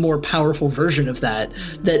much more powerful version of that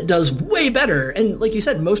does way better. And like you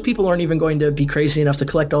said, most people aren't even going to be crazy enough to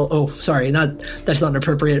collect all. Oh, sorry, that's not an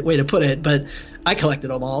appropriate way to put it, but I collected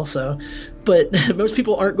them all. So, but most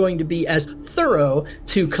people aren't going to be as thorough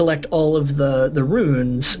to collect all of the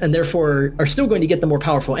runes, and therefore are still going to get the more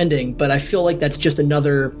powerful ending. But I feel like that's just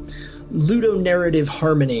another ludonarrative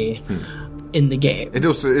harmony in the game. It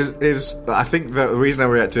also is I think the reason I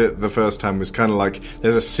reacted to it the first time was kind of like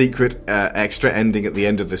there's a secret extra ending at the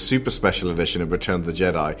end of the super special edition of Return of the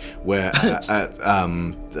Jedi where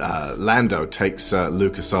Lando takes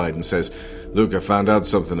Luke aside and says, Luke, I found out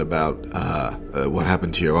something about what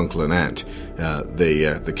happened to your uncle and aunt.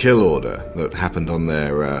 The kill order that happened on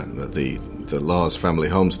their the Lars family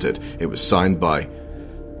homestead. It was signed by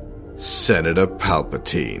Senator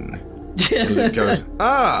Palpatine. And Luke goes,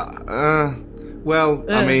 well,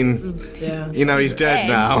 I mean, he's dead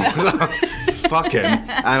now. Fuck him.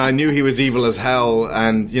 And I knew he was evil as hell,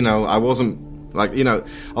 and, I wasn't,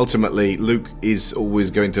 ultimately, Luke is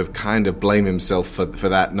always going to kind of blame himself for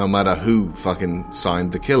that, no matter who fucking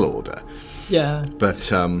signed the kill order. Yeah.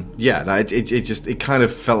 But, it kind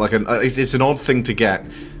of felt like it's an odd thing to get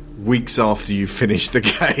weeks after you finish the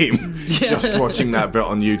game, just watching that bit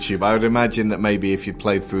on YouTube. I would imagine that maybe if you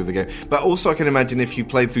played through the game, but also I can imagine if you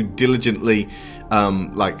played through diligently,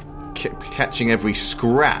 catching every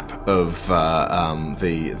scrap of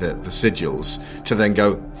the sigils to then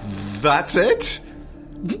go, that's it?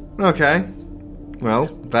 Okay. Well,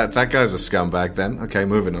 that guy's a scumbag then. Okay,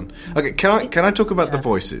 moving on. Okay, can I talk about the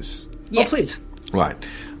voices? Yes. Oh, please. Right.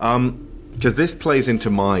 Because this plays into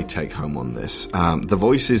my take-home on this. The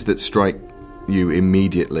voices that strike you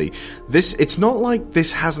immediately. It's not like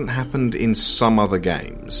this hasn't happened in some other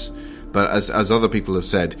games. But as other people have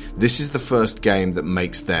said, this is the first game that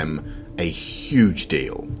makes them a huge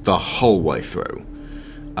deal the whole way through.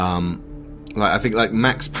 I think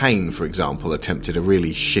Max Payne, for example, attempted a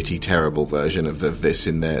really shitty, terrible version of this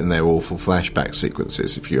in their awful flashback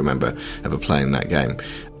sequences, if you remember ever playing that game.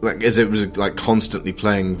 As it was constantly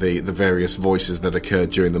playing the various voices that occurred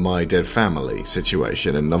during the My Dead Family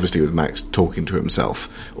situation, and obviously with Max talking to himself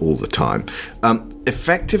all the time.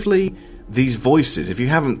 Effectively, these voices, if you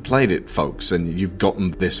haven't played it, folks, and you've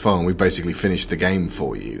gotten this far and we basically finished the game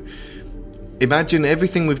for you, imagine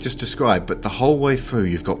everything we've just described, but the whole way through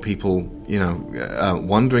you've got people,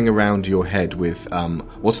 wandering around your head with,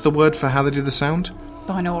 what's the word for how they do the sound?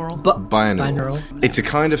 Binaural. Binaural. It's a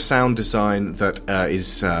kind of sound design that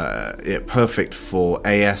is perfect for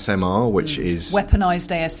ASMR, which is... Weaponized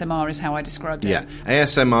ASMR is how I described it. Yeah.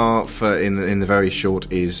 ASMR, in the very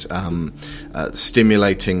short, is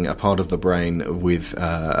stimulating a part of the brain with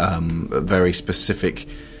very specific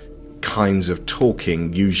kinds of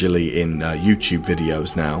talking, usually in YouTube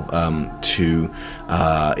videos now, to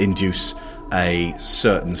induce a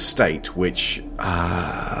certain state, which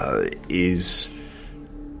is...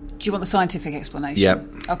 Do you want the scientific explanation? Yep.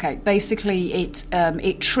 Okay. Basically, it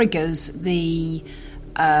triggers the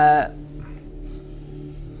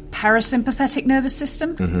parasympathetic nervous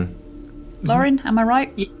system. Mm-hmm. Lorin, am I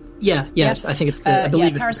right? Yeah. I think it's. I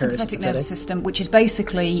believe it's parasympathetic nervous system, which is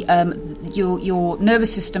basically your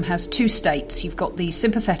nervous system has two states. You've got the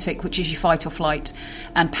sympathetic, which is your fight or flight,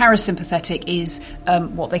 and parasympathetic is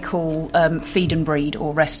what they call feed and breed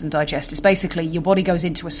or rest and digest. It's basically your body goes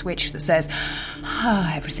into a switch that says,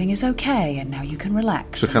 everything is okay, and now you can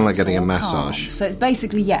relax. So kind of like getting a massage. Calm. So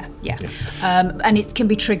basically, yeah. And it can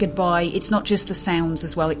be triggered by. It's not just the sounds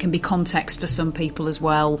as well. It can be context for some people as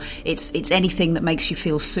well. It's anything that makes you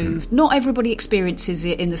feel soothed. Not everybody experiences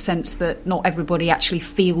it in the sense that not everybody actually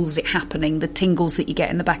feels it happening. The tingles that you get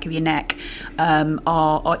in the back of your neck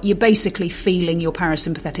are you're basically feeling your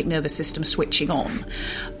parasympathetic nervous system switching on.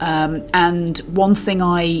 And one thing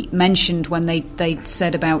I mentioned when they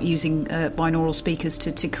said about using binaural speakers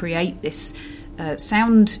to create this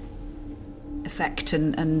sound effect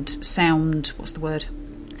and sound, what's the word?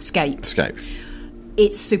 Scape.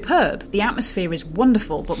 It's superb. The atmosphere is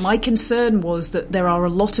wonderful, but my concern was that there are a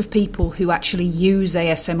lot of people who actually use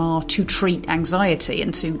ASMR to treat anxiety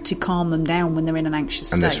and to calm them down when they're in an anxious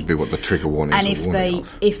state. And this would be what the trigger warning is. And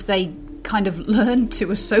if they kind of learn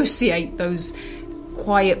to associate those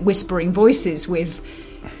quiet whispering voices with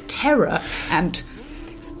terror and...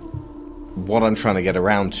 What I'm trying to get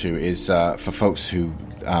around to is for folks who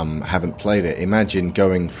haven't played it, imagine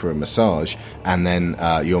going for a massage and then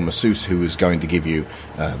your masseuse, who is going to give you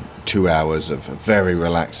 2 hours of very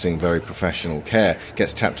relaxing, very professional care,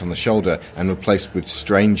 gets tapped on the shoulder and replaced with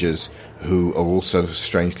strangers who are also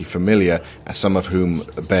strangely familiar, some of whom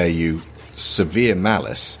bear you severe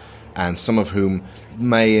malice and some of whom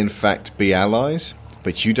may in fact be allies,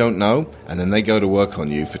 but you don't know, and then they go to work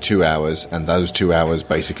on you for 2 hours, and those 2 hours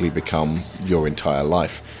basically become your entire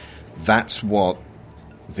life. That's what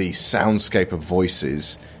the soundscape of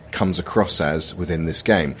voices comes across as within this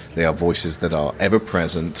game. They are voices that are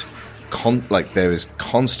ever-present, like there is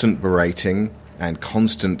constant berating and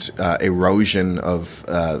constant erosion of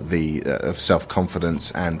of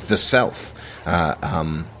self-confidence and the self.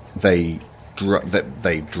 They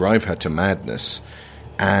drive her to madness,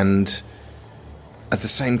 and at the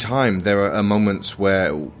same time, there are moments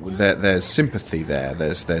where there's sympathy there.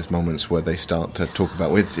 There's moments where they start to talk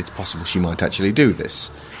about, well, it's possible she might actually do this.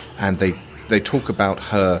 And they talk about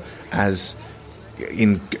her as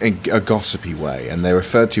in a gossipy way, and they're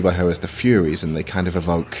referred to by her as the Furies, and they kind of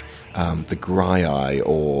evoke the Graiai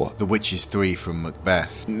or the Witches 3 from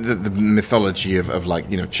Macbeth. The mythology of like,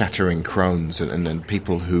 chattering crones and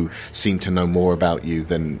people who seem to know more about you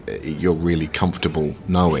than you're really comfortable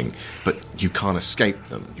knowing, but you can't escape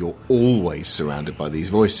them. You're always surrounded by these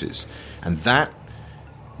voices. And that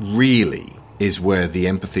really is where the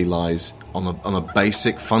empathy lies on a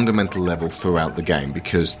basic, fundamental level throughout the game,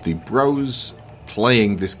 because the bros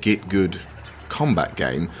playing this Get Good combat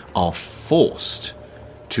game are forced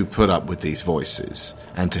to put up with these voices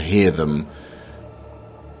and to hear them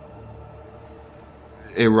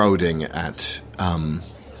eroding at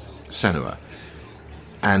Senua.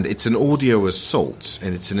 And it's an audio assault,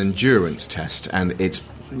 and it's an endurance test, and it's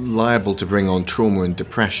liable to bring on trauma and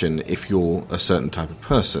depression if you're a certain type of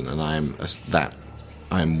person, and I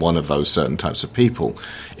am one of those certain types of people.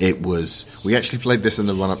 We actually played this in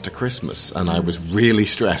the run-up to Christmas, and I was really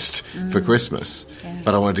stressed for Christmas. Yeah.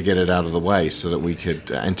 But I wanted to get it out of the way so that we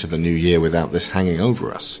could enter the new year without this hanging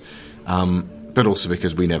over us. But also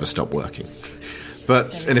because we never stopped working.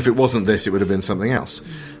 And if it wasn't this, it would have been something else.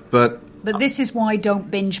 But this is why don't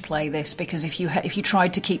binge play this, because if you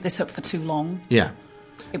tried to keep this up for too long, it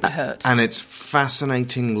would hurt. And it's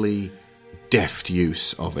fascinatingly deft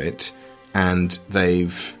use of it. And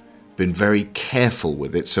they've been very careful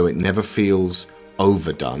with it, so it never feels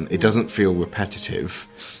overdone. It doesn't feel repetitive.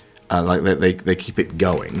 Like they keep it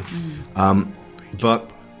going. But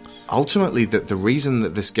ultimately, the reason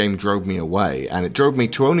that this game drove me away, and it drove me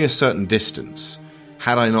to only a certain distance,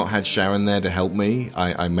 Had I not had Sharon there to help me,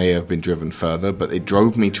 I may have been driven further, but it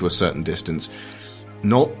drove me to a certain distance,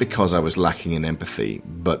 not because I was lacking in empathy,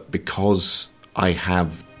 but because I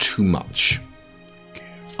have too much.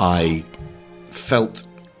 I felt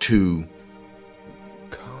too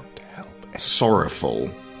sorrowful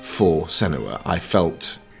for Senua. I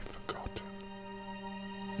felt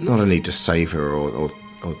not a need to save her or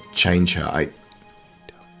change her. I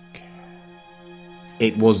don't care.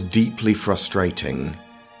 It was deeply frustrating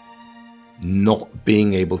not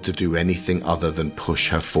being able to do anything other than push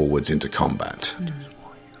her forwards into combat.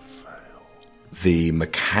 The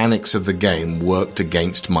mechanics of the game worked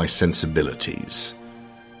against my sensibilities.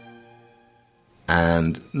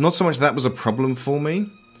 And not so much that was a problem for me.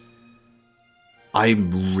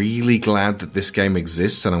 I'm really glad that this game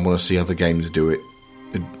exists, and I want to see other games do it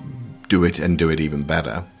even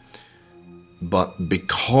better. But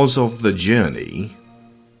because of the journey,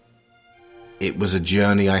 it was a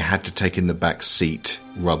journey I had to take in the back seat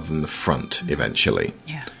rather than the front eventually.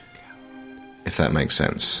 Yeah. If that makes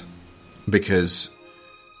sense. Because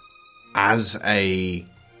as an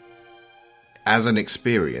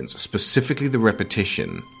experience, specifically the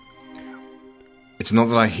repetition, it's not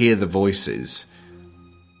that I hear the voices,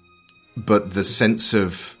 but the sense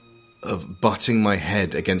of butting my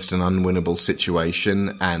head against an unwinnable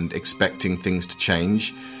situation and expecting things to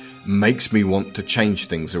change makes me want to change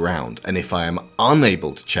things around. And if I am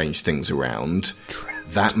unable to change things around,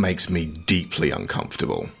 that makes me deeply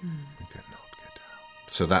uncomfortable.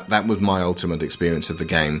 So that was my ultimate experience of the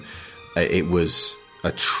game. It was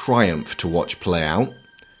a triumph to watch play out.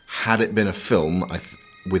 Had it been a film,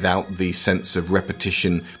 without the sense of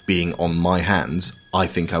repetition being on my hands, I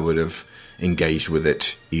think I would have engaged with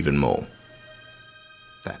it even more.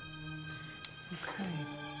 That. Okay.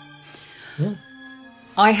 Yeah.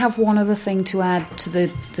 I have one other thing to add to the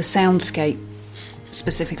soundscape,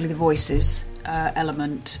 specifically the voices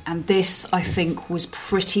element, and this I think was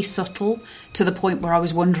pretty subtle to the point where I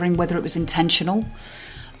was wondering whether it was intentional.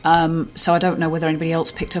 So I don't know whether anybody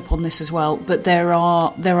else picked up on this as well, but there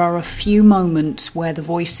are a few moments where the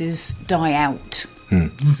voices die out,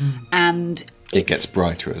 and it gets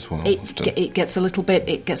brighter as well. It gets a little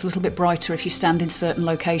bit brighter if you stand in certain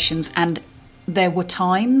locations, and there were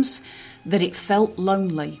times that it felt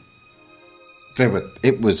lonely.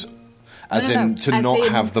 It was as in not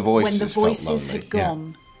have the voices. When the voices had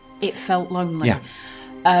gone, it felt lonely. Yeah.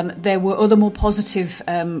 There were other more positive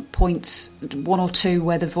points, one or two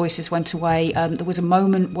where the voices went away. There was a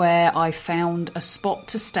moment where I found a spot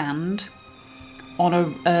to stand on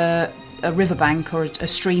a riverbank or a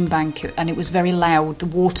stream bank, and it was very loud. The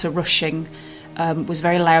water rushing was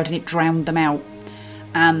very loud, and it drowned them out.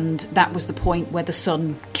 And that was the point where the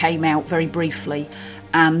sun came out very briefly,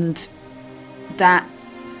 and that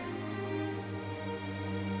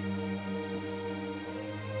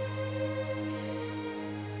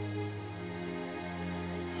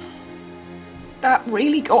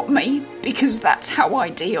really got me, because that's how I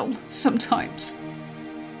deal sometimes.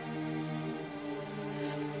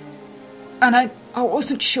 And I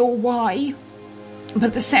wasn't sure why,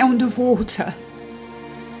 but the sound of water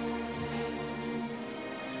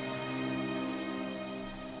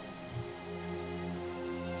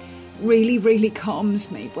really, really calms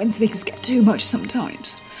me when things get too much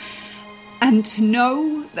sometimes. And to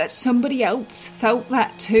know that somebody else felt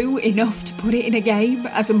that too, enough to put it in a game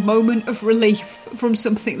as a moment of relief from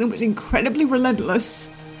something that was incredibly relentless.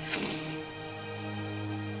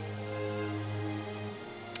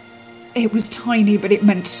 It was tiny, but it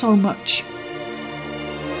meant so much.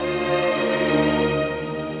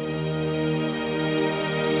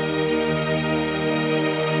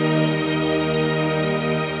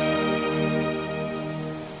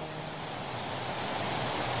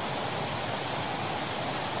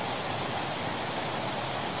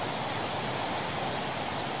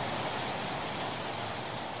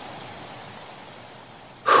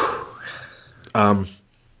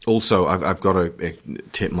 Also, I've got to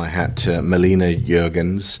tip my hat to Melina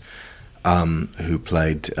Jurgens, who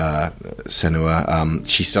played Senua.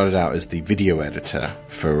 She started out as the video editor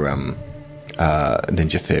for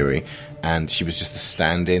Ninja Theory, and she was just a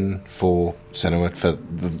stand-in for Senua for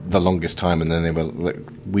the longest time, and then they were like,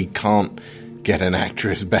 we can't get an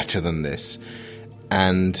actress better than this.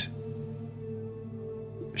 And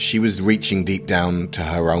she was reaching deep down to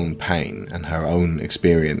her own pain and her own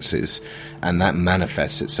experiences, and that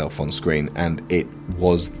manifests itself on screen, and it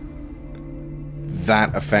was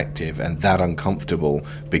that effective and that uncomfortable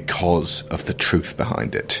because of the truth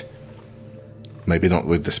behind it. Maybe not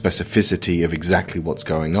with the specificity of exactly what's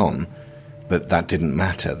going on, but that didn't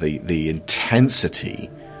matter. The intensity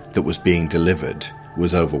that was being delivered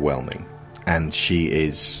was overwhelming, and she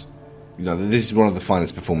is, this is one of the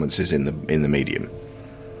finest performances in the medium,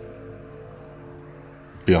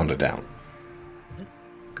 beyond a doubt.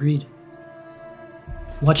 Agreed.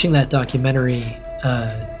 Watching that documentary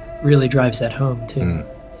really drives that home too.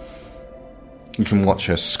 You can watch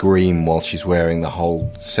her scream while she's wearing the whole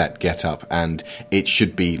set get-up, and it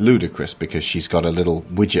should be ludicrous because she's got a little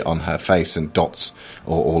widget on her face and dots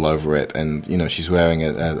all over it, and she's wearing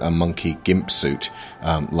a monkey gimp suit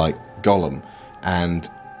like Gollum, and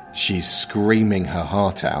she's screaming her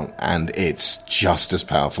heart out, and it's just as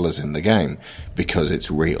powerful as in the game because it's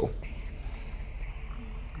real.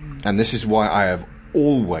 And this is why I have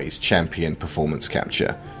always championed performance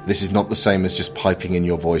capture. This is not the same as just piping in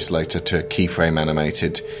your voice later to keyframe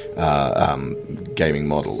animated gaming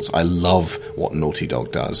models. I love what Naughty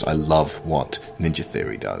Dog does. I love what Ninja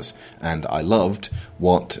Theory does. And I loved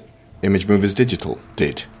what Image Movers Digital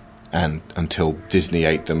did. And until Disney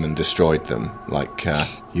ate them and destroyed them, like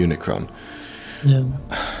Unicron. Yeah.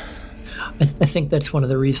 I think that's one of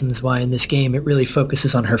the reasons why in this game it really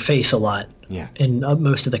focuses on her face a lot. Yeah. In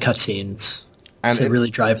most of the cutscenes. And to really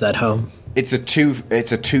drive that home. It's a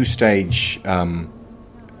two-stage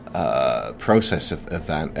process of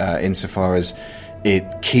that, insofar as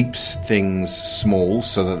it keeps things small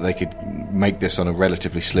so that they could make this on a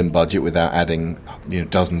relatively slim budget without adding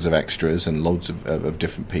dozens of extras and loads of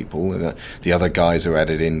different people. The other guys are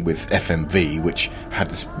added in with FMV, which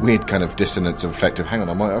had this weird kind of dissonance of effect of, hang on,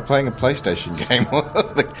 am I playing a PlayStation game?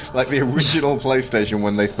 like the original PlayStation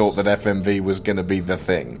when they thought that FMV was going to be the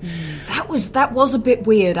thing. That was a bit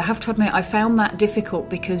weird. I have to admit, I found that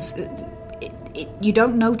difficult because you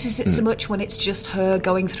don't notice it so much when it's just her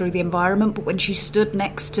going through the environment, but when she stood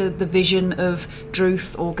next to the vision of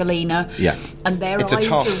Druth or Galena, and their eyes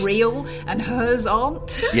are real and hers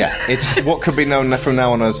aren't. Yeah, it's what could be known from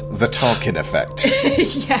now on as the Tarkin effect.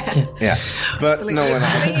 Yeah. But absolutely. No,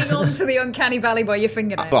 clinging on to the uncanny valley by your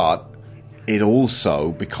fingernail. But it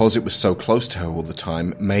also, because it was so close to her all the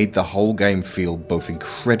time, made the whole game feel both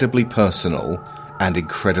incredibly personal and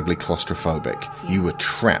incredibly claustrophobic. You were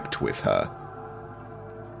trapped with her,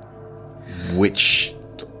 which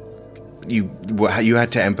you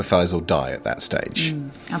had to empathise or die at that stage.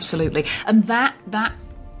 Absolutely. And that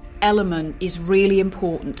element is really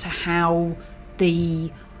important to how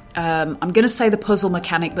the I'm going to say the puzzle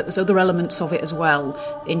mechanic, but there's other elements of it as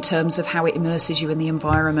well in terms of how it immerses you in the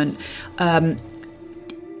environment.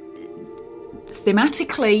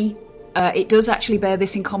 Thematically, it does actually bear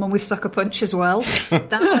this in common with Sucker Punch as well.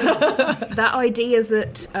 That idea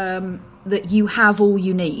that you have all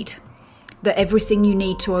you need, that everything you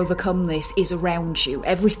need to overcome this is around you.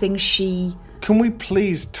 Everything she... Can we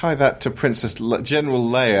please tie that to General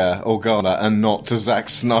Leia Organa and not to Zack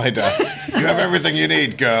Snyder? You have everything you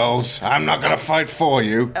need, girls. I'm not going to fight for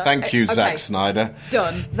you. Thank you, Zack Snyder.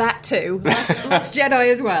 Done. That too. Last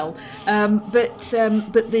Jedi as well. But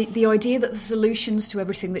the idea that the solutions to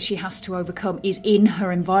everything that she has to overcome is in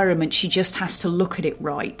her environment. She just has to look at it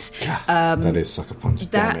right. That is Sucker Punch.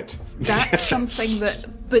 Damn it. That's something that...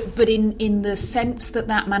 But in the sense that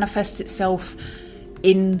manifests itself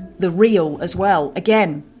in the real as well.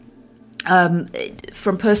 Again,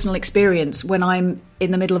 from personal experience, when I'm in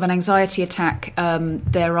the middle of an anxiety attack,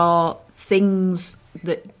 there are things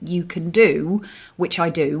that you can do, which I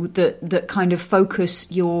do, that kind of focus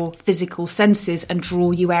your physical senses and draw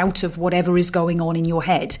you out of whatever is going on in your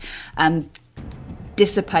head and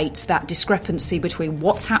dissipates that discrepancy between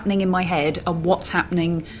what's happening in my head and what's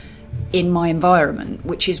happening in my environment,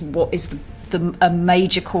 which is what is a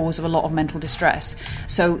major cause of a lot of mental distress.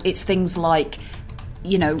 So it's things like,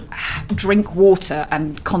 drink water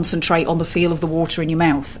and concentrate on the feel of the water in your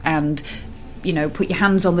mouth, and put your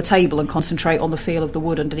hands on the table and concentrate on the feel of the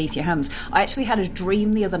wood underneath your hands. I actually had a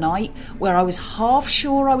dream the other night where I was half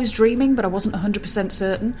sure I was dreaming, but I wasn't 100%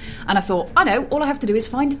 certain. And I thought, I know, all I have to do is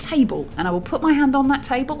find a table, and I will put my hand on that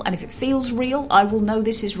table, and if it feels real, I will know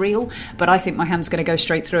this is real. But I think my hand's going to go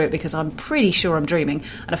straight through it because I'm pretty sure I'm dreaming.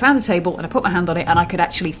 And I found the table, and I put my hand on it, and I could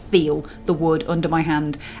actually feel the wood under my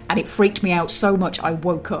hand. And it freaked me out so much I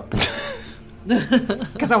woke up.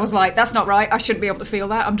 Because I was like, that's not right. I shouldn't be able to feel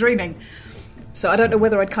that. I'm dreaming. So I don't know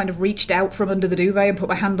whether I'd kind of reached out from under the duvet and put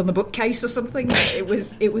my hand on the bookcase or something. It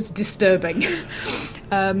was disturbing.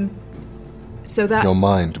 So that your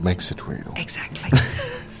mind makes it real. Exactly.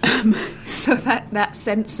 So that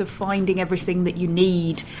sense of finding everything that you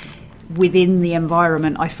need within the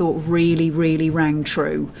environment, I thought really, really rang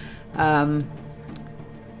true. And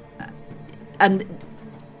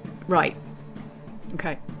right,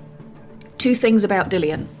 okay. 2 things about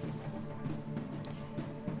Dillian.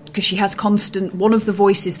 because she has constant. One of the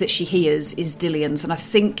voices that she hears is Dillion's, and I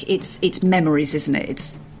think it's memories, isn't it?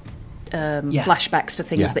 It's flashbacks to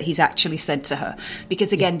things that he's actually said to her.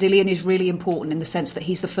 Because again, Dillion is really important in the sense that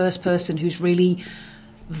he's the first person who's really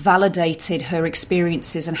validated her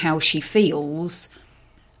experiences and how she feels,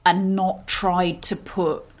 and not tried to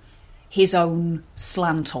put his own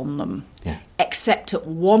slant on them. Yeah. Except at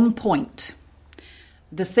one point.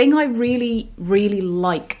 The thing I really, really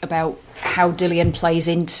like about how Dillion plays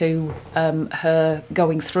into her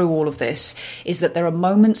going through all of this is that there are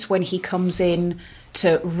moments when he comes in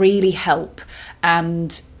to really help.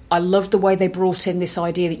 And I love the way they brought in this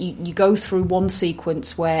idea that you go through one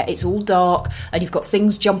sequence where it's all dark and you've got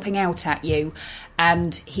things jumping out at you.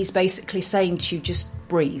 And he's basically saying to you, just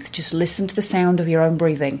breathe, just listen to the sound of your own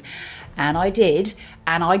breathing. And I did.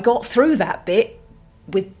 And I got through that bit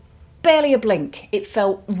with barely a blink. It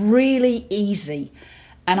felt really easy,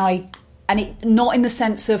 and it not in the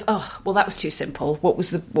sense of that was too simple. What was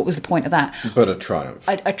the point of that? But a triumph.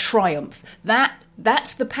 A triumph.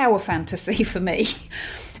 That's the power fantasy for me.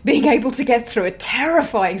 Being able to get through a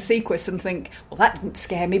terrifying sequence and think, well, that didn't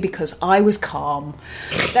scare me because I was calm.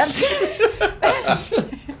 That's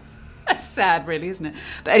sad, really, isn't it?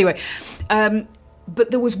 But anyway. But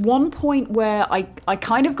there was one point where I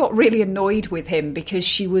kind of got really annoyed with him because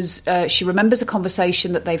she remembers a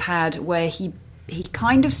conversation that they've had where he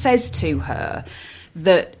kind of says to her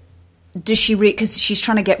that does she because she's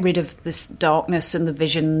trying to get rid of this darkness and the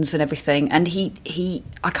visions and everything, and he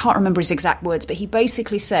I can't remember his exact words, but he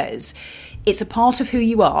basically says it's a part of who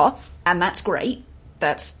you are, and that's great,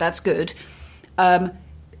 that's good.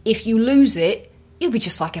 If you lose it, you'll be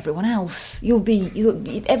just like everyone else.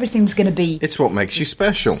 Everything's going to be... It's what makes you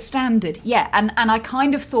special. Standard, yeah. And I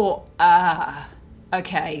kind of thought,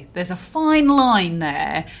 okay, there's a fine line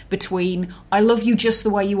there between I love you just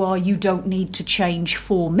the way you are, you don't need to change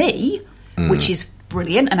for me, which is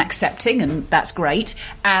brilliant and accepting, and that's great.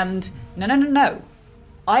 And no,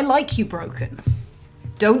 I like you broken.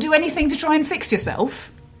 Don't do anything to try and fix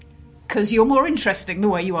yourself, because you're more interesting the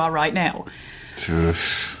way you are right now.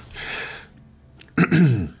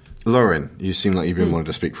 Lorin, you seem like you've been wanting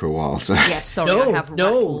to speak for a while. So. Yes, sorry,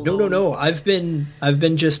 No. I've been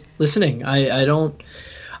just listening. I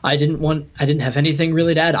didn't have anything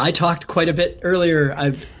really to add. I talked quite a bit earlier.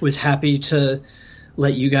 I was happy to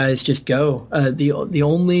let you guys just go. The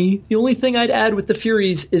only thing I'd add with the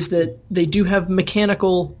Furies is that they do have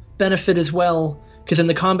mechanical benefit as well. Because in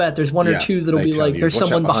the combat, there's one or two that'll be like, there's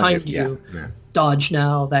someone behind you. Yeah. Dodge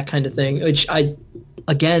now, that kind of thing. Which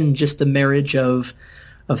again, just the marriage of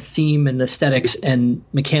theme and aesthetics and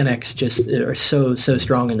mechanics just are so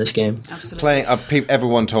strong in this game. Absolutely.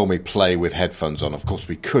 Everyone told me play with headphones on. Of course,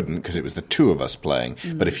 we couldn't because it was the two of us playing.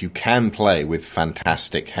 But if you can play with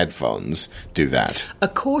fantastic headphones, do that. A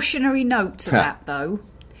cautionary note to that, though.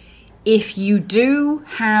 If you do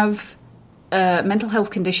have mental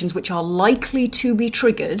health conditions which are likely to be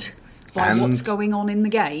triggered by what's going on in the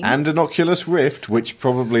game. And an Oculus Rift, which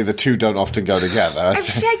probably the two don't often go together. I'm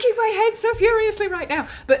shaking my head so furiously right now.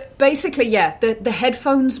 But basically, the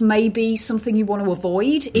headphones may be something you want to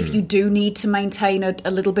avoid if you do need to maintain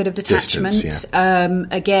a little bit of detachment. Distance, yeah.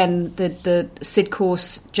 Again, the Sid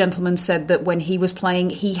Course gentleman said that when he was playing,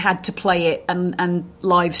 he had to play it and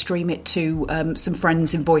live stream it to some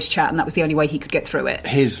friends in voice chat, and that was the only way he could get through it.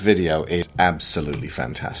 His video is absolutely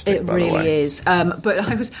fantastic, it by the way. It really is. But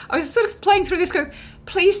I was sort of playing through this going,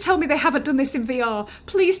 please tell me they haven't done this in VR.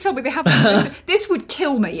 Please tell me they haven't done this. This would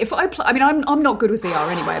kill me. If I play, I mean, I'm not good with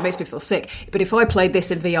VR anyway. It makes me feel sick. But if I played this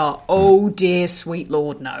in VR, oh dear sweet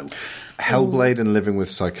Lord, no. Hellblade and Living with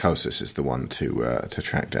Psychosis is the one to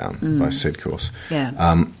track down by Sid Course.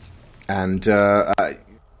 Yeah. And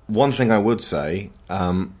one thing I would say,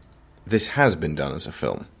 this has been done as a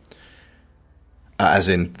film. As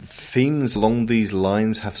in, themes along these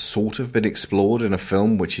lines have sort of been explored in a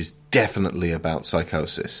film which is definitely about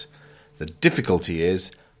psychosis. The difficulty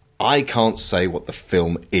is, I can't say what the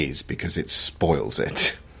film is because it spoils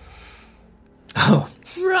it. Oh.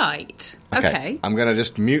 Right. Okay. I'm going to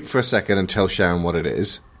just mute for a second and tell Sharon what it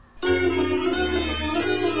is.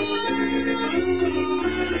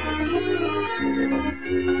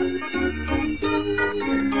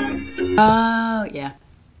 Oh, yeah.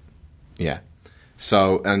 Yeah.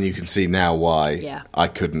 So, and you can see now why I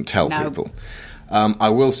couldn't tell people. I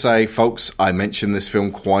will say, folks, I mention this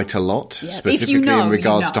film quite a lot, specifically in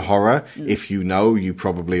regards to horror. If you know, you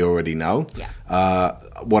probably already know. Yeah.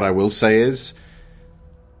 What I will say is,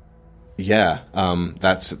 that's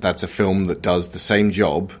a film that does the same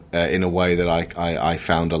job in a way that I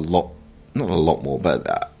found a lot, not a lot more,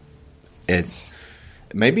 but it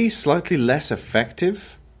maybe slightly less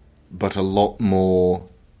effective but a lot more.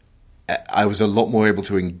 I was a lot more able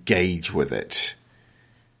to engage with it,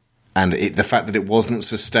 and the fact that it wasn't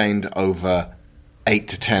sustained over 8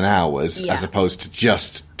 to 10 hours as opposed to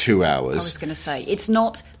just 2 hours. I was going to say, it's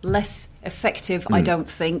not less effective, I don't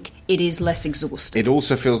think. It is less exhausting. It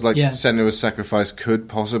also feels like Senua's sacrifice could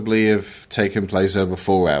possibly have taken place over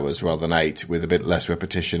 4 hours rather than 8, with a bit less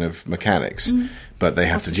repetition of mechanics. But they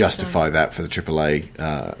have to justify that for the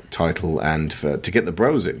AAA title and to get the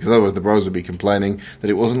bros in, because otherwise the bros would be complaining that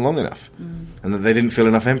it wasn't long enough and that they didn't feel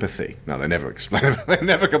enough empathy. No, they never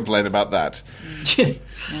complain about that.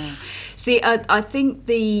 See, I think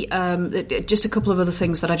just a couple of other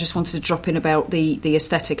things that I just wanted to drop in about the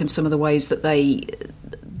aesthetic and some of the ways that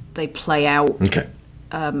they play out,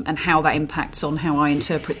 and how that impacts on how I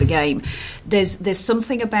interpret the game. There's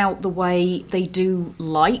something about the way they do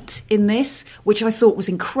light in this, which I thought was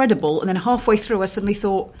incredible, and then halfway through I suddenly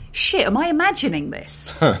thought, shit, am I imagining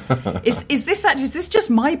this? Is this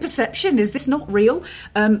just my perception? Is this not real?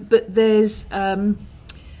 But there's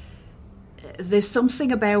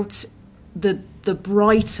something about the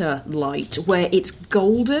brighter light where it's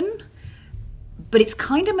golden, but it's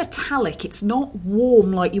kind of metallic. It's not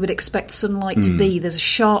warm like you would expect sunlight to be. There's a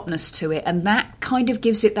sharpness to it, and that kind of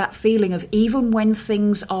gives it that feeling of even when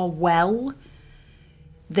things are well,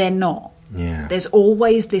 they're not. Yeah. There's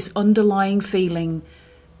always this underlying feeling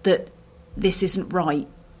that this isn't right.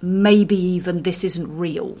 Maybe even this isn't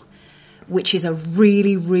real, which is a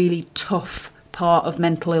really, really tough part of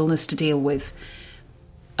mental illness to deal with.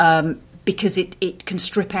 Because it can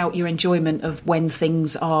strip out your enjoyment of when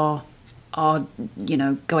things are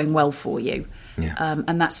going well for you,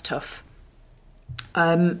 and that's tough.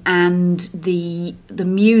 And the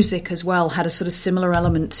music as well had a sort of similar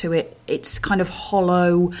element to it. It's kind of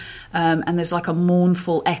hollow, and there's like a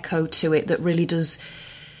mournful echo to it that really does.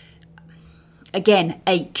 Again,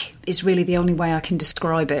 ache is really the only way I can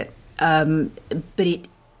describe it. But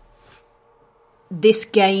this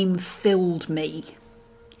game filled me.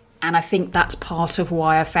 And I think that's part of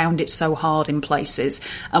why I found it so hard in places,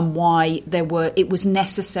 and why it was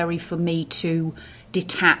necessary for me to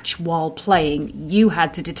detach while playing. You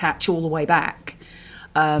had to detach all the way back.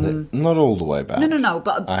 Not all the way back. No.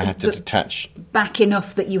 But I had to detach back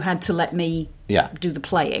enough that you had to let me do the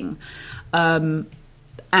playing. And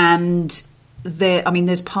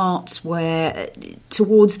there's parts where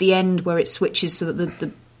towards the end where it switches so that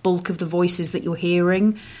the bulk of the voices that you're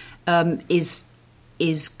hearing is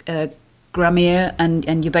Gramir,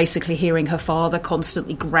 and you're basically hearing her father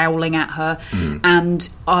constantly growling at her. And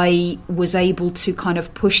I was able to kind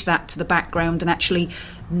of push that to the background and actually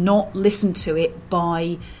not listen to it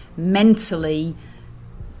by mentally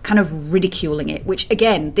kind of ridiculing it, which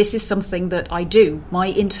again, this is something that I do. My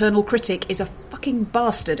internal critic is a fucking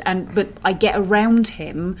bastard, but I get around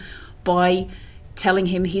him by telling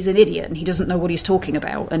him he's an idiot and he doesn't know what he's talking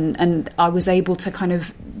about, and I was able to kind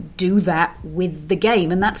of do that with the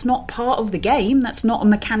game, and that's not part of the game, that's not a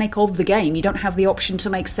mechanic of the game. You don't have the option to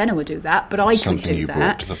make Senua do that, but I could do you that.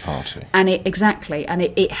 Brought to the party. And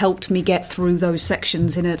it helped me get through those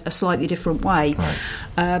sections in a slightly different way.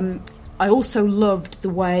 Right. I also loved the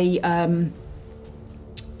way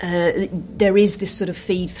there is this sort of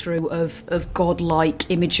feed through of godlike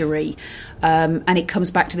imagery, and it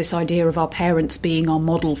comes back to this idea of our parents being our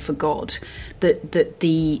model for God, that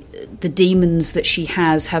the demons that she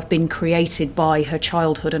has have been created by her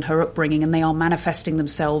childhood and her upbringing, and they are manifesting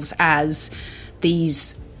themselves as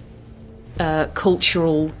these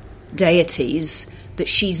cultural deities that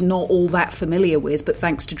she's not all that familiar with, but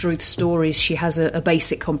thanks to Druth's stories she has a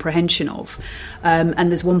basic comprehension of. And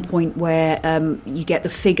there's one point where you get the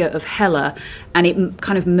figure of Hela, and it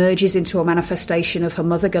kind of merges into a manifestation of her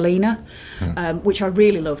mother Galena, which I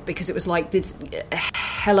really loved, because it was like this,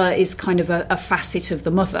 Hela is kind of a facet of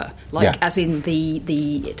the mother, as in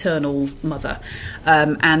the eternal mother,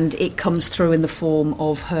 and it comes through in the form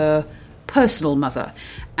of her personal mother,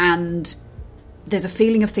 and there's a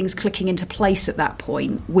feeling of things clicking into place at that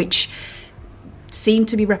point, which seemed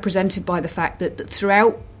to be represented by the fact that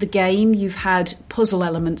throughout the game you've had puzzle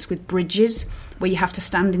elements with bridges where you have to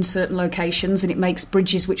stand in certain locations, and it makes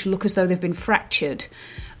bridges which look as though they've been fractured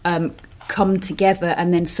come together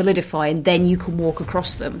and then solidify, and then you can walk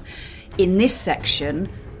across them. In this section,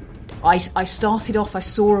 I started off, I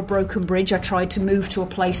saw a broken bridge, I tried to move to a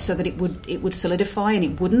place so that it would solidify, and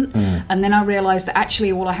it wouldn't. And then I realised that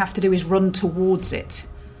actually all I have to do is run towards it.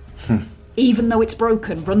 even though it's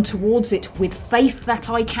broken, run towards it with faith that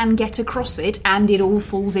I can get across it, and it all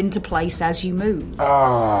falls into place as you move.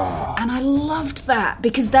 And I loved that,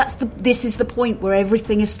 because this is the point where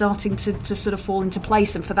everything is starting to sort of fall into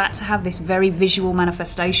place, and for that to have this very visual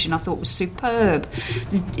manifestation I thought was superb.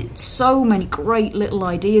 So many great little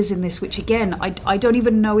ideas in this, which again, I don't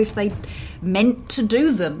even know if they meant to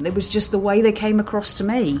do them. It was just the way they came across to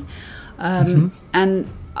me. And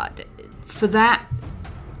for that,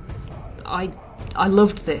 I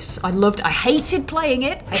loved this. I hated playing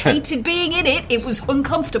it. I hated being in it. It was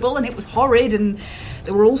uncomfortable and it was horrid, and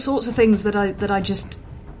there were all sorts of things that I just...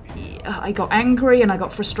 I got angry and I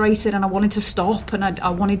got frustrated and I wanted to stop and I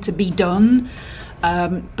wanted to be done.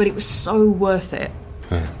 But it was so worth it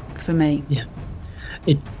for me. Yeah.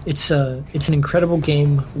 It's an incredible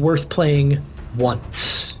game worth playing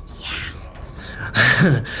once.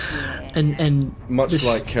 Yeah. And much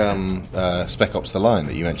like Spec Ops: The Line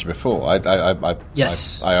that you mentioned before, I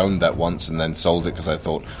owned that once and then sold it because I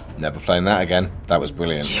thought, never playing that again. That was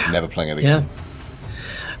brilliant. Yeah. Never playing it again. Yeah.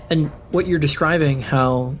 And what you're describing,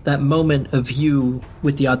 how that moment of you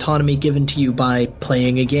with the autonomy given to you by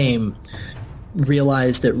playing a game,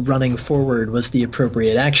 realized that running forward was the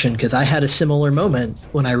appropriate action, because I had a similar moment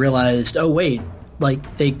when I realized, oh wait,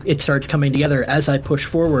 it starts coming together as I push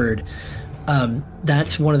forward.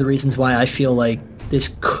 That's one of the reasons why I feel like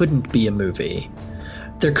this couldn't be a movie.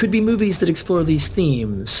 There could be movies that explore these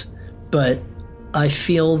themes, but I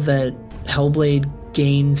feel that Hellblade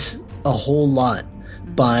gains a whole lot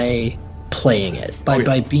by playing it,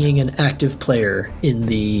 by being an active player in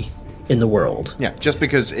the world. Yeah, just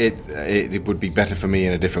because it would be better for me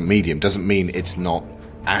in a different medium doesn't mean it's not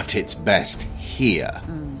at its best here.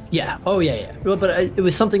 Yeah. Oh, yeah. Well, but it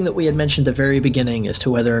was something that we had mentioned at the very beginning as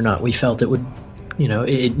to whether or not we felt it would,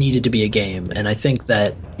 it needed to be a game, and I think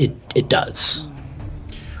that it does.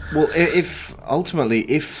 Well, if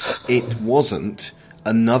it wasn't,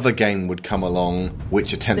 another game would come along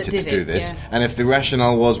which attempted to do this, and if the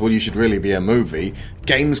rationale was, well, you should really be a movie,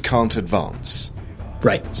 games can't advance.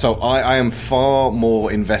 Right. So I am far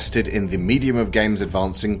more invested in the medium of games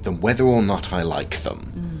advancing than whether or not I like them.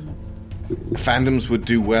 Fandoms would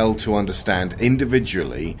do well to understand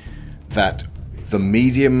individually that the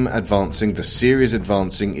medium advancing, the series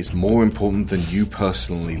advancing, is more important than you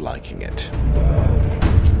personally liking it.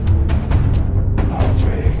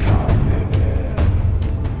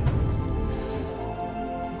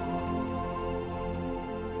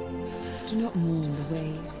 Do not mourn the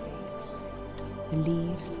waves, the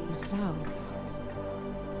leaves and the clouds.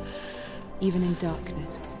 Even in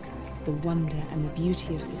darkness, the wonder and the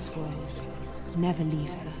beauty of this world never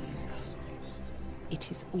leaves us. It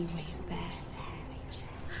is always there,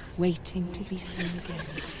 waiting to be seen again.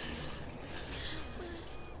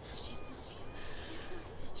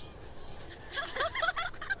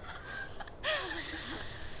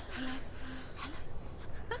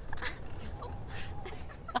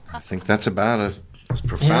 I think that's about as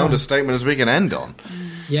profound a statement as we can end on.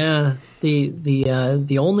 Yeah.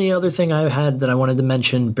 The only other thing I had that I wanted to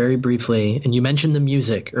mention very briefly, and you mentioned the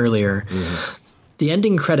music earlier, the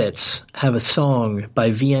ending credits have a song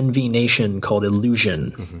by VNV Nation called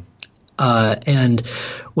Illusion. And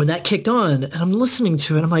when that kicked on, and I'm listening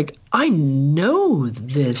to it, I'm like, I know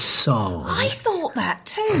this song. I thought that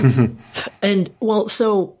too. And, well,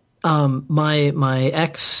 so my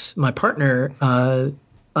ex, my partner,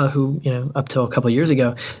 who, up till a couple of years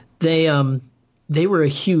ago, they were a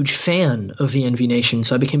huge fan of VNV Nation,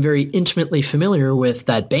 so I became very intimately familiar with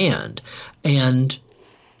that band and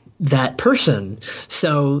that person.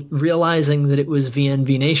 So realizing that it was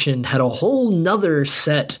VNV Nation had a whole nother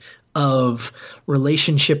set of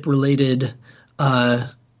relationship-related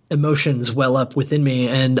emotions well up within me,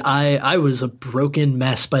 and I was a broken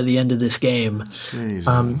mess by the end of this game.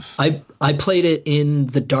 I played it in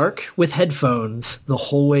the dark with headphones the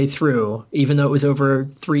whole way through, even though it was over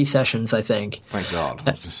 3 sessions, I think. Thank God.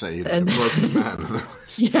 I was to say, you'd be a broken man.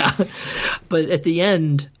 Yeah. But at the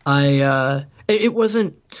end, it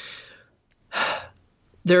wasn't...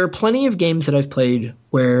 There are plenty of games that I've played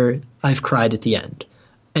where I've cried at the end.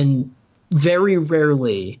 And very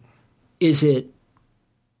rarely is it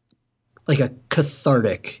like a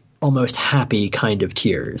cathartic, almost happy kind of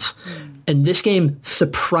tears. And this game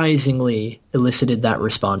surprisingly elicited that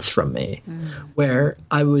response from me, where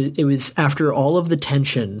it was after all of the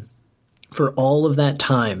tension for all of that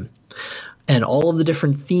time and all of the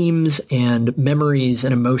different themes and memories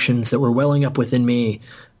and emotions that were welling up within me,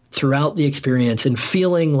 throughout the experience and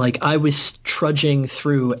feeling like I was trudging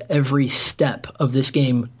through every step of this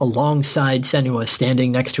game alongside Senua,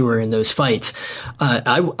 standing next to her in those fights.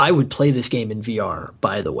 I would play this game in VR,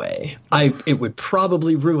 by the way. It would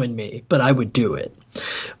probably ruin me, but I would do it.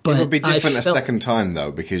 But it would be different a second time,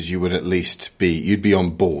 though, because you would at least you'd be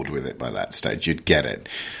on board with it by that stage. You'd get it.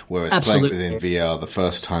 Whereas playing within VR the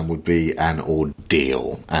first time would be an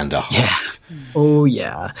ordeal and a half. Yeah. Oh,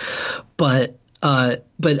 yeah. But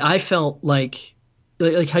I felt like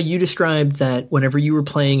how you described that whenever you were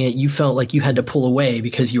playing it, you felt like you had to pull away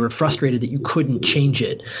because you were frustrated that you couldn't change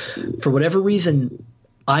it. For whatever reason,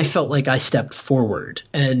 I felt like I stepped forward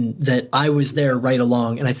and that I was there right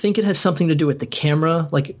along. And I think it has something to do with the camera.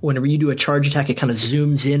 Like whenever you do a charge attack, it kind of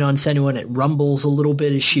zooms in on Senua and it rumbles a little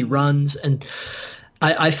bit as she runs. And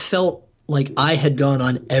I felt like I had gone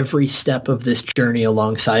on every step of this journey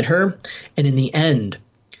alongside her. And in the end,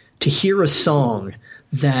 to hear a song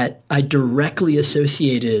that I directly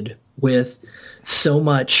associated with so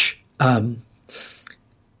much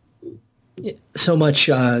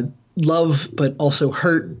love, but also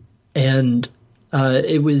hurt, and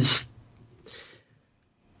it was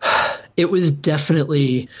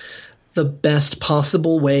definitely the best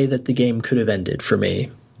possible way that the game could have ended for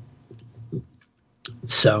me.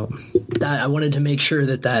 So I wanted to make sure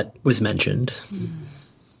that was mentioned.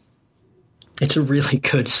 It's a really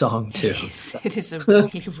good song, too. It is a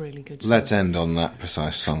really, really good song. Let's end on that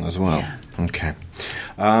precise song as well. Yeah. Okay.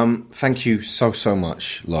 Thank you so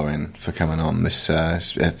much, Lorin, for coming on. This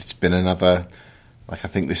it's been another... I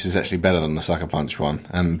think this is actually better than the Sucker Punch one.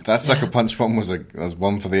 And that Sucker Punch one was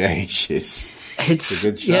one for the ages. It's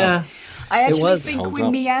a good show. Yeah. I actually think we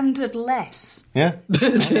meandered less. Yeah.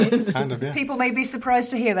 Kind of, yeah. People may be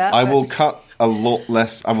surprised to hear that. I will cut a lot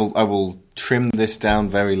less. I will trim this down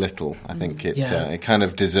very little. I think it kind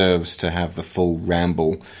of deserves to have the full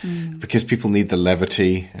ramble because people need the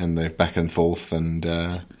levity and the back and forth and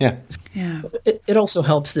Yeah. It also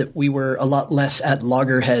helps that we were a lot less at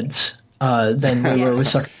loggerheads than we were with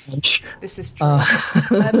Sucker Punch. This is true.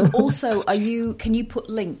 Also, can you put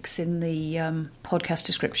links in the podcast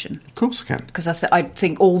description? Of course I can. Because I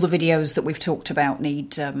think all the videos that we've talked about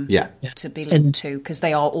need to be linked to, because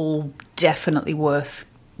they are all definitely worth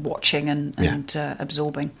watching and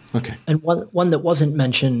absorbing. Okay. And one that wasn't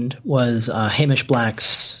mentioned was Hamish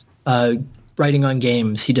Black's writing on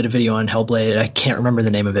games. He did a video on Hellblade. I can't remember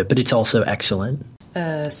the name of it, but it's also excellent.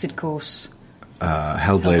 Sid Course.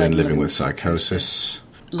 Hellblade and Living with Psychosis.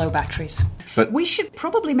 Low batteries. But we should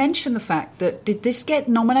probably mention the fact that did this get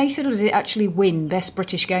nominated or did it actually win Best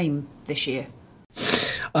British Game this year?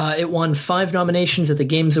 It won 5 nominations at the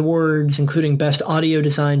Games Awards, including Best Audio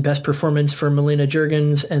Design, Best Performance for Melina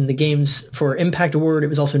Juergens, and the Games for Impact Award. It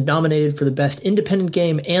was also nominated for the Best Independent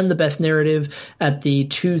Game and the Best Narrative at the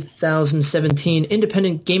 2017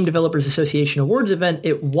 Independent Game Developers Association Awards event.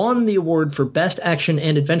 It won the award for Best Action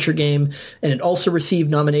and Adventure Game, and it also received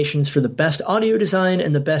nominations for the Best Audio Design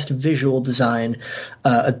and the Best Visual Design.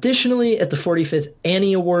 Additionally, at the 45th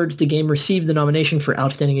Annie Awards, the game received the nomination for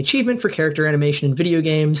Outstanding Achievement for Character Animation in Video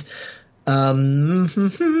Games. Yeah,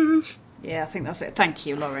 I think that's it. Thank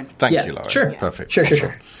you, Lorin. Thank you, Lorin. Sure. Perfect.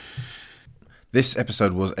 Sure. This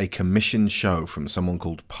episode was a commissioned show from someone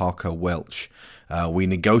called Parker Welch. We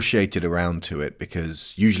negotiated around to it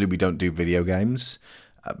because usually we don't do video games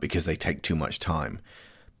because they take too much time.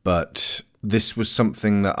 But this was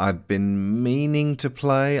something that I'd been meaning to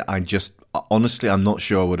play. Honestly, I'm not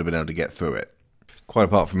sure I would have been able to get through it. Quite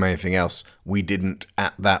apart from anything else, we didn't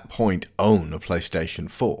at that point own a PlayStation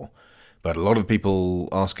 4. But a lot of people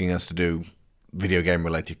asking us to do video game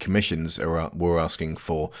related commissions were asking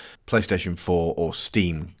for PlayStation 4 or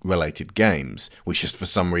Steam related games, which just for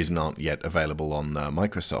some reason aren't yet available on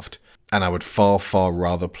Microsoft. And I would far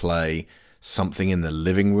rather play something in the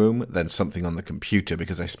living room than something on the computer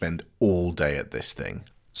because I spend all day at this thing.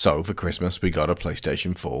 So for Christmas we got a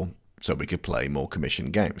PlayStation 4 so we could play more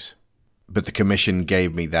commissioned games. But the commission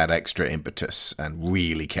gave me that extra impetus and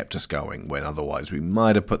really kept us going when otherwise we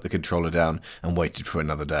might have put the controller down and waited for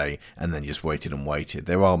another day and then just waited and waited.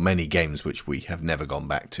 There are many games which we have never gone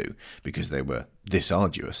back to because they were this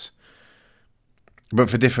arduous. But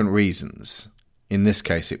for different reasons. In this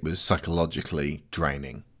case, it was psychologically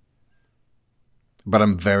draining. But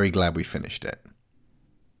I'm very glad we finished it.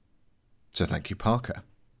 So thank you, Parker.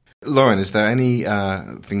 Lorin, is there any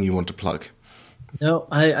thing you want to plug? No,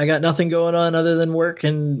 I got nothing going on other than work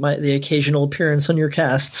and the occasional appearance on your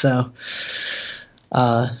cast. So,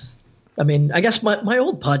 I guess my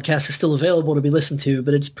old podcast is still available to be listened to,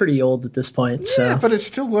 but it's pretty old at this point. So. Yeah, but it's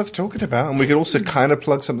still worth talking about. And we could also kind of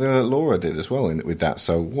plug something that Laura did as well with that.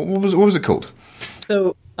 So what was it called?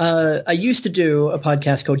 So I used to do a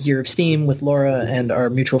podcast called Year of Steam with Laura and our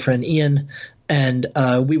mutual friend Ian, and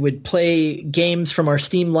we would play games from our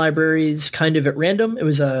Steam libraries kind of at random. It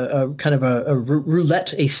was a kind of a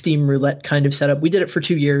roulette, a Steam roulette kind of setup. We did it for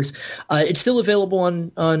 2 years. It's still available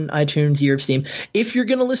on iTunes, Year of Steam. If you're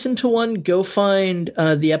going to listen to one, go find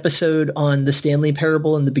the episode on the Stanley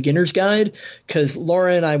Parable and the Beginner's Guide, because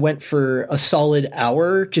Laura and I went for a solid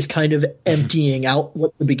hour just kind of emptying out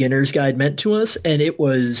what the Beginner's Guide meant to us, and it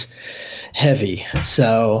was heavy.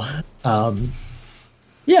 So,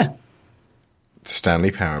 yeah. Stanley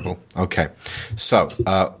Parable. Okay. So,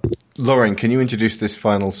 Lorin, can you introduce this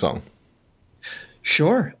final song?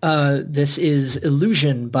 Sure. This is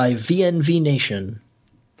Illusion by VNV Nation.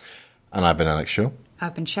 And I've been Alex Shaw.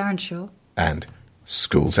 I've been Sharon Shaw. And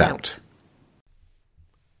School's Out.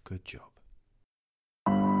 Good job.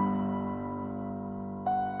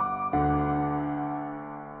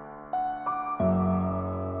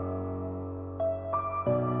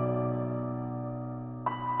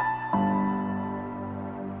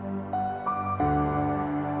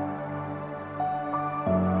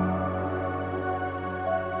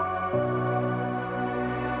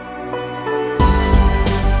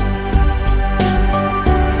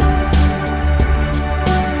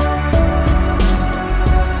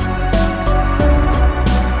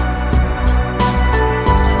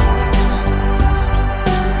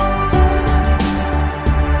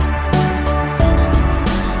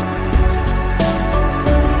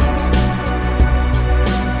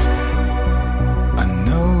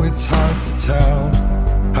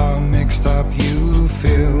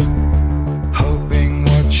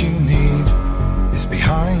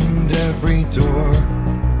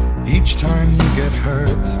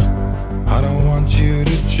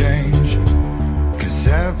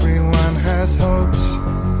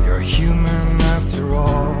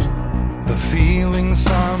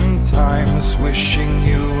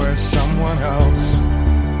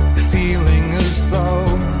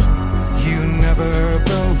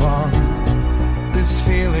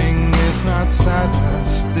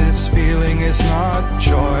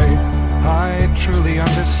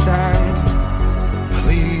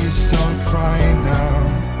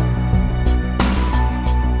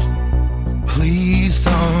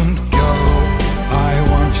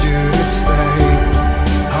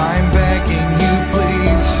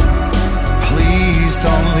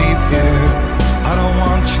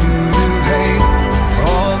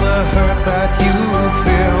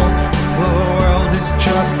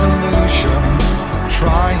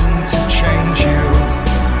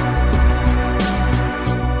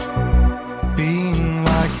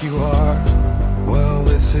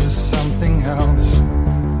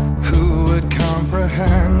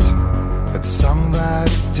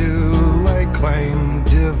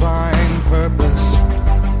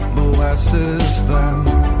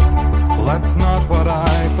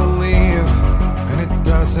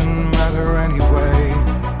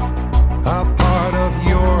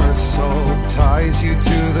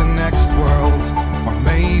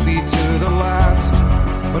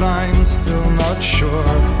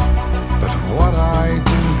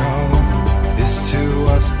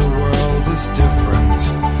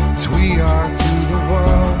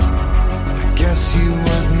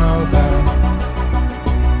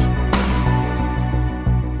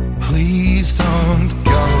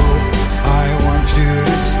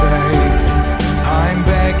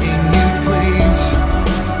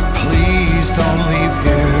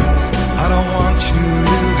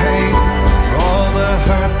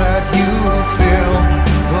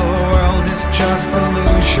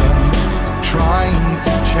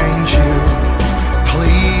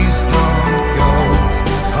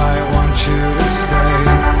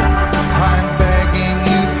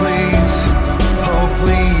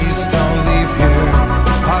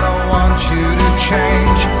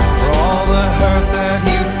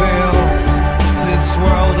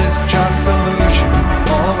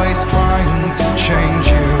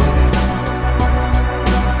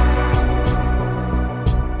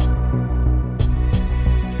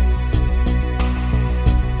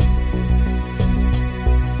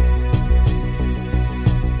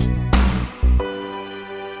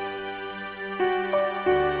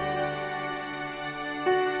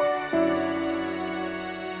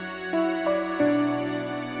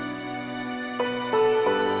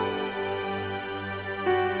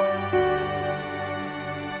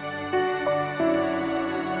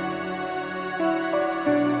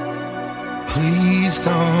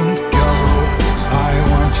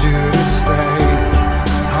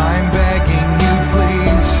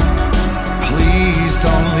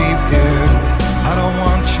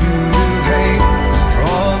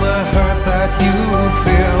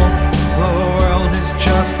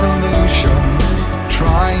 delusion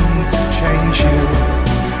trying to change you.